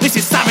anthem, this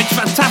is savage,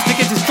 fantastic,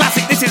 it is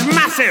classic, this is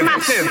massive!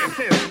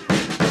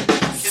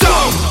 So,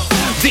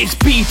 this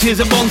beat is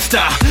a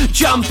monster,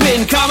 jump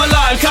in, come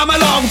alive, come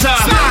along to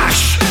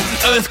smash!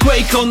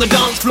 Earthquake on the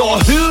dance floor.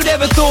 Who'd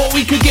ever thought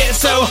we could get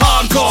so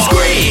hardcore?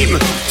 Scream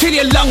till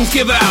your lungs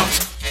give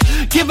out.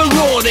 Give a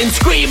roar, then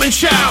scream and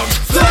shout.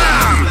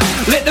 Slam!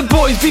 Let the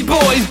boys be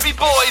boys. Be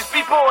boys,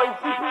 be boys,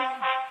 be boys.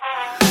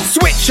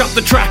 Switch up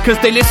the track as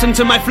they listen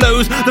to my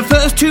flows. The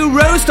first two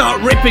rows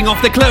start ripping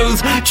off their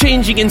clothes.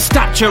 Changing in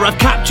stature, I've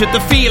captured the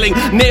feeling.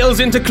 Nails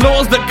into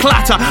claws that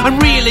clatter,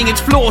 unreeling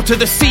its floor to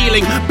the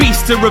ceiling.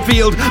 Beasts are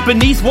revealed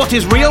beneath what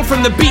is real.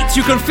 From the beats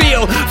you can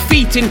feel.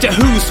 Feet into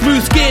who,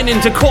 smooth skin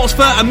into coarse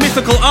fur, a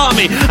mythical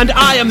army. And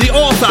I am the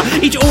author.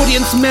 Each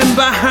audience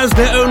member has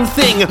their own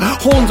thing.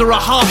 Horns are a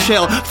half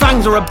shell,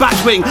 fangs are a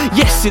batwing.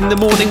 Yes, in the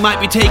morning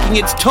might be taking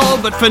its toll,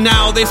 but for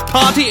now this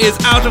party is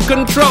out of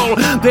control.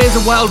 There's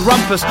a wild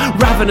rumpus,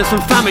 ravenous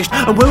and famished,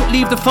 and won't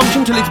leave the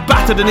function till it's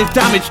battered and is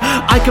damaged.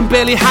 I can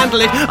barely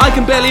handle it, I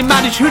can barely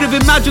manage. Who'd have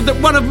imagined that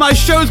one of my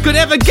shows could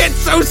ever get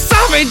so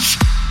savage?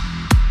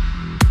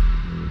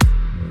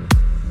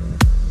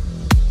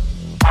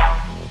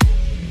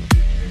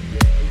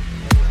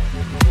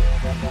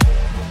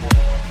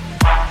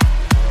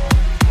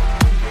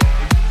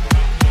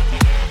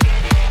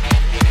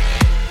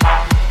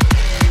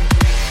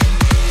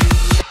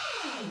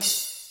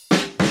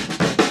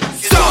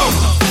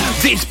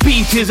 This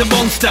beat is a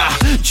monster.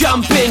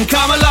 Jump in,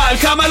 come alive,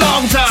 come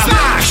along to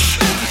smash!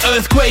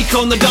 Earthquake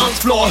on the dance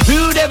floor.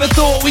 Who'd ever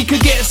thought we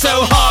could get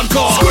so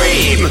hardcore?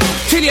 Scream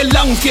till your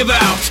lungs give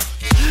out.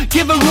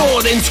 Give a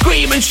roar, then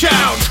scream and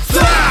shout.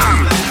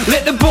 Slam!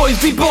 Let the boys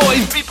be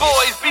boys. Be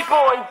boys, be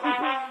boys, be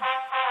boys.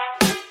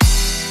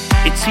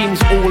 It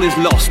seems all is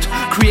lost.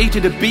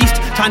 Created a beast,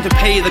 time to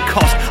pay the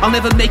cost. I'll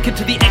never make it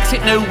to the exit,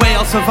 no way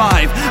I'll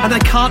survive. And I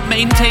can't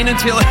maintain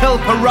until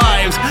help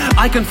arrives.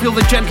 I can feel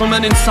the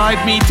gentleman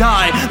inside me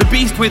die. The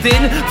beast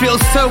within feels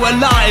so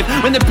alive.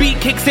 When the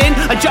beat kicks in,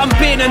 I jump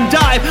in and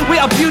dive. We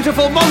are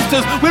beautiful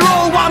monsters, we're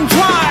all one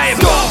tribe.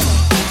 Stop!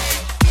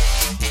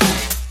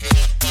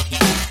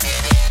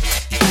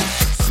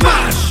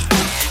 Smash!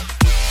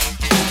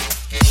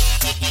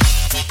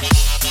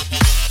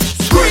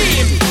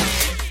 Scream!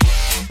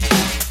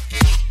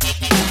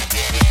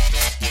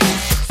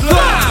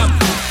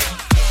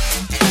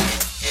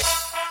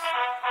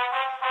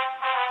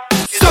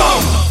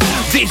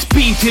 This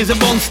beat is a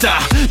monster.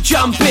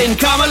 Jump in,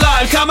 come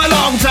alive, come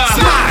along to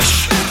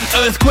smash!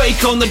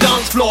 Earthquake on the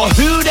dance floor.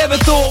 Who'd ever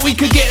thought we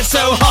could get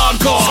so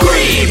hardcore?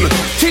 Scream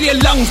till your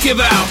lungs give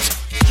out.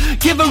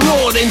 Give a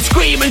roar, then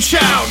scream and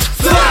shout.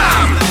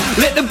 Slam!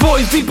 Let the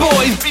boys be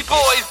boys. Be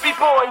boys, be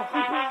boys, be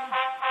boys.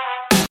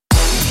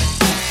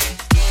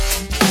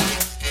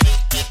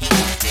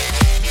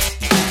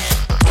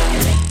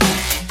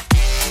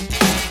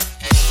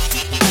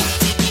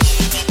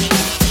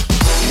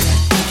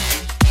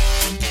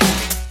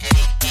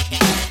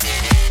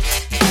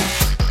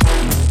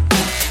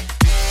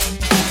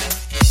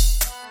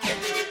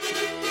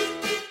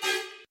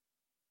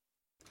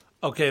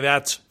 Okay,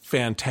 that's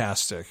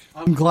fantastic.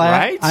 I'm glad.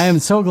 Right? I am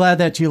so glad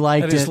that you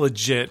liked That is it.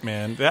 legit,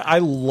 man. I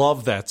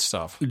love that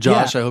stuff.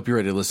 Josh, I hope you're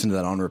ready to listen to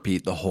that on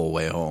repeat the whole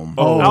way home.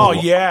 Oh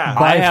yeah.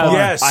 I have,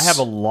 Yes. I have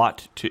a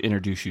lot to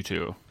introduce you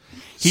to.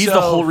 He's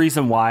the whole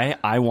reason why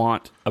I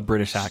want a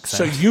British So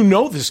accent. you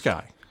know this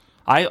guy.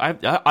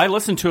 I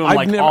listen to him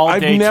I've never, all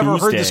day I've never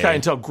Tuesday. heard this guy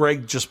until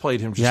Greg just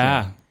played him. Just Yeah.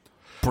 now.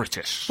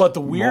 British. But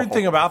the weird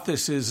thing about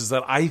this is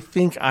that I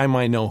think I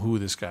might know who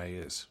this guy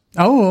is.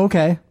 Oh,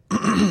 okay.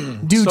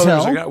 Do So tell.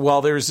 there's a guy,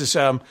 well, there's this.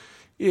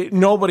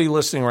 Nobody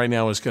listening right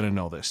now is going to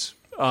know this.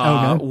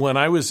 Okay. When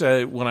I was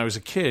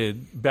a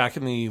kid back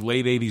in the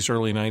late '80s,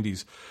 early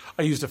 '90s,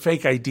 I used a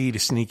fake ID to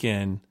sneak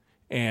in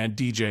and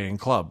DJ in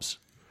clubs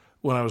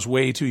when I was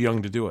way too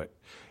young to do it.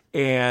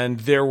 And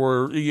there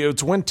were,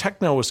 it's when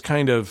techno was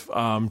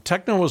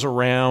techno was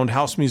around,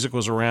 house music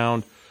was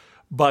around,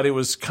 but it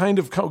was kind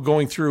of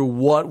going through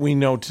what we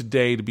know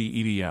today to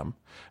be EDM.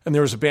 And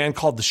there was a band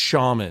called The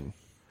Shaman.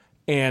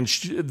 And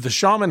The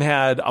Shaman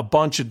had a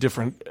bunch of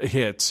different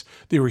hits.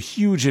 They were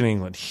huge in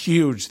England,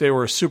 huge. They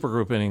were a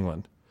supergroup in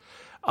England.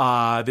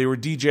 They were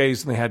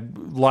DJs and they had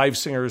live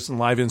singers and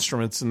live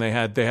instruments and they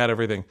had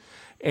everything.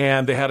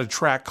 And they had a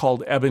track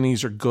called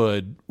Ebenezer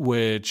Good,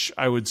 which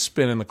I would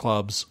spin in the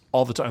clubs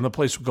all the time. And the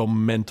place would go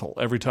mental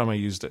every time I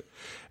used it.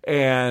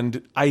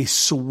 And I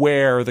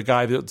swear the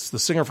guy that's the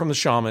singer from The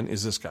Shaman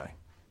is this guy.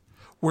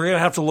 We're going to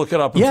have to look it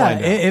up and find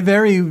out. It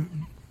very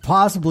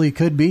possibly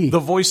could be. The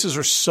voices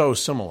are so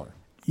similar.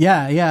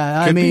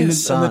 Yeah. I mean, And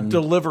the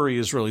delivery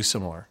is really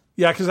similar.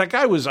 Yeah, because that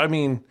guy was,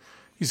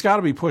 he's got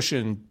to be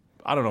pushing,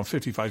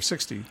 55,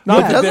 60.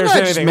 Not that Doesn't there's that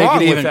just anything make wrong it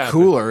with even that,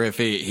 cooler if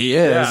he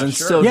is and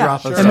sure. still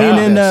drop a I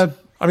mean,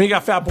 and he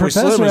got Fat Boy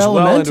Professor Slim as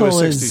well into his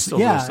Elemental 60s. is Still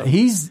doing stuff.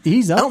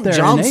 he's up Elton there.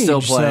 John's in age,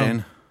 still so-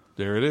 playing.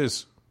 There it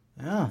is.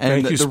 Yeah. And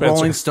Thank you, the Spencer.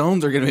 Rolling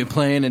Stones are going to be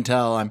playing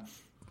until I'm...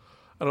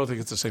 I don't think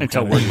it's the same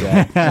Until kind of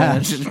we're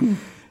dead.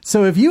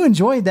 So if you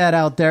enjoyed that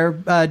out there,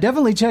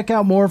 definitely check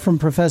out more from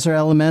Professor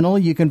Elemental.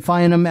 You can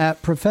find him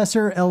at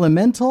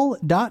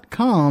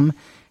professorelemental.com.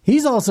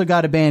 He's also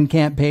got a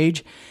Bandcamp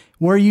page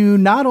where you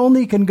not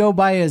only can go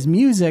buy his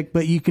music,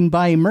 but you can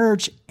buy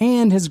merch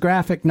and his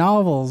graphic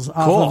novels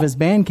off Cool. of his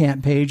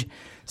Bandcamp page.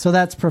 So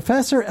that's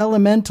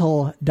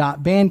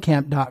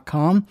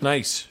professorelemental.bandcamp.com.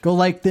 Nice. Go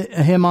like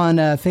him on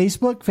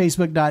Facebook,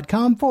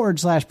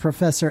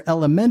 facebook.com/Professor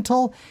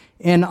Elemental.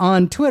 And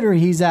on Twitter,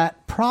 he's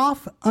at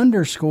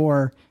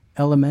prof_elemental.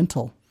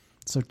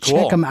 So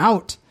check him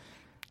out.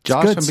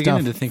 Josh, good I'm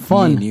beginning stuff. to think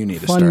Fun, me and you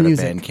need to fun start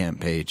music. a Bandcamp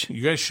page.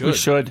 You guys should. We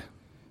should.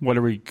 What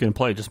are we going to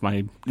play? Just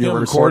my Your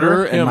Hymns.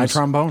 recorder and my Hymns.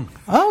 trombone.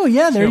 Oh,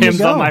 yeah, there you hymns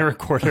go. on my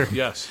recorder.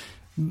 Yes.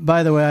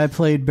 By the way, I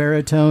played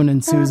baritone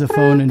and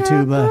sousaphone and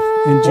tuba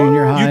in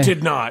junior high. You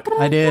did not.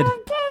 I did. Or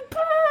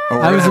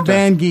we're I was gonna a have to-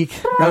 band geek.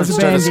 I was a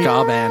start a band geek.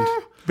 ska band.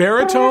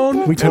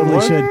 Baritone? We totally and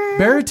what? should.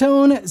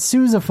 Baritone,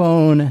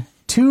 sousaphone,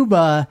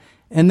 tuba,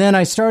 and then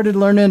I started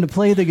learning to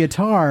play the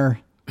guitar.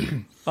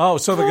 Oh,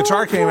 so the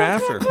guitar came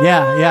after.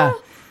 Yeah.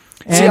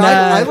 And See,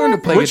 I learned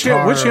to play Which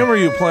guitar. hymn are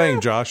you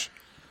playing, Josh?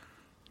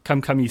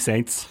 Come, ye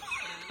saints.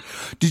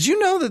 Did you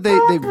know that they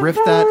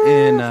riffed that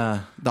in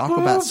the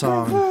Aquabat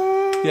song?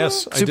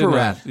 Yes, I Super did know.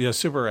 rad. Yeah,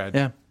 super rad.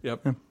 Yeah.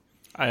 Yep.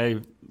 I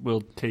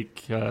will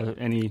take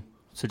any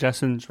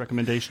suggestions,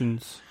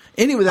 recommendations.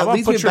 Anyway, How that about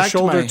leads me put your back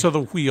shoulder to to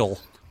the wheel?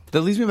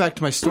 That leads me back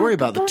to my story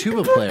about the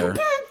tuba player.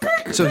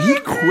 So he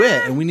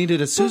quit, and we needed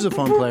a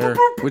sousaphone player,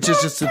 which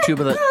is just a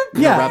tuba that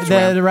wraps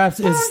around. the raps.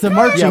 It's the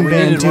marching we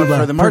band needed tuba one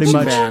for the pretty marching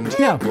much. band.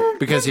 Yeah.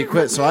 Because he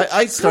quit. So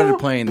I started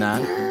playing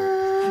that.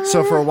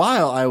 So for a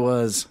while, I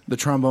was the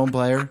trombone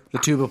player, the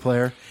tuba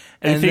player.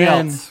 Anything and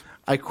then else?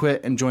 I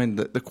quit and joined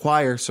the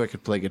choir so I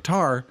could play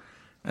guitar.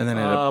 And then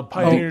I ended up...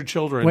 Pioneer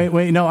Children.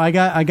 Wait, no, I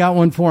got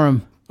one for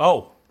him.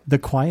 Oh, The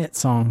Quiet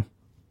Song.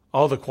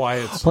 the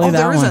Quiets. Play that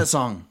there is one. that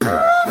song.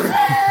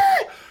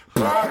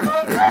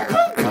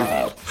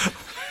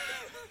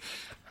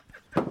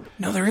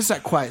 No, there is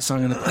that quiet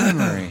song in the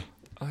primary.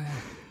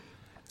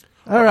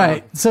 All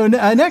right. So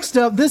next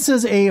up, this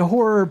is a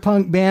horror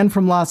punk band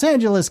from Los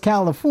Angeles,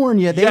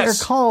 California. They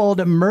Yes. are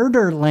called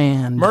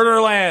Murderland.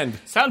 Murderland.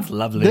 Sounds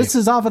lovely. This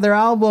is off of their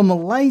album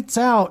Lights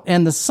Out,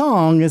 and the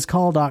song is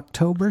called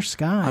October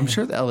Sky. I'm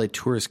sure the LA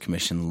Tourist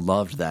Commission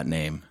loved that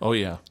name. Oh,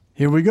 yeah.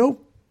 Here we go.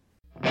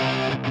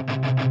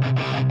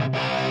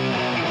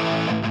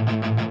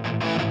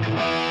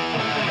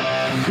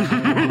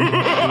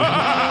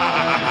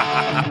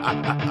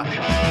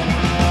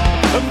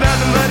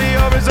 Money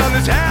always on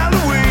this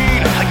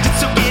Halloween. I get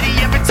so giddy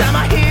every time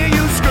I hear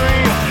you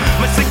scream.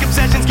 My sick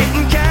obsession's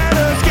getting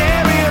kinda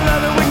scary. I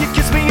love it when you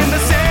kiss me in the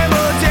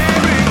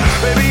cemetery.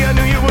 Baby, I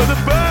knew you were the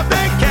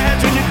perfect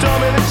catch when you told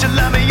me that you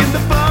love me in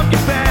the pumpkin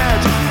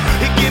patch.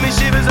 You give me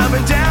shivers up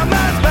and down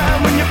my spine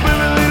when your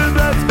pretty little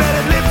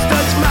blood-spattered lips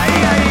touch my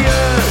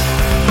ear.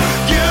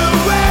 You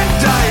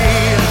and I,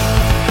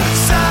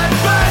 side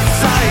by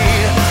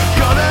side,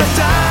 gonna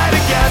die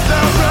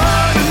together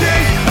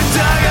underneath the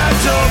dark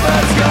October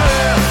sky.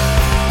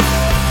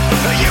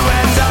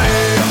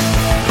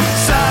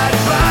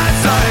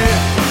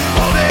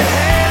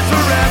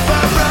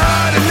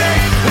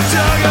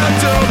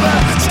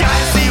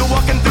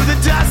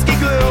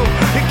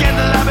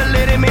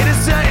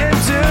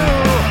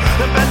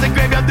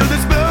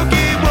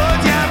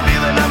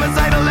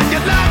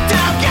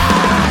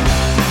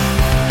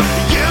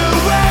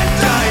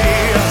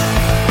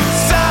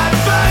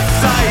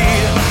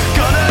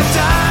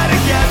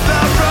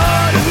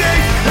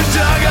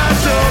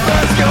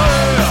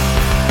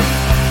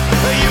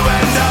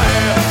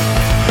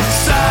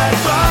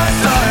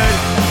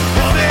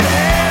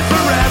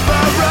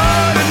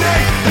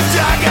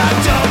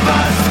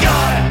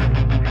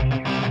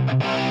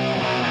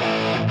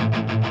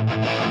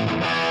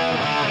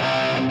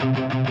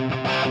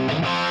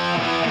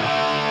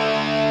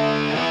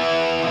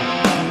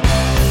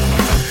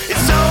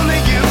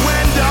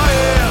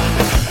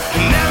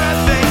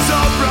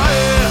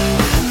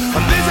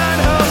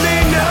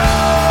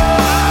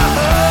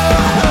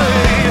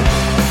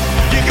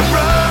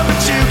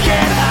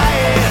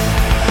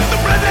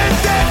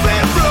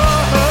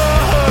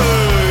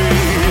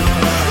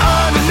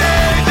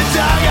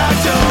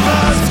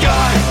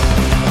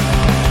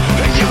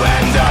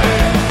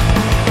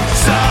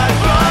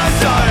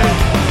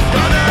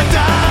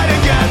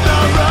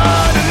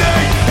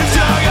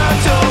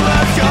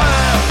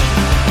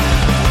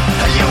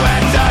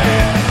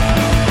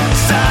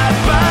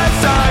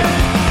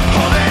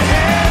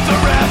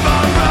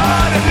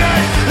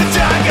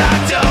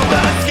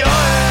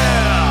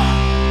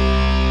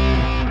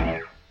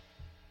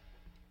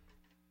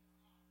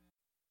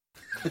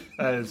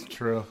 That is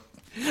true.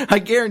 I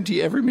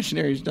guarantee every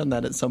missionary's done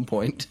that at some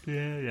point.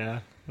 Yeah.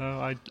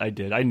 Oh, I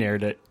did. I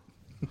nared it.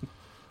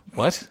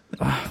 What?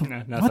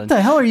 What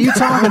the hell are you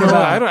talking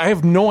about? I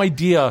have no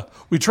idea.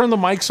 We turned the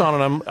mics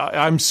on, and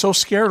I'm so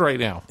scared right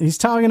now. He's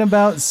talking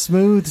about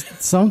smooth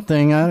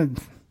something.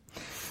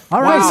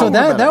 All right, so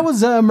that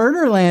was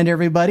Murderland,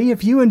 everybody.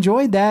 If you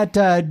enjoyed that,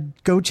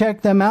 go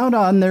check them out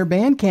on their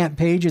Bandcamp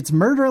page. It's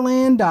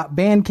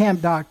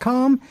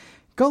murderland.bandcamp.com.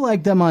 Go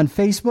like them on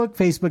Facebook,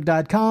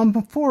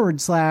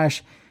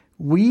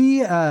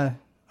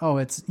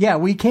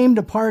 facebook.com/we came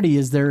to party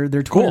is their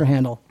Twitter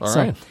handle. All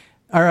right.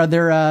 Or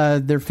their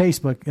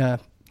Facebook.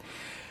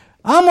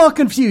 I'm all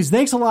confused.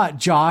 Thanks a lot,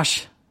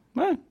 Josh.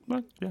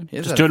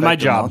 Just doing my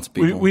job.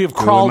 We have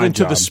crawled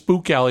into the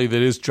spook alley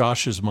that is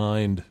Josh's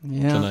mind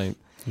tonight.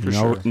 For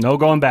sure. No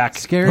going back.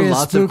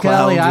 Scariest spook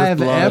alley I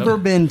have ever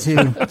been to.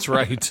 That's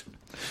right.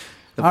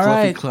 The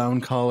fluffy clown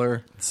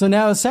collar. So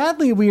now,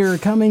 sadly, we are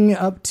coming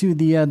up to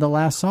the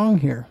last song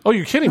here. Oh,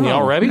 you're kidding me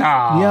already?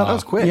 Yeah, that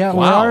was quick. Yeah,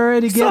 Wow. we're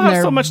already getting Still have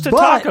there. so much to but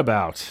talk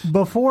about.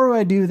 Before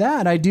I do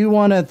that, I do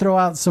want to throw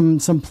out some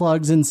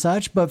plugs and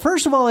such. But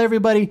first of all,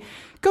 everybody,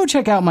 go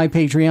check out my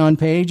Patreon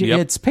page. Yep.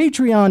 It's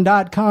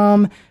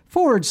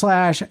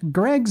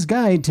patreon.com/Greg's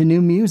Guide to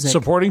New Music.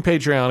 Supporting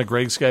Patreon at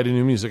Greg's Guide to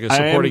New Music is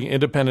supporting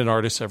independent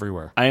artists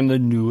everywhere. I am the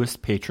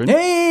newest patron.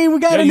 Hey, we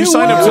got a you new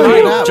signed one. up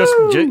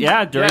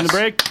tonight. During the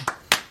break.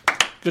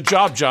 Good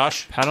job,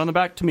 Josh. Pat on the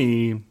back to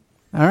me.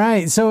 All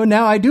right, so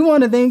now I do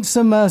want to thank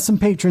some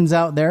patrons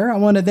out there. I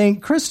want to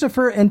thank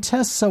Christopher and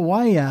Tess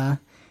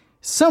Sawaya,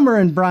 Summer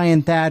and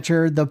Brian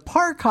Thatcher, the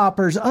Park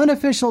Hoppers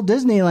unofficial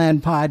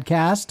Disneyland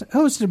podcast,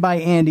 hosted by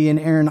Andy and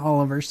Aaron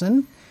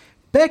Oliverson,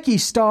 Becky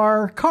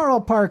Starr, Carl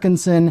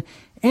Parkinson,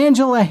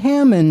 Angela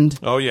Hammond.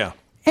 Oh, yeah.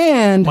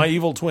 And my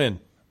evil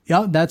twin.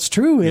 Yeah, that's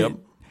true. Yep.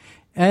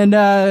 And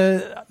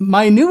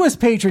my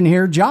newest patron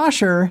here,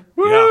 Josher.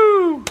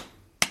 Woo!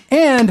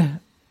 And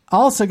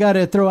also got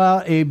to throw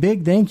out a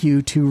big thank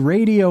you to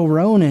Radio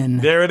Ronin.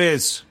 There it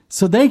is.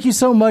 So thank you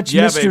so much,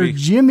 Mr. Baby.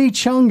 Jimmy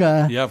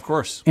Chunga. Yeah, of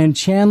course. And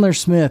Chandler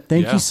Smith.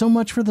 Thank Yeah. you so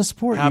much for the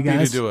support, Happy you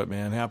guys. to do it,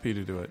 man. Happy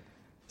to do it.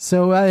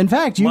 So, in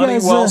fact, you Money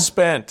guys... well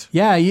spent.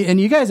 Yeah, and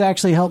you guys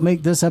actually helped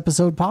make this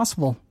episode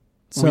possible.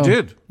 So, We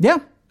did. Yeah.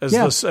 How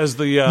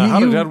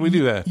You- did we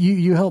do that?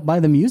 You helped buy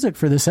the music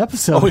for this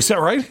episode. Oh, is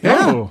that right?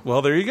 Yeah. Oh,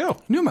 well, there you go.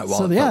 Knew my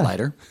wallet yeah. felt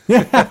lighter.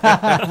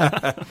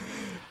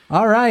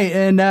 All right,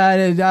 and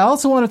I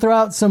also want to throw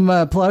out some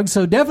plugs,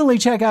 so definitely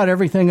check out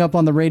everything up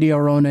on the Radio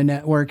Ronin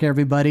network,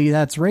 everybody.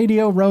 That's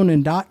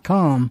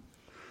RadioRonin.com.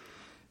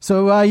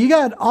 So you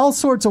got all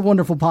sorts of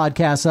wonderful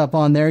podcasts up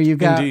on there. You've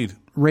got Indeed.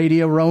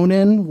 Radio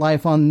Ronin,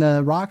 Life on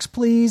the Rocks,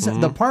 Please,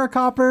 The Park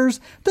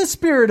Hoppers, The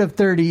Spirit of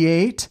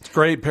 38.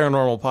 Great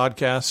paranormal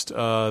podcast,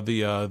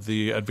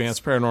 the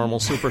Advanced Paranormal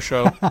Super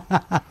Show.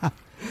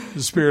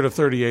 The Spirit of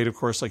 38, of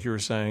course, like you were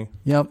saying.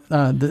 Yep,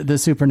 the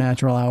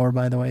Supernatural Hour,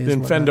 by the way. Is The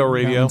what Infendo that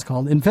Radio. one's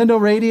called. Infendo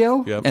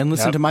Radio. Yep. And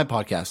listen to my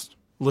podcast.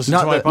 Listen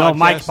Not to my the- podcast. No,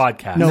 Mike's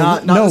podcast.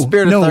 Not the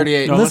Spirit of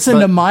 38. No, listen but-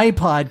 to my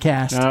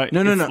podcast.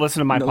 No. No. Listen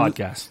to my No,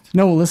 podcast.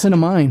 No, listen to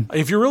mine.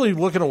 If you're really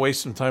looking to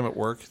waste some time at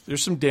work,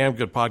 there's some damn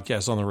good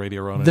podcasts on the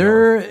Radio Ronin.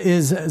 There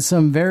is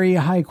some very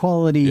high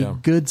quality, Yeah.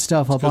 good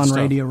stuff up Good on stuff.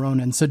 Radio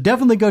Ronin. So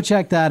definitely go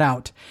check that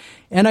out.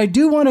 And I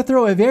do want to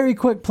throw a very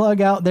quick plug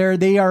out there.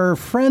 They are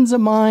friends of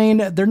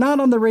mine. They're not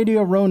on the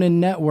Radio Ronin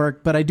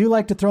network, but I do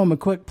like to throw them a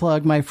quick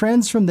plug. My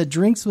friends from the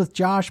Drinks with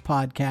Josh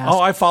podcast. Oh,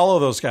 I follow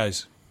those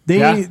guys.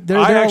 they're I a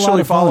lot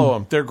actually of fun. follow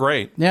them. They're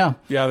great. Yeah.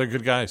 Yeah, they're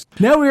good guys.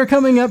 Now we are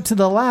coming up to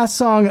the last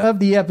song of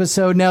the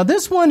episode. Now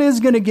this one is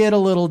going to get a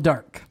little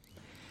dark.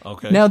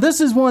 Okay. Now this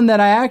is one that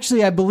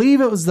I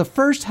believe it was the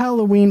first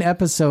Halloween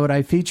episode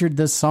I featured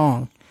this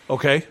song.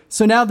 Okay.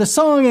 So now the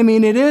song, I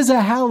mean, it is a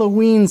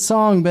Halloween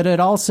song, but it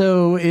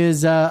also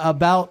is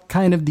about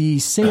kind of the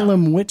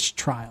Salem witch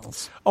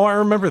trials. Oh, I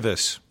remember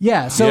this.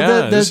 Yeah. So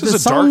Yeah, this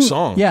is a dark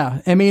song.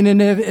 Yeah. I mean,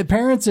 and if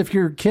parents, if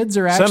your kids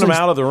are actually Send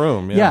them out of the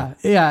room. Yeah.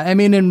 Yeah. I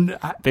mean, and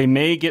They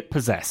may get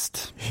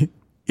possessed.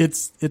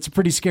 it's a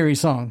pretty scary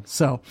song.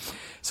 So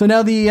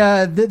now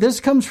this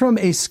comes from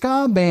a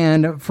ska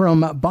band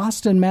from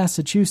Boston,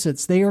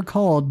 Massachusetts. They are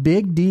called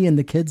Big D and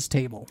the Kids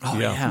Table. Oh,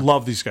 Yeah.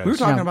 Love these guys. We were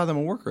talking about them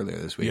at work earlier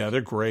this week. Yeah, they're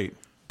great.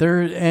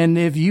 And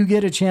if you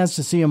get a chance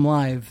to see them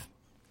live,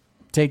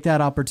 take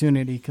that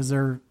opportunity because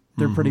they're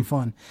pretty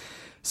fun.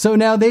 So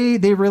now they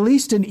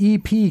released an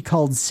EP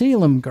called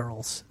Salem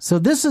Girls. So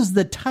this is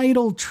the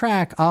title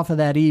track off of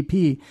that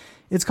EP.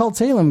 It's called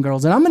Salem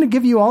Girls. And I'm going to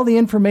give you all the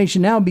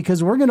information now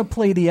because we're going to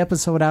play the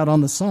episode out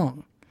on the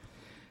song.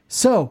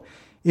 So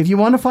if you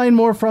want to find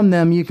more from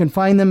them, you can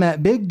find them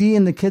at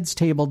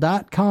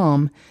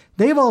bigdandthekidstable.com.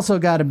 They've also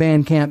got a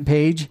Bandcamp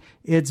page.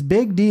 It's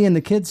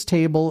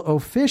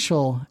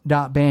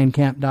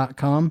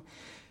bigdandthekidstable.official.bandcamp.com.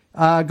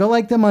 Go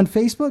like them on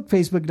Facebook,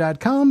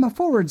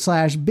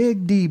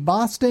 facebook.com/Big D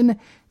Boston.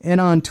 And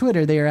on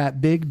Twitter, they are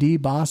at Big D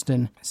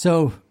Boston.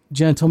 So,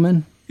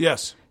 gentlemen.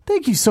 Yes.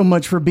 Thank you so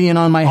much for being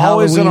on my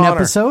Always an Halloween honor.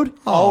 episode.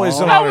 Always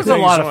an That honor. was Thank a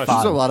you lot so of much. fun. It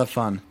was a lot of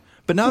fun.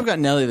 But now I've got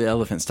Nelly the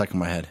Elephant stuck in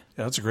my head.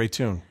 Yeah, that's a great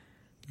tune.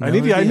 I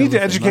need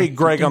to educate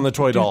Greg on the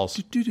toy dolls.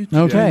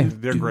 Okay. Yeah,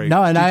 they're great.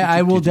 No, and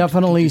I will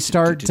definitely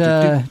start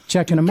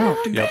checking them out.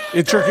 Yep.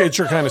 It's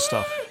your kind of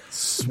stuff.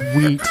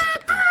 Sweet.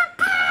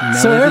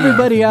 So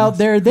everybody out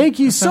there, thank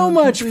you so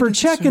much for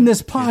checking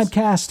this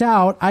podcast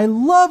out. I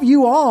love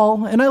you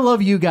all, and I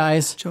love you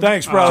guys.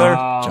 Thanks, brother.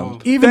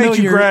 Thank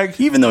you, Greg.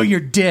 Even though you're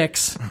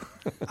dicks,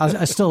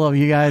 I still love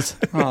you guys.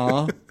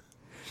 Aww.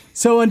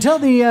 So until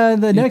the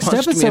next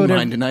episode, me in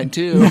mine tonight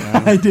too.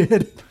 I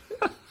did.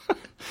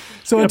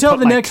 So until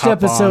the next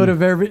episode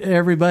of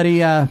everybody,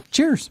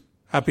 cheers.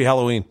 Happy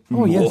Halloween.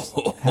 Oh yes,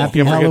 happy Can't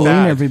forget Halloween,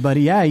 that.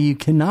 everybody. Yeah, you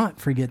cannot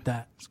forget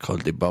that. It's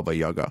called the Baba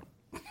Yaga.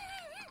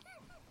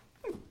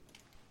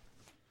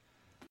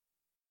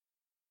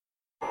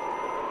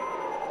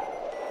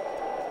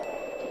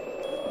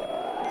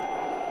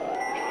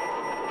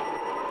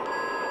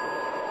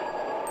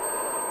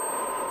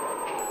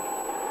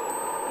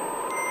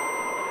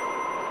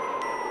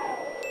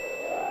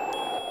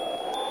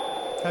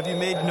 Have you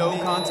made no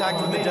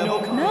contact with the devil?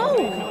 No.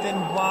 Then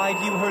why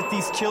do you hurt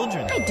these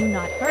children? I do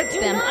not hurt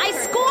them. I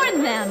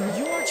scorn them.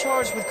 You are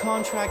charged with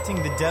contracting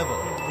the devil.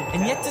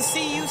 And yet to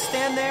see you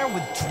stand there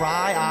with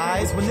dry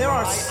eyes when there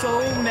are so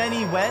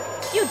many wet.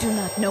 You do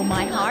not know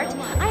my heart.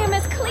 I am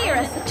as clear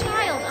as the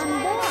child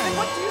unborn. Then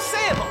what do you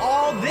say of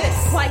all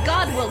this? Why,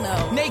 God will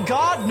know. Nay,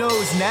 God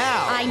knows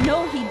now. I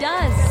know he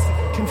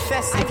does.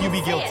 Confess if you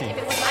be guilty.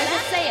 I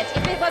will say it.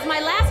 If it was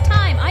my last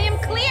time, I am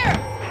clear.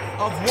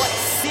 Of what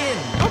sin?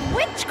 Of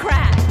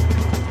witchcraft.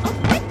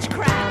 Of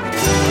witchcraft.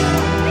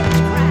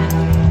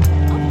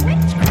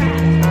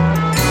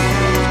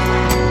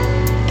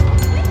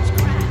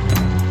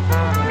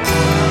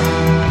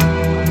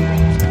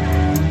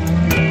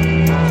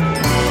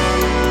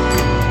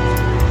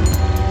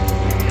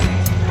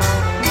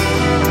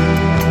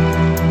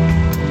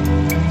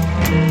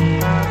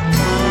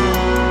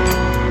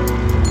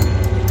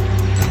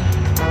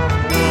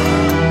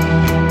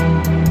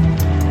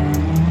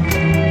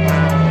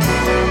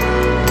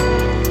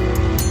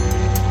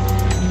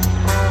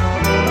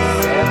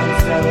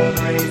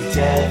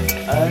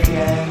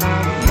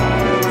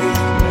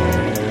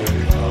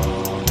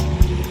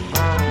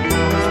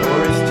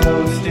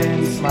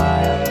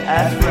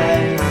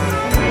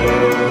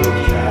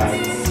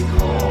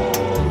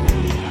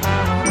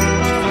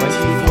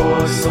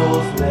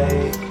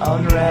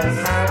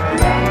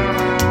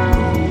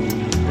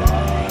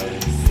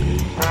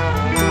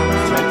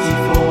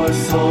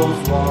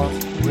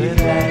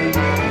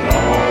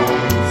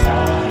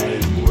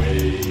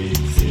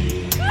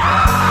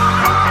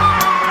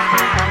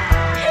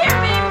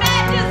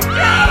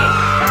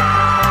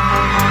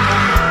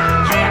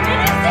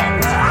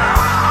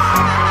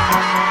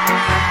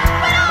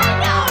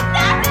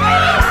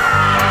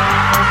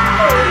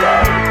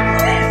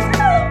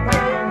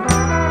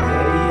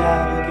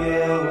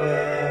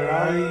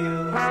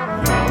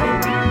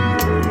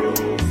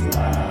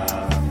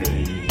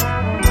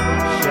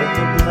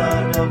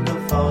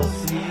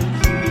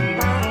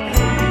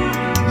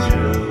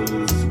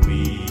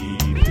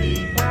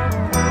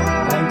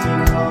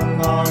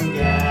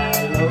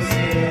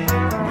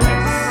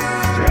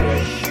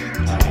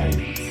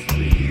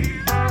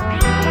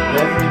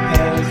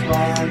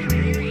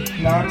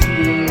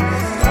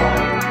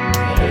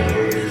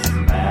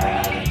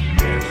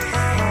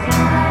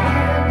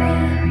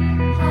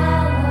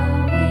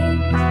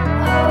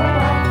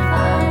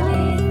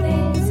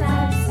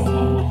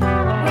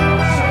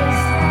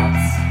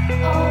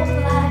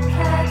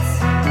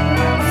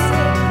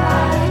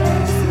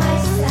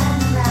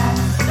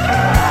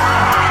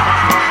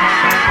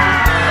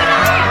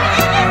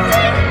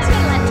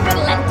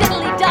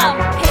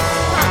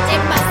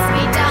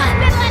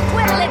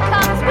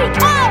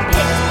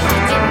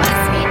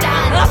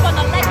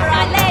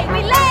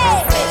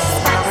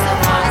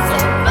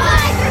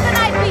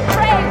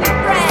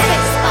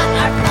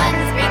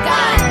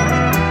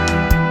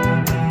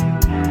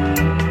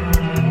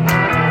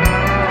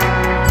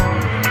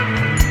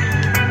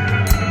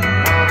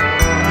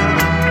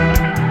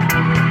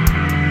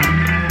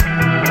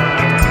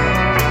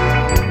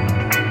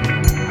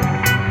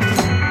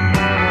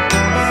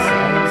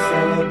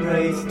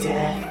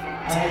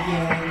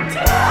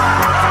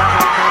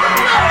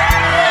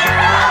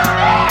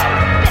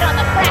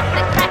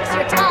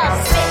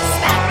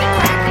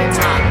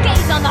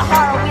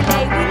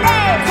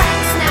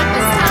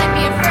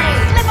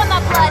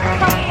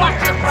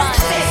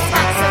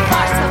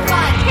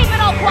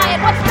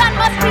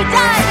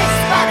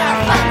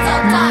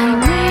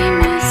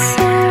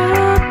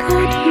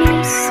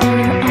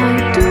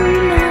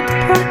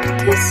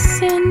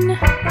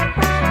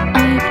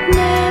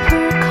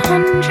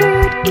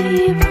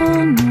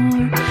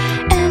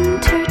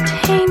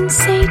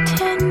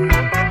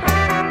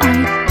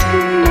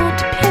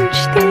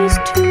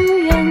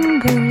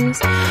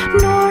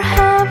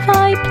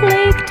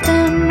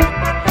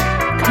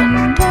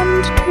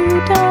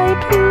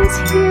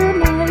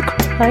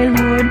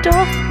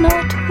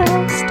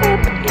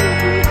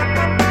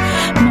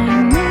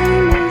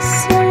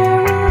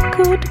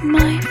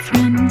 My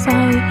friends,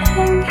 I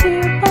hang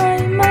here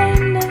by my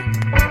neck.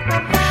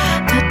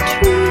 The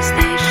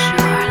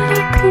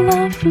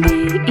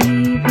flee,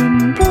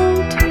 even though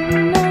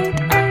tonight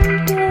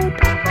I'm dead.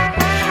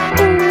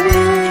 Oh,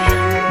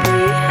 William,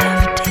 they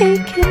have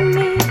taken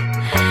me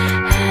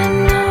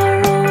and our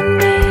own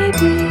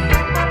baby.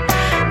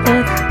 The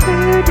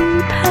 30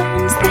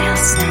 pounds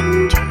they'll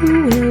send you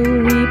will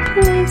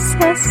replace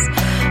us,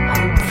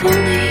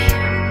 hopefully.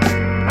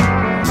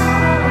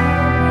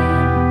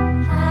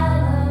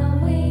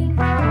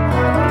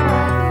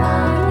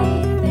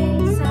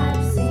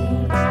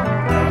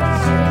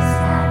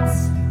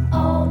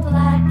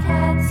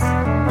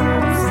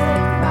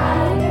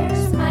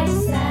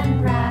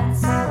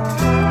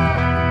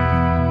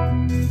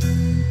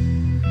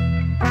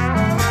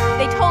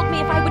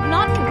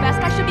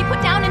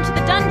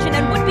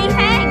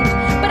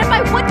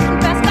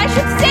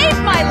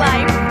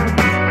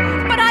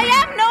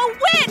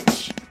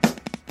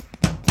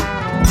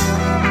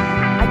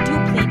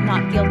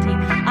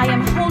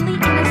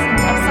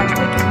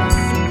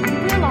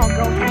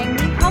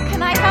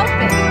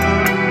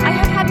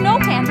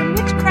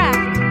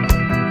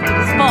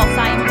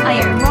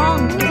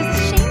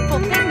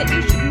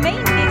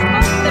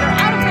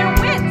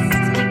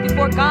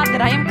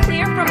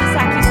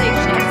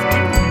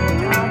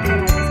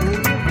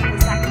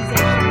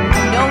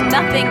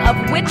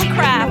 Of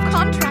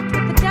witchcraft.